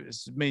you,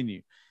 it's me and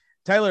you.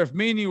 Taylor, if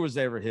me and you was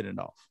ever hit it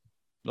off,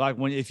 like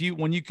when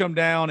you come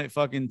down at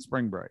fucking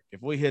spring break,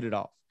 if we hit it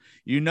off,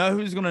 you know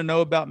who's going to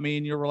know about me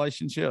and your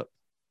relationship?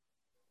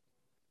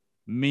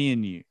 Me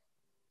and you.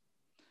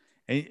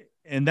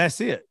 And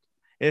that's it.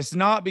 It's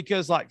not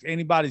because like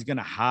anybody's going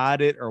to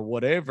hide it or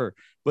whatever,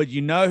 but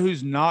you know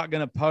who's not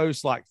going to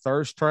post like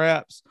thirst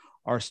traps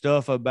or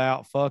stuff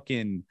about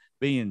fucking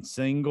being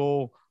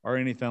single or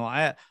anything like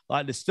that.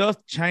 Like the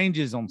stuff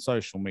changes on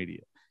social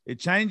media. It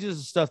changes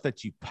the stuff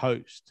that you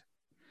post.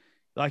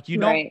 Like you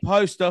don't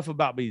post stuff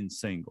about being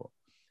single.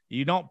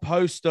 You don't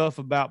post stuff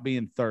about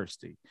being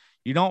thirsty.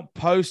 You don't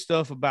post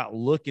stuff about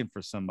looking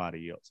for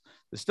somebody else.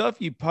 The stuff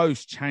you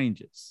post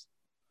changes.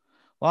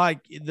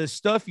 Like the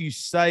stuff you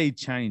say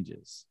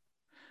changes.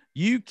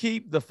 You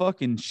keep the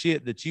fucking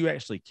shit that you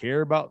actually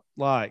care about.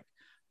 Like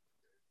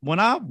when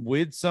I'm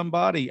with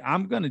somebody,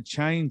 I'm going to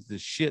change the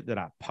shit that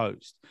I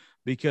post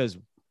because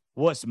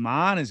what's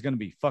mine is going to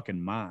be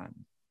fucking mine.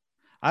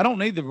 I don't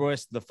need the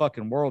rest of the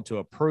fucking world to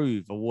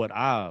approve of what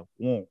I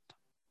want.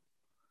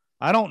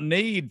 I don't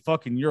need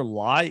fucking your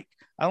like.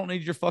 I don't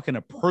need your fucking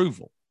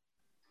approval.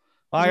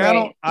 Like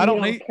Right. I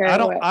don't need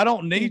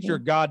Mhm. your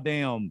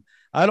goddamn.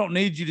 I don't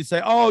need you to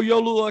say, "Oh,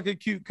 you'll look like a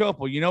cute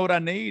couple." You know what I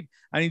need?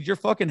 I need your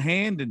fucking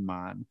hand in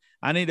mine.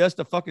 I need us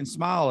to fucking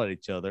smile at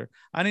each other.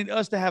 I need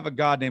us to have a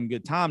goddamn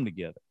good time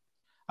together.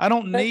 I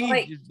don't But, need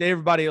like-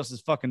 everybody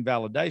else's fucking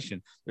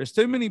validation. There's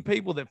too many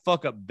people that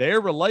fuck up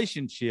their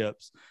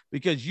relationships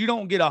because you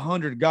don't get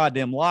 100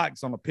 goddamn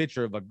likes on a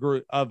picture of a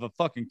group of a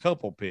fucking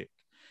couple pic.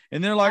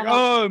 And they're like, I don't-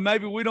 "Oh,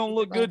 maybe we don't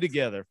look good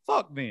together."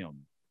 Fuck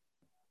them.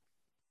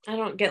 I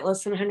don't get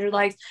less than 100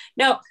 likes.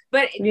 No,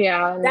 but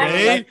Yeah. no, That's-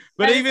 Hey,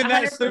 but that is even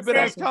that stupid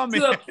ass 100%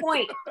 comment. to a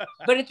point.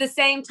 But at the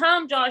same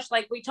time, Josh,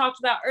 like we talked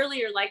about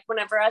earlier, like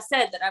whenever I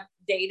said that I've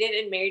dated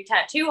and married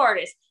tattoo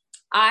artists,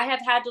 I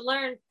have had to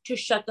learn to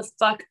shut the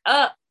fuck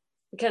up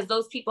because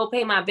those people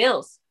pay my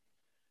bills.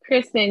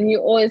 Kristen,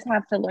 you always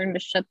have to learn to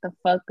shut the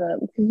fuck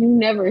up because you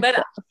never But-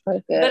 shut the fuck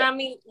up. But I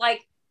mean,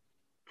 like,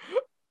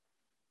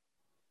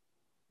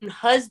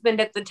 husband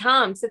at the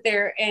time sit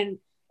there and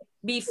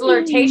be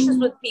flirtatious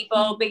with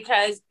people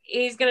because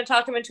he's going to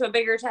talk him into a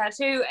bigger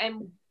tattoo.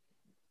 And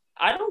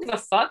I don't give a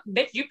fuck,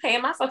 bitch. You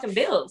paying my fucking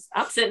bills.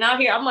 I'm sitting out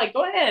here. I'm like,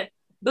 go ahead,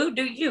 boo,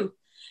 do you.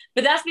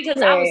 But that's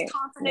because I was Right,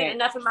 confident right.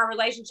 enough in my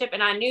relationship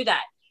and I knew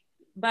that.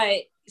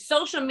 But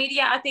social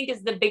media, I think,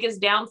 is the biggest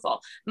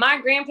downfall.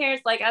 My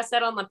grandparents, like I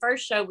said on the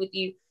first show with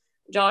you,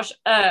 Josh,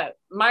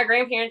 my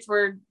grandparents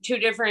were two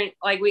different.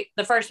 Like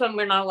the first one,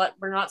 we're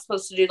not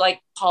supposed to do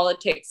like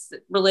politics,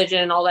 religion,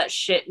 and all that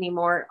shit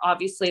anymore.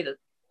 Obviously,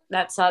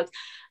 that sucks.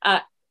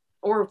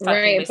 Or fucking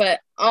right, whiskey. but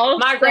also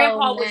My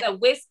grandpa was a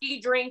whiskey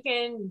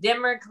drinking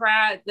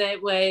Democrat that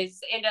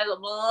was into the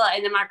blah,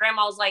 and then my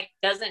grandma was like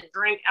doesn't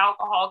drink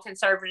alcohol,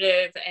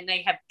 conservative, and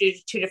they have two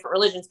different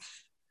religions.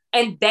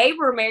 And they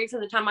were married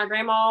from the time my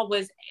grandma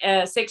was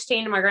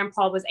 16 and my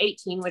grandpa was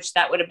 18, which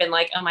that would have been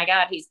like, oh my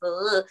God, he's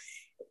blah.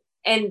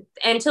 And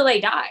until they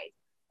died.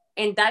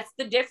 And that's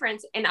the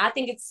difference. And I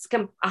think it's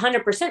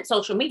 100%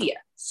 social media.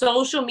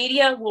 Social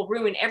media will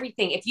ruin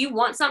everything. If you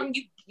want something,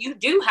 you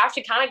do have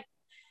to kind of,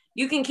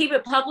 you can keep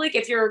it public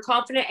if you're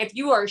confident, if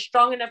you are a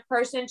strong enough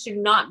person to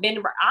not bend.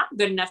 I'm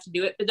good enough to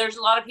do it, but there's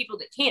a lot of people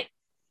that can't.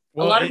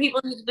 Well, a lot of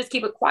people need to just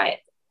keep it quiet.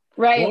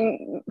 right,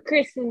 Well-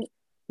 Kristen.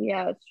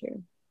 Yeah, that's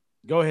true.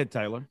 Go ahead,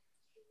 Taylor.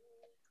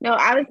 No,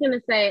 I was gonna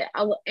say,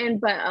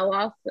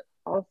 but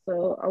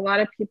also a lot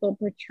of people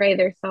portray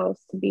themselves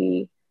to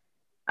be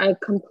a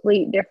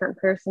complete different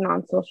person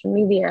on social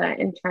media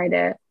and try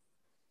to.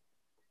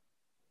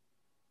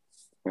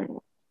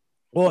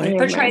 Well, Never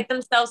Portray mind.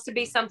 themselves to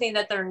be something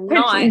that they're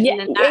not. Yeah, and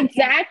then that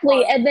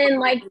exactly. can- And then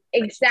like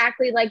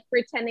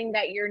pretending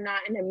that you're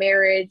not in a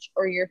marriage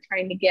or you're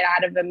trying to get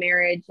out of a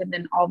marriage and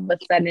then all of a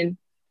sudden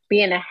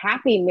be in a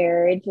happy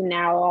marriage and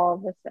now all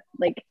of a sudden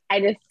like I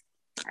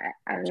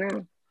don't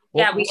know.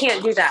 Yeah, we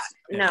can't do that.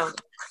 No,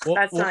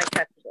 that's not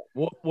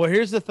acceptable. Well,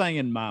 here's the thing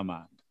in my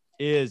mind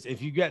is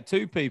if you got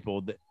two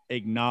people that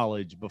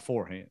acknowledge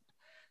beforehand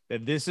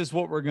that this is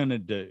what we're going to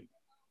do.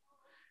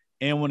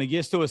 And when it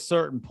gets to a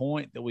certain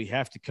point that we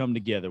have to come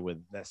together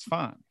with, that's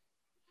fine.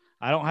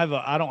 I don't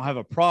have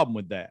a problem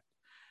with that.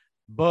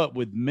 But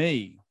with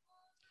me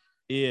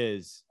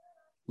is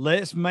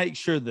let's make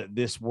sure that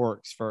this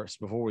works first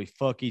before we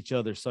fuck each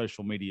other's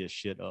social media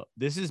shit up.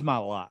 This is my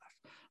life.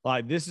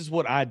 Like, this is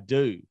what I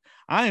do.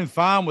 I am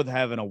fine with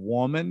having a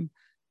woman,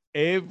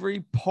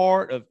 every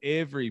part of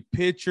every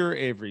picture,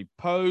 every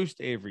post,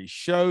 every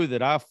show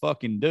that I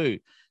fucking do.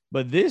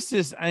 But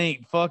this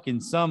ain't fucking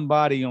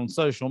somebody on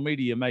social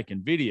media making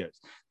videos.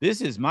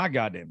 This is my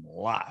goddamn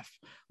life.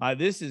 Like,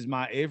 this is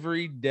my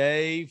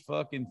everyday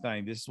fucking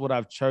thing. This is what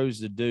I've chose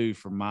to do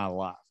for my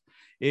life.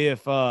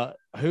 If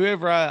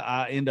whoever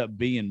I end up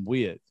being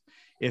with,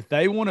 if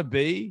they want to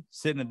be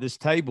sitting at this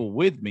table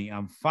with me,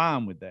 I'm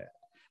fine with that.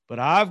 But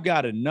I've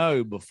got to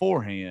know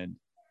beforehand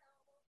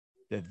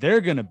that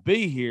they're going to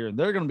be here and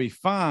they're going to be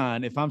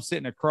fine if I'm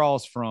sitting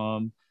across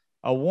from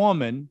a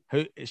woman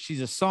who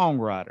she's a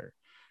songwriter.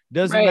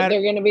 Doesn't Right, matter.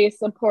 they're going to be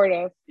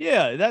supportive.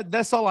 Yeah,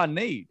 that's all I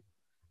need.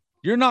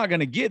 You're not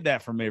going to get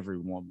that from every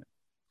woman.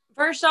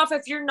 First off,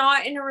 if you're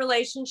not in a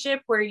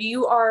relationship where if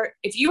you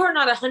are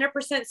not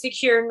 100%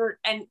 secure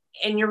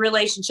in your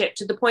relationship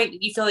to the point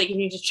that you feel like you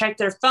need to check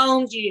their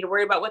phones, you need to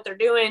worry about what they're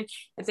doing.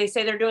 If they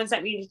say they're doing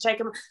something, you need to check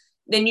them.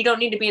 Then you don't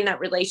need to be in that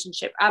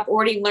relationship. I've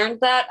already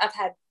learned that. I've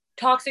had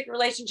toxic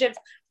relationships.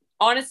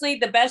 Honestly,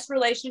 the best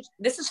relationship,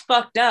 this is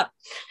fucked up.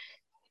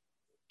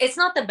 It's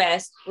not the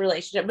best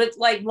relationship, but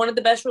like one of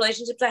the best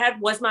relationships I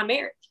had was my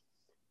marriage.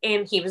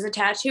 And he was a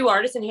tattoo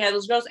artist and he had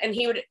those girls and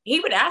he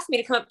would ask me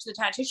to come up to the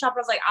tattoo shop. I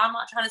was like, I'm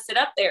not trying to sit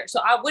up there. So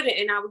I wouldn't,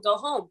 and I would go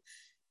home.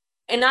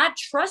 And I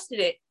trusted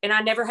it and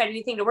I never had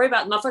anything to worry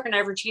about. The motherfucker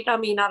never cheated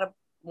on me, not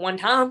one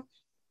time,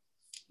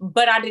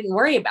 but I didn't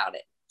worry about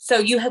it. So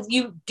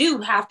you do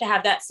have to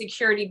have that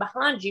security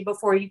behind you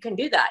before you can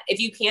do that. If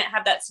you can't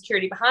have that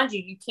security behind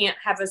you, you can't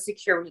have a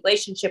secure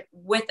relationship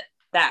with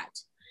that.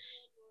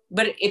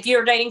 But if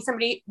you're dating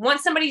somebody,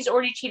 once somebody's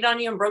already cheated on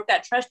you and broke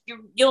that trust,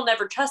 you'll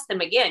never trust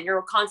them again.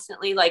 You're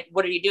constantly like,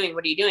 what are you doing?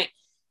 What are you doing?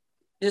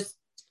 Just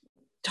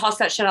toss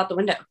that shit out the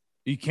window.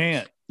 You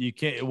can't.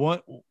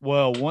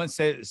 Once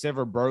it's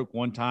ever broke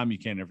one time, you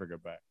can't ever go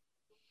back.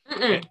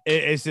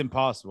 It's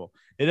impossible.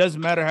 It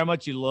doesn't matter how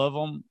much you love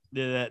them,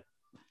 that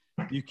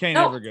you can't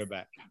ever go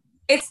back.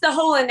 It's the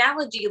whole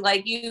analogy.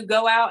 Like, you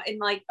go out and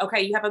like,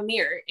 okay, you have a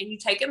mirror and you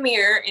take a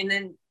mirror and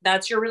then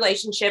that's your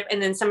relationship.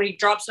 And then somebody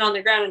drops it on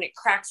the ground and it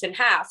cracks in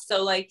half.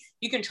 So like,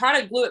 you can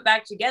try to glue it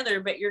back together,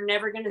 but you're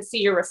never going to see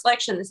your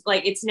reflection. It's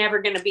like, it's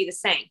never going to be the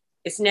same.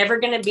 It's never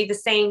going to be the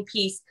same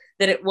piece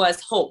that it was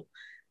whole.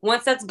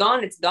 Once that's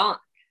gone, it's gone.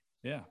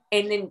 Yeah.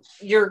 And then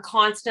you're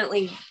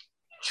constantly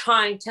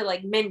trying to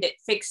like mend it,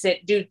 fix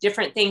it, do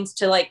different things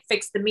to like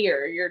fix the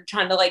mirror. You're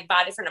trying to like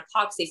buy different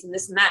epoxies and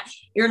this and that.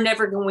 You're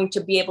never going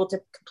to be able to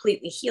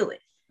completely heal it.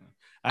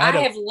 I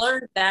have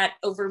learned that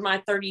over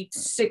my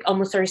 36,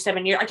 almost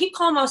 37 years. I keep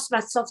calling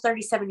myself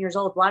 37 years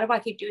old. Why do I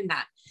keep doing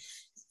that?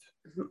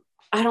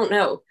 I don't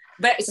know.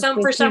 But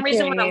for some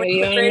reason, when I went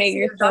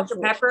to Dr.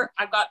 Pepper,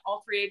 I got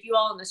all three of you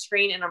all on the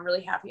screen and I'm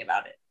really happy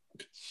about it.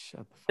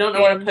 Don't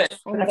know what to put,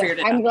 but I figured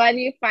it out. I'm glad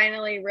you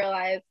finally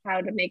realized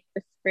how to make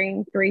the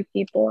screen 3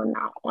 people and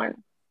not 1.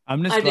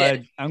 I'm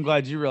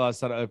glad you realized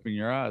how to open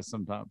your eyes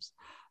sometimes.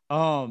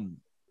 For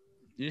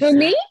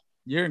me?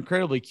 You're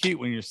incredibly cute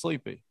when you're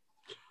sleepy.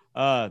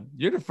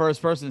 You're the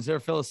first person that's ever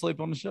fell asleep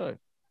on the show.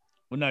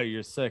 Well, no,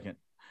 you're second.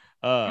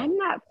 I'm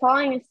not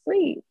falling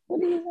asleep.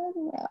 What are you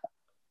talking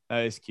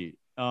about? It's cute.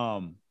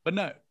 But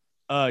no,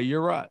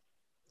 you're right.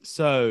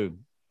 So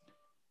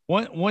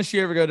once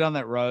you ever go down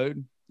that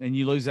road and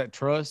you lose that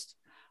trust,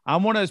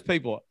 I'm one of those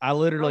people. I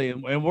literally,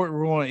 and we're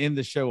going to end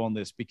the show on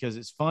this because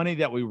it's funny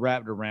that we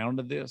wrapped around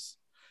to this,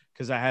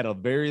 because I had a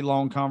very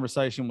long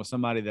conversation with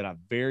somebody that I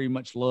very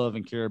much love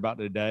and care about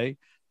today.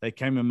 They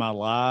came in my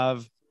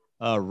live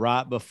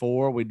right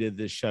before we did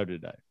this show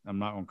today. I'm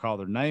not going to call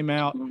their name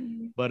out,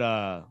 but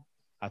I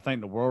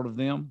think the world of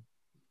them.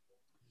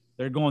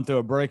 They're going through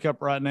a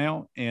breakup right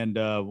now. And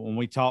when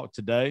we talked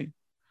today,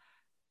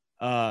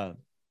 a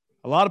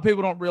lot of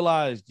people don't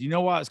realize, do you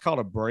know why it's called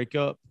a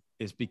breakup?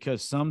 It's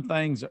because some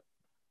things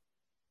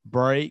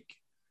break.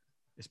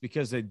 It's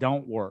because they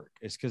don't work.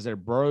 It's because they're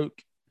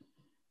broke,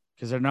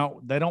 because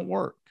they don't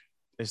work.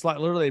 It's like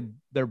literally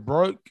they're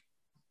broke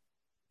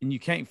and you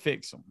can't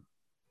fix them.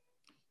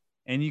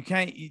 And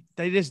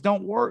they just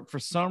don't work for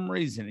some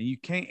reason. And you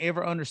can't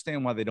ever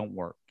understand why they don't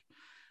work.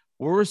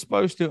 We're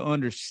supposed to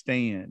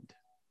understand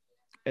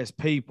as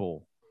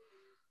people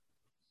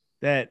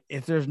that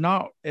if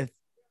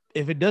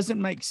it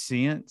doesn't make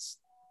sense,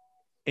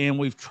 and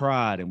we've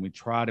tried and we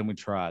tried and we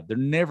tried, they're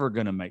never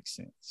going to make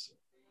sense.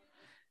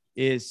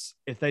 If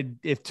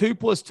 2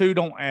 + 2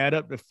 don't add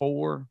up to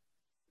 4,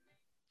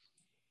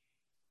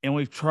 and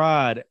we've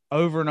tried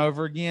over and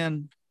over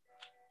again,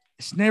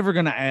 it's never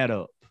going to add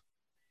up.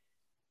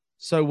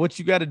 So what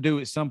you got to do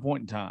at some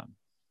point in time,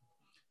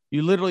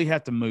 you literally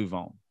have to move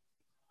on.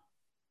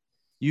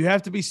 You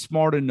have to be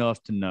smart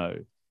enough to know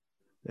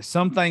that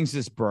some things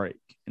just break.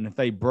 And if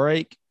they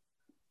break,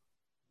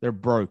 they're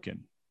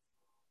broken.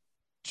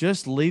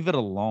 Just leave it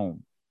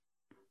alone.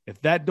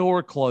 If that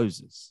door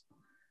closes,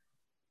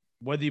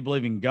 whether you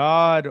believe in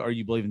God or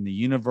you believe in the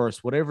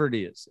universe, whatever it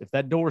is, if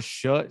that door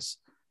shuts,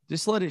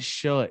 just let it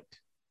shut.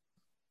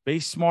 Be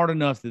smart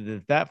enough that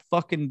if that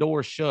fucking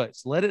door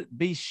shuts, let it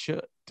be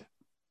shut.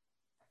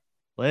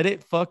 Let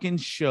it fucking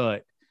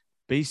shut.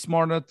 Be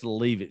smart enough to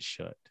leave it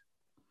shut.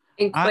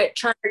 And quit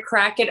trying to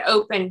crack it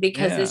open,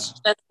 because it's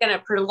just going to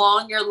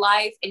prolong your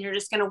life and you're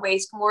just going to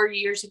waste more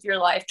years of your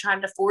life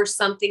trying to force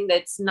something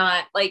that's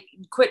not, like,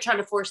 quit trying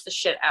to force the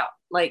shit out.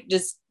 Like,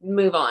 just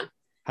move on.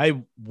 Hey,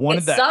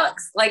 it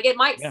sucks. Like, it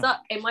might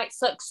suck. It might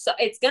suck. So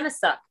it's going to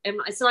suck. And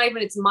it's not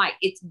even,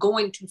 it's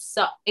going to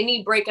suck.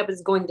 Any breakup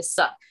is going to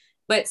suck.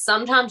 But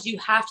sometimes you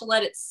have to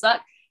let it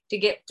suck to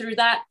get through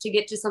that, to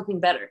get to something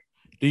better.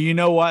 Do you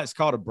know why it's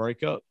called a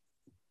breakup?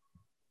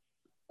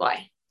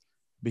 Why?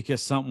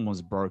 Because something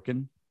was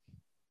broken.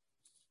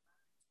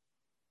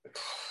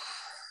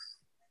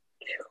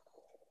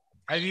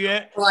 Have you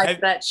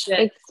that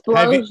shit?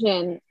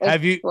 Explosion.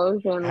 Have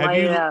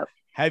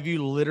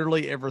you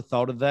literally ever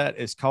thought of that?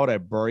 It's called a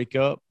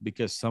breakup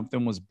because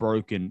something was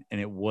broken and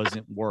it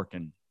wasn't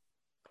working.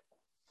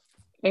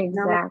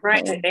 Exactly.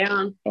 Write it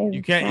down.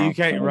 You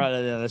can't write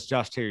that down. That's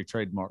Josh Terry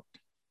trademarked.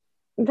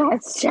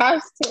 That's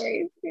Josh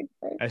Terry.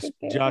 That's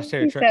Josh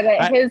Terry. He said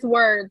it. His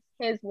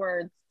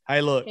words. Hey,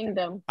 look,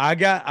 Kingdom. I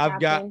have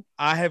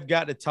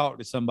got to talk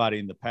to somebody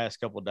in the past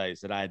couple of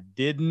days that I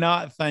did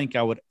not think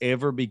I would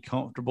ever be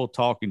comfortable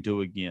talking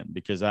to again,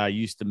 because I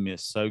used to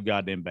miss so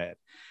goddamn bad.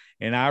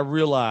 And I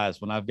realized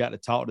when I've got to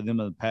talk to them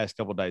in the past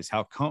couple of days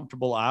how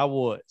comfortable I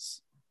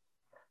was,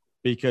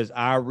 because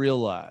I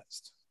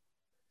realized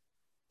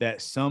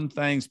that some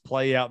things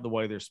play out the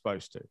way they're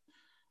supposed to.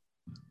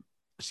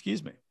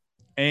 Excuse me.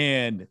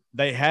 And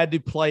they had to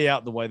play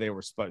out the way they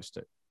were supposed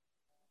to.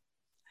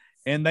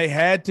 And they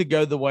had to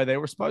go the way they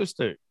were supposed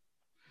to.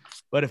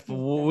 But if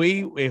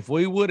we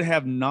would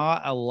have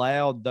not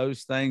allowed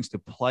those things to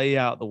play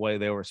out the way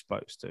they were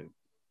supposed to,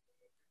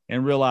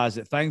 and realize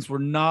that things were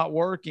not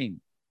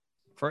working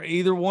for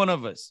either one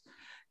of us.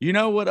 You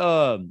know what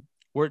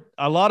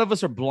a lot of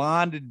us are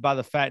blinded by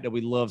the fact that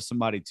we love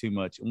somebody too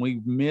much, and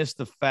we miss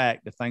the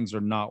fact that things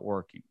are not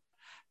working.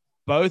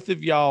 Both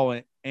of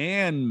y'all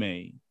and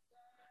me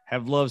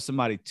have loved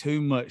somebody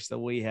too much that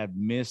we have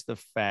missed the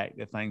fact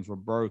that things were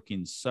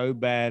broken so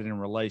bad in a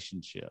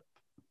relationship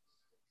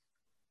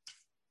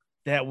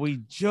that we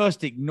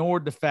just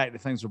ignored the fact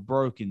that things were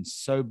broken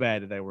so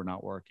bad that they were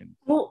not working.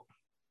 Well,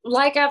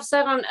 like I've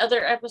said on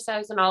other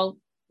episodes, and I'll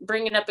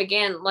bring it up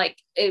again, like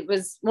it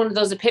was one of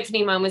those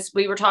epiphany moments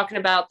we were talking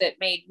about that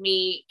made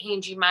me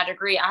hand you my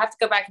degree. I have to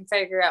go back and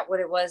figure out what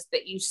it was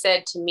that you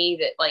said to me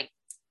that like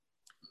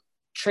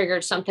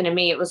triggered something in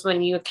me. It was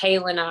when you and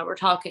Kayla and I were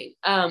talking.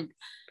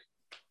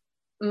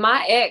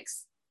 My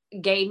ex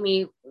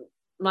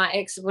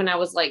when I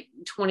was like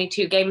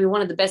 22 gave me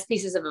one of the best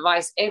pieces of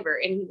advice ever.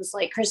 And he was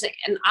like, Kristen,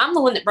 and I'm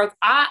the one that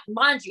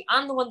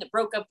I'm the one that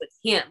broke up with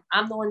him.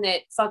 I'm the one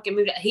that fucking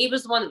moved out. He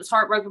was the one that was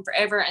heartbroken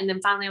forever. And then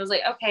finally I was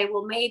like, okay,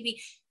 well,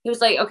 maybe. He was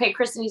like, okay,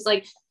 Kristen, he's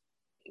like,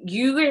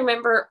 you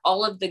remember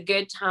all of the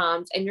good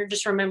times and you're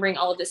just remembering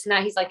all of this and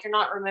that. He's like, you're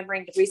not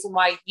remembering the reason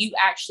why you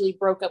actually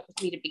broke up with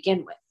me to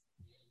begin with.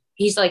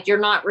 He's like, you're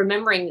not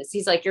remembering this.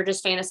 He's like, you're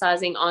just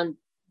fantasizing on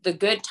the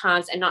good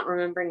times and not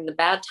remembering the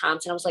bad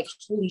times. And I was like,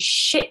 holy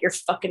shit, you're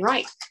fucking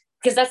right.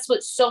 Because that's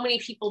what so many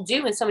people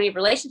do in so many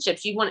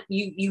relationships.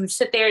 You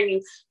sit there and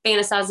you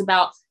fantasize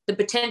about the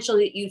potential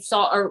that you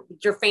saw or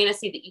your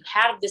fantasy that you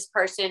had of this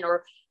person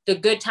or the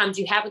good times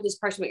you have with this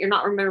person, but you're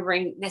not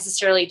remembering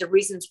necessarily the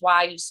reasons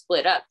why you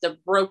split up, the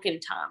broken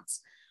times.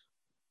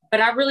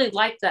 But I really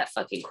liked that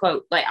fucking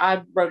quote. Like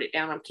I wrote it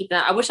down. I'm keeping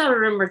that. I wish I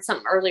remembered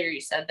something earlier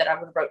you said that I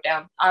would have wrote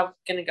down. I'm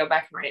going to go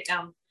back and write it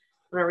down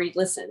when I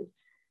re-listen.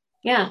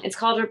 Yeah, it's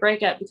called a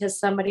breakup because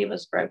somebody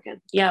was broken.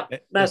 Yeah,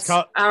 I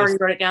already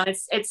wrote it down.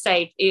 It's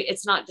saved.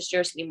 It's not just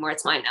yours anymore.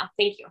 It's mine now.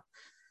 Thank you.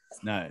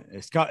 No,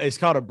 it's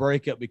called a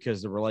breakup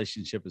because the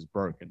relationship is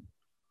broken.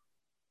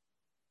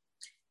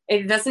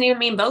 It doesn't even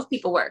mean both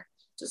people were.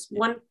 Just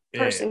one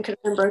person could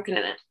have been broken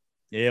in it.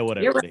 Yeah,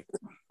 whatever. You're right.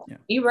 Yeah.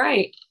 You're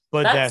right.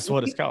 But that's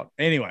what it's called.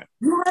 Anyway.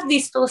 You have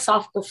these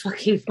philosophical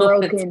fucking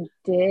broken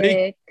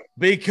dick.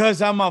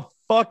 Because I'm a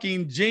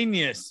fucking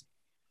genius.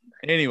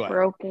 Anyway,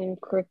 broken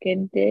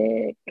crooked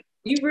dick.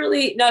 You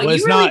really no. Well,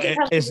 you really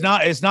it's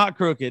not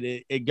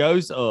crooked. It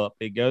goes up.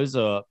 It goes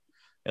up.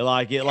 It you're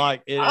just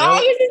talking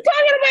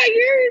about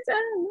yours.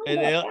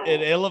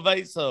 It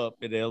elevates up.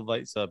 It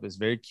elevates up. It's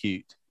very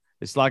cute.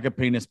 It's like a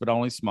penis, but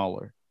only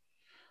smaller.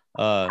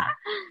 Okay,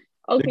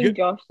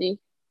 Joshy.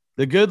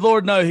 The good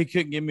Lord, no, he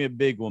couldn't give me a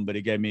big one, but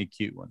he gave me a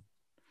cute one.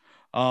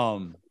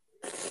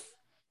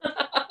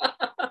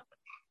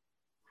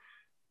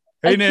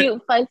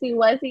 Cute fuzzy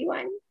wuzzy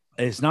one.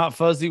 It's not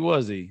fuzzy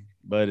wuzzy,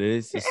 but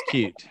it's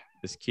cute.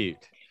 It's cute.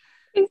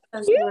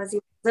 Fuzzy Wuzzy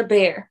was a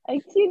bear.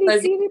 But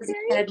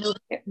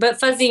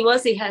Fuzzy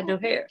Wuzzy had no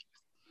hair.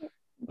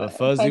 But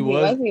Fuzzy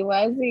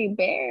Wuzzy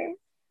bear.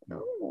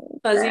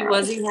 Fuzzy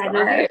Wuzzy had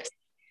no hair.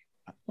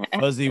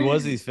 Fuzzy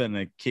Wuzzy's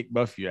finna kick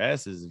both your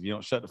asses if you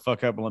don't shut the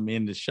fuck up and let me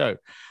end the show.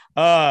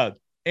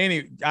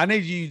 Anyway, I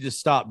need you to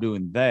stop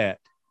doing that.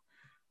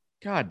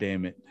 God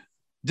damn it.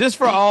 Just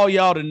for all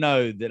y'all to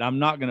know that I'm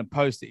not going to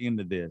post the end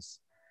of this.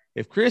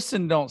 If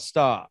Kristen don't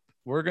stop,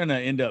 we're going to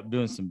end up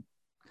doing some.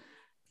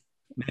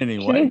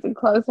 Anyway. She needs to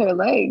close her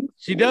legs.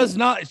 She does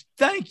not.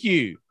 Thank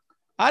you.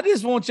 I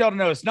just want y'all to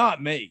know it's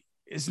not me.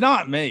 It's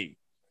not me.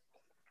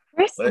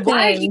 Kristen,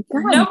 nobody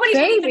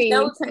even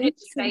knows how to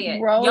say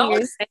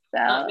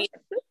it.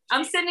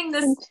 I'm sending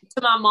this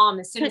to my mom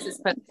as soon as it's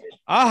posted.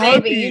 I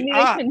hope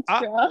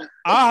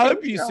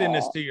you send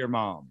this to your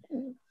mom.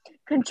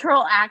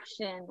 Control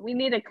action. We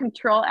need a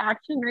control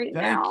action right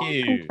now. Thank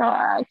you. Control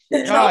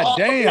action. God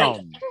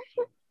damn.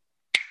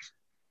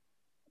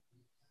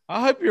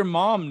 I hope your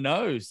mom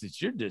knows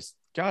that you're just,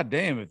 God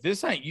damn, if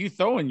this ain't you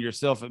throwing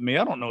yourself at me,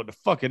 I don't know what the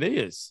fuck it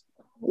is.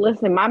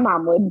 Listen, my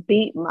mom would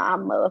beat my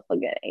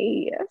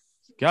motherfucking ass.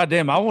 God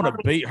damn, I want to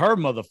beat her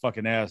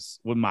motherfucking ass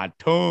with my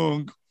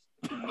tongue.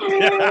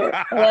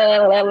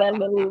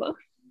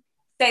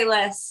 Say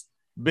less.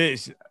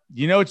 Bitch,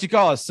 you know what you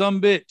call a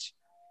bitch?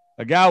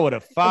 A guy with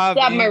a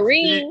 5-inch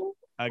dick.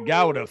 A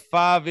guy with a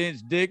 5-inch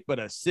dick, but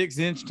a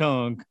 6-inch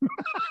tongue.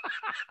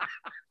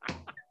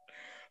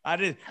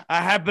 I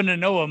happen to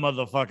know a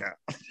motherfucker.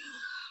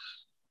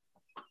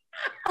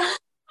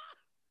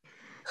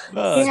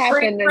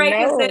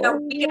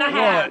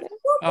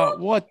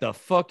 What the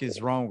fuck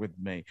is wrong with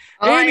me?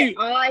 All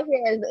I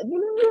hear is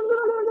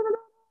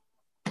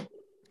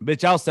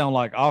bitch, I'll sound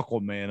like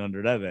Aquaman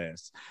under that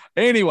ass.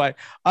 Anyway,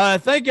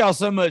 thank y'all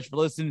so much for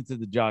listening to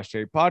the Josh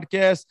Terry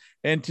podcast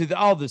and to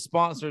all the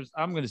sponsors.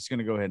 I'm just going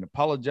to go ahead and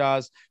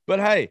apologize. But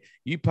hey,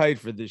 you paid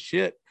for this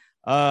shit.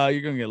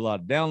 You're going to get a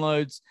lot of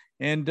downloads.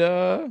 And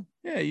I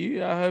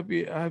hope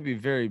you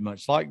very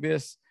much like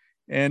this.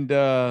 And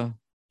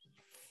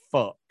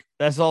fuck.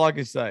 That's all I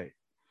can say.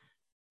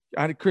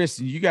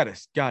 Kristen, you got to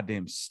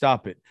goddamn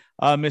stop it.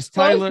 Miss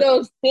Taylor.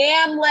 Close those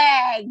damn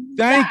legs.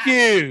 Thank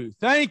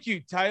you,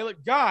 Taylor.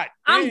 God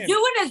damn. I'm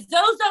doing a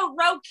Zozo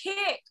Row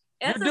kick.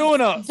 You're doing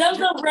a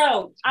Zozo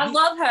Row. I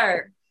love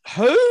her.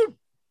 Who?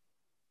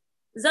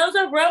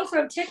 Zozo Bro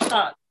from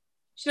TikTok.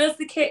 She was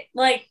the kid.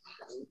 Like,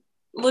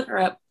 look her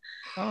up.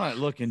 All right,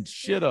 looking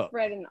shit up.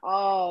 Spreading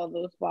all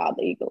those wild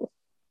eagles.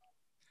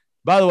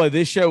 By the way,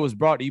 this show was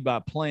brought to you by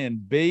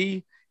Plan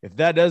B. If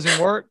that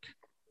doesn't work,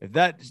 if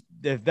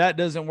that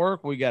doesn't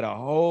work, we got a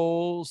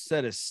whole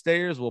set of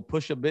stairs. We'll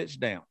push a bitch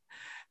down.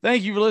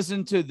 Thank you for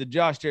listening to the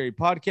Josh Terry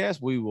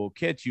podcast. We will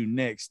catch you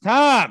next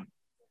time.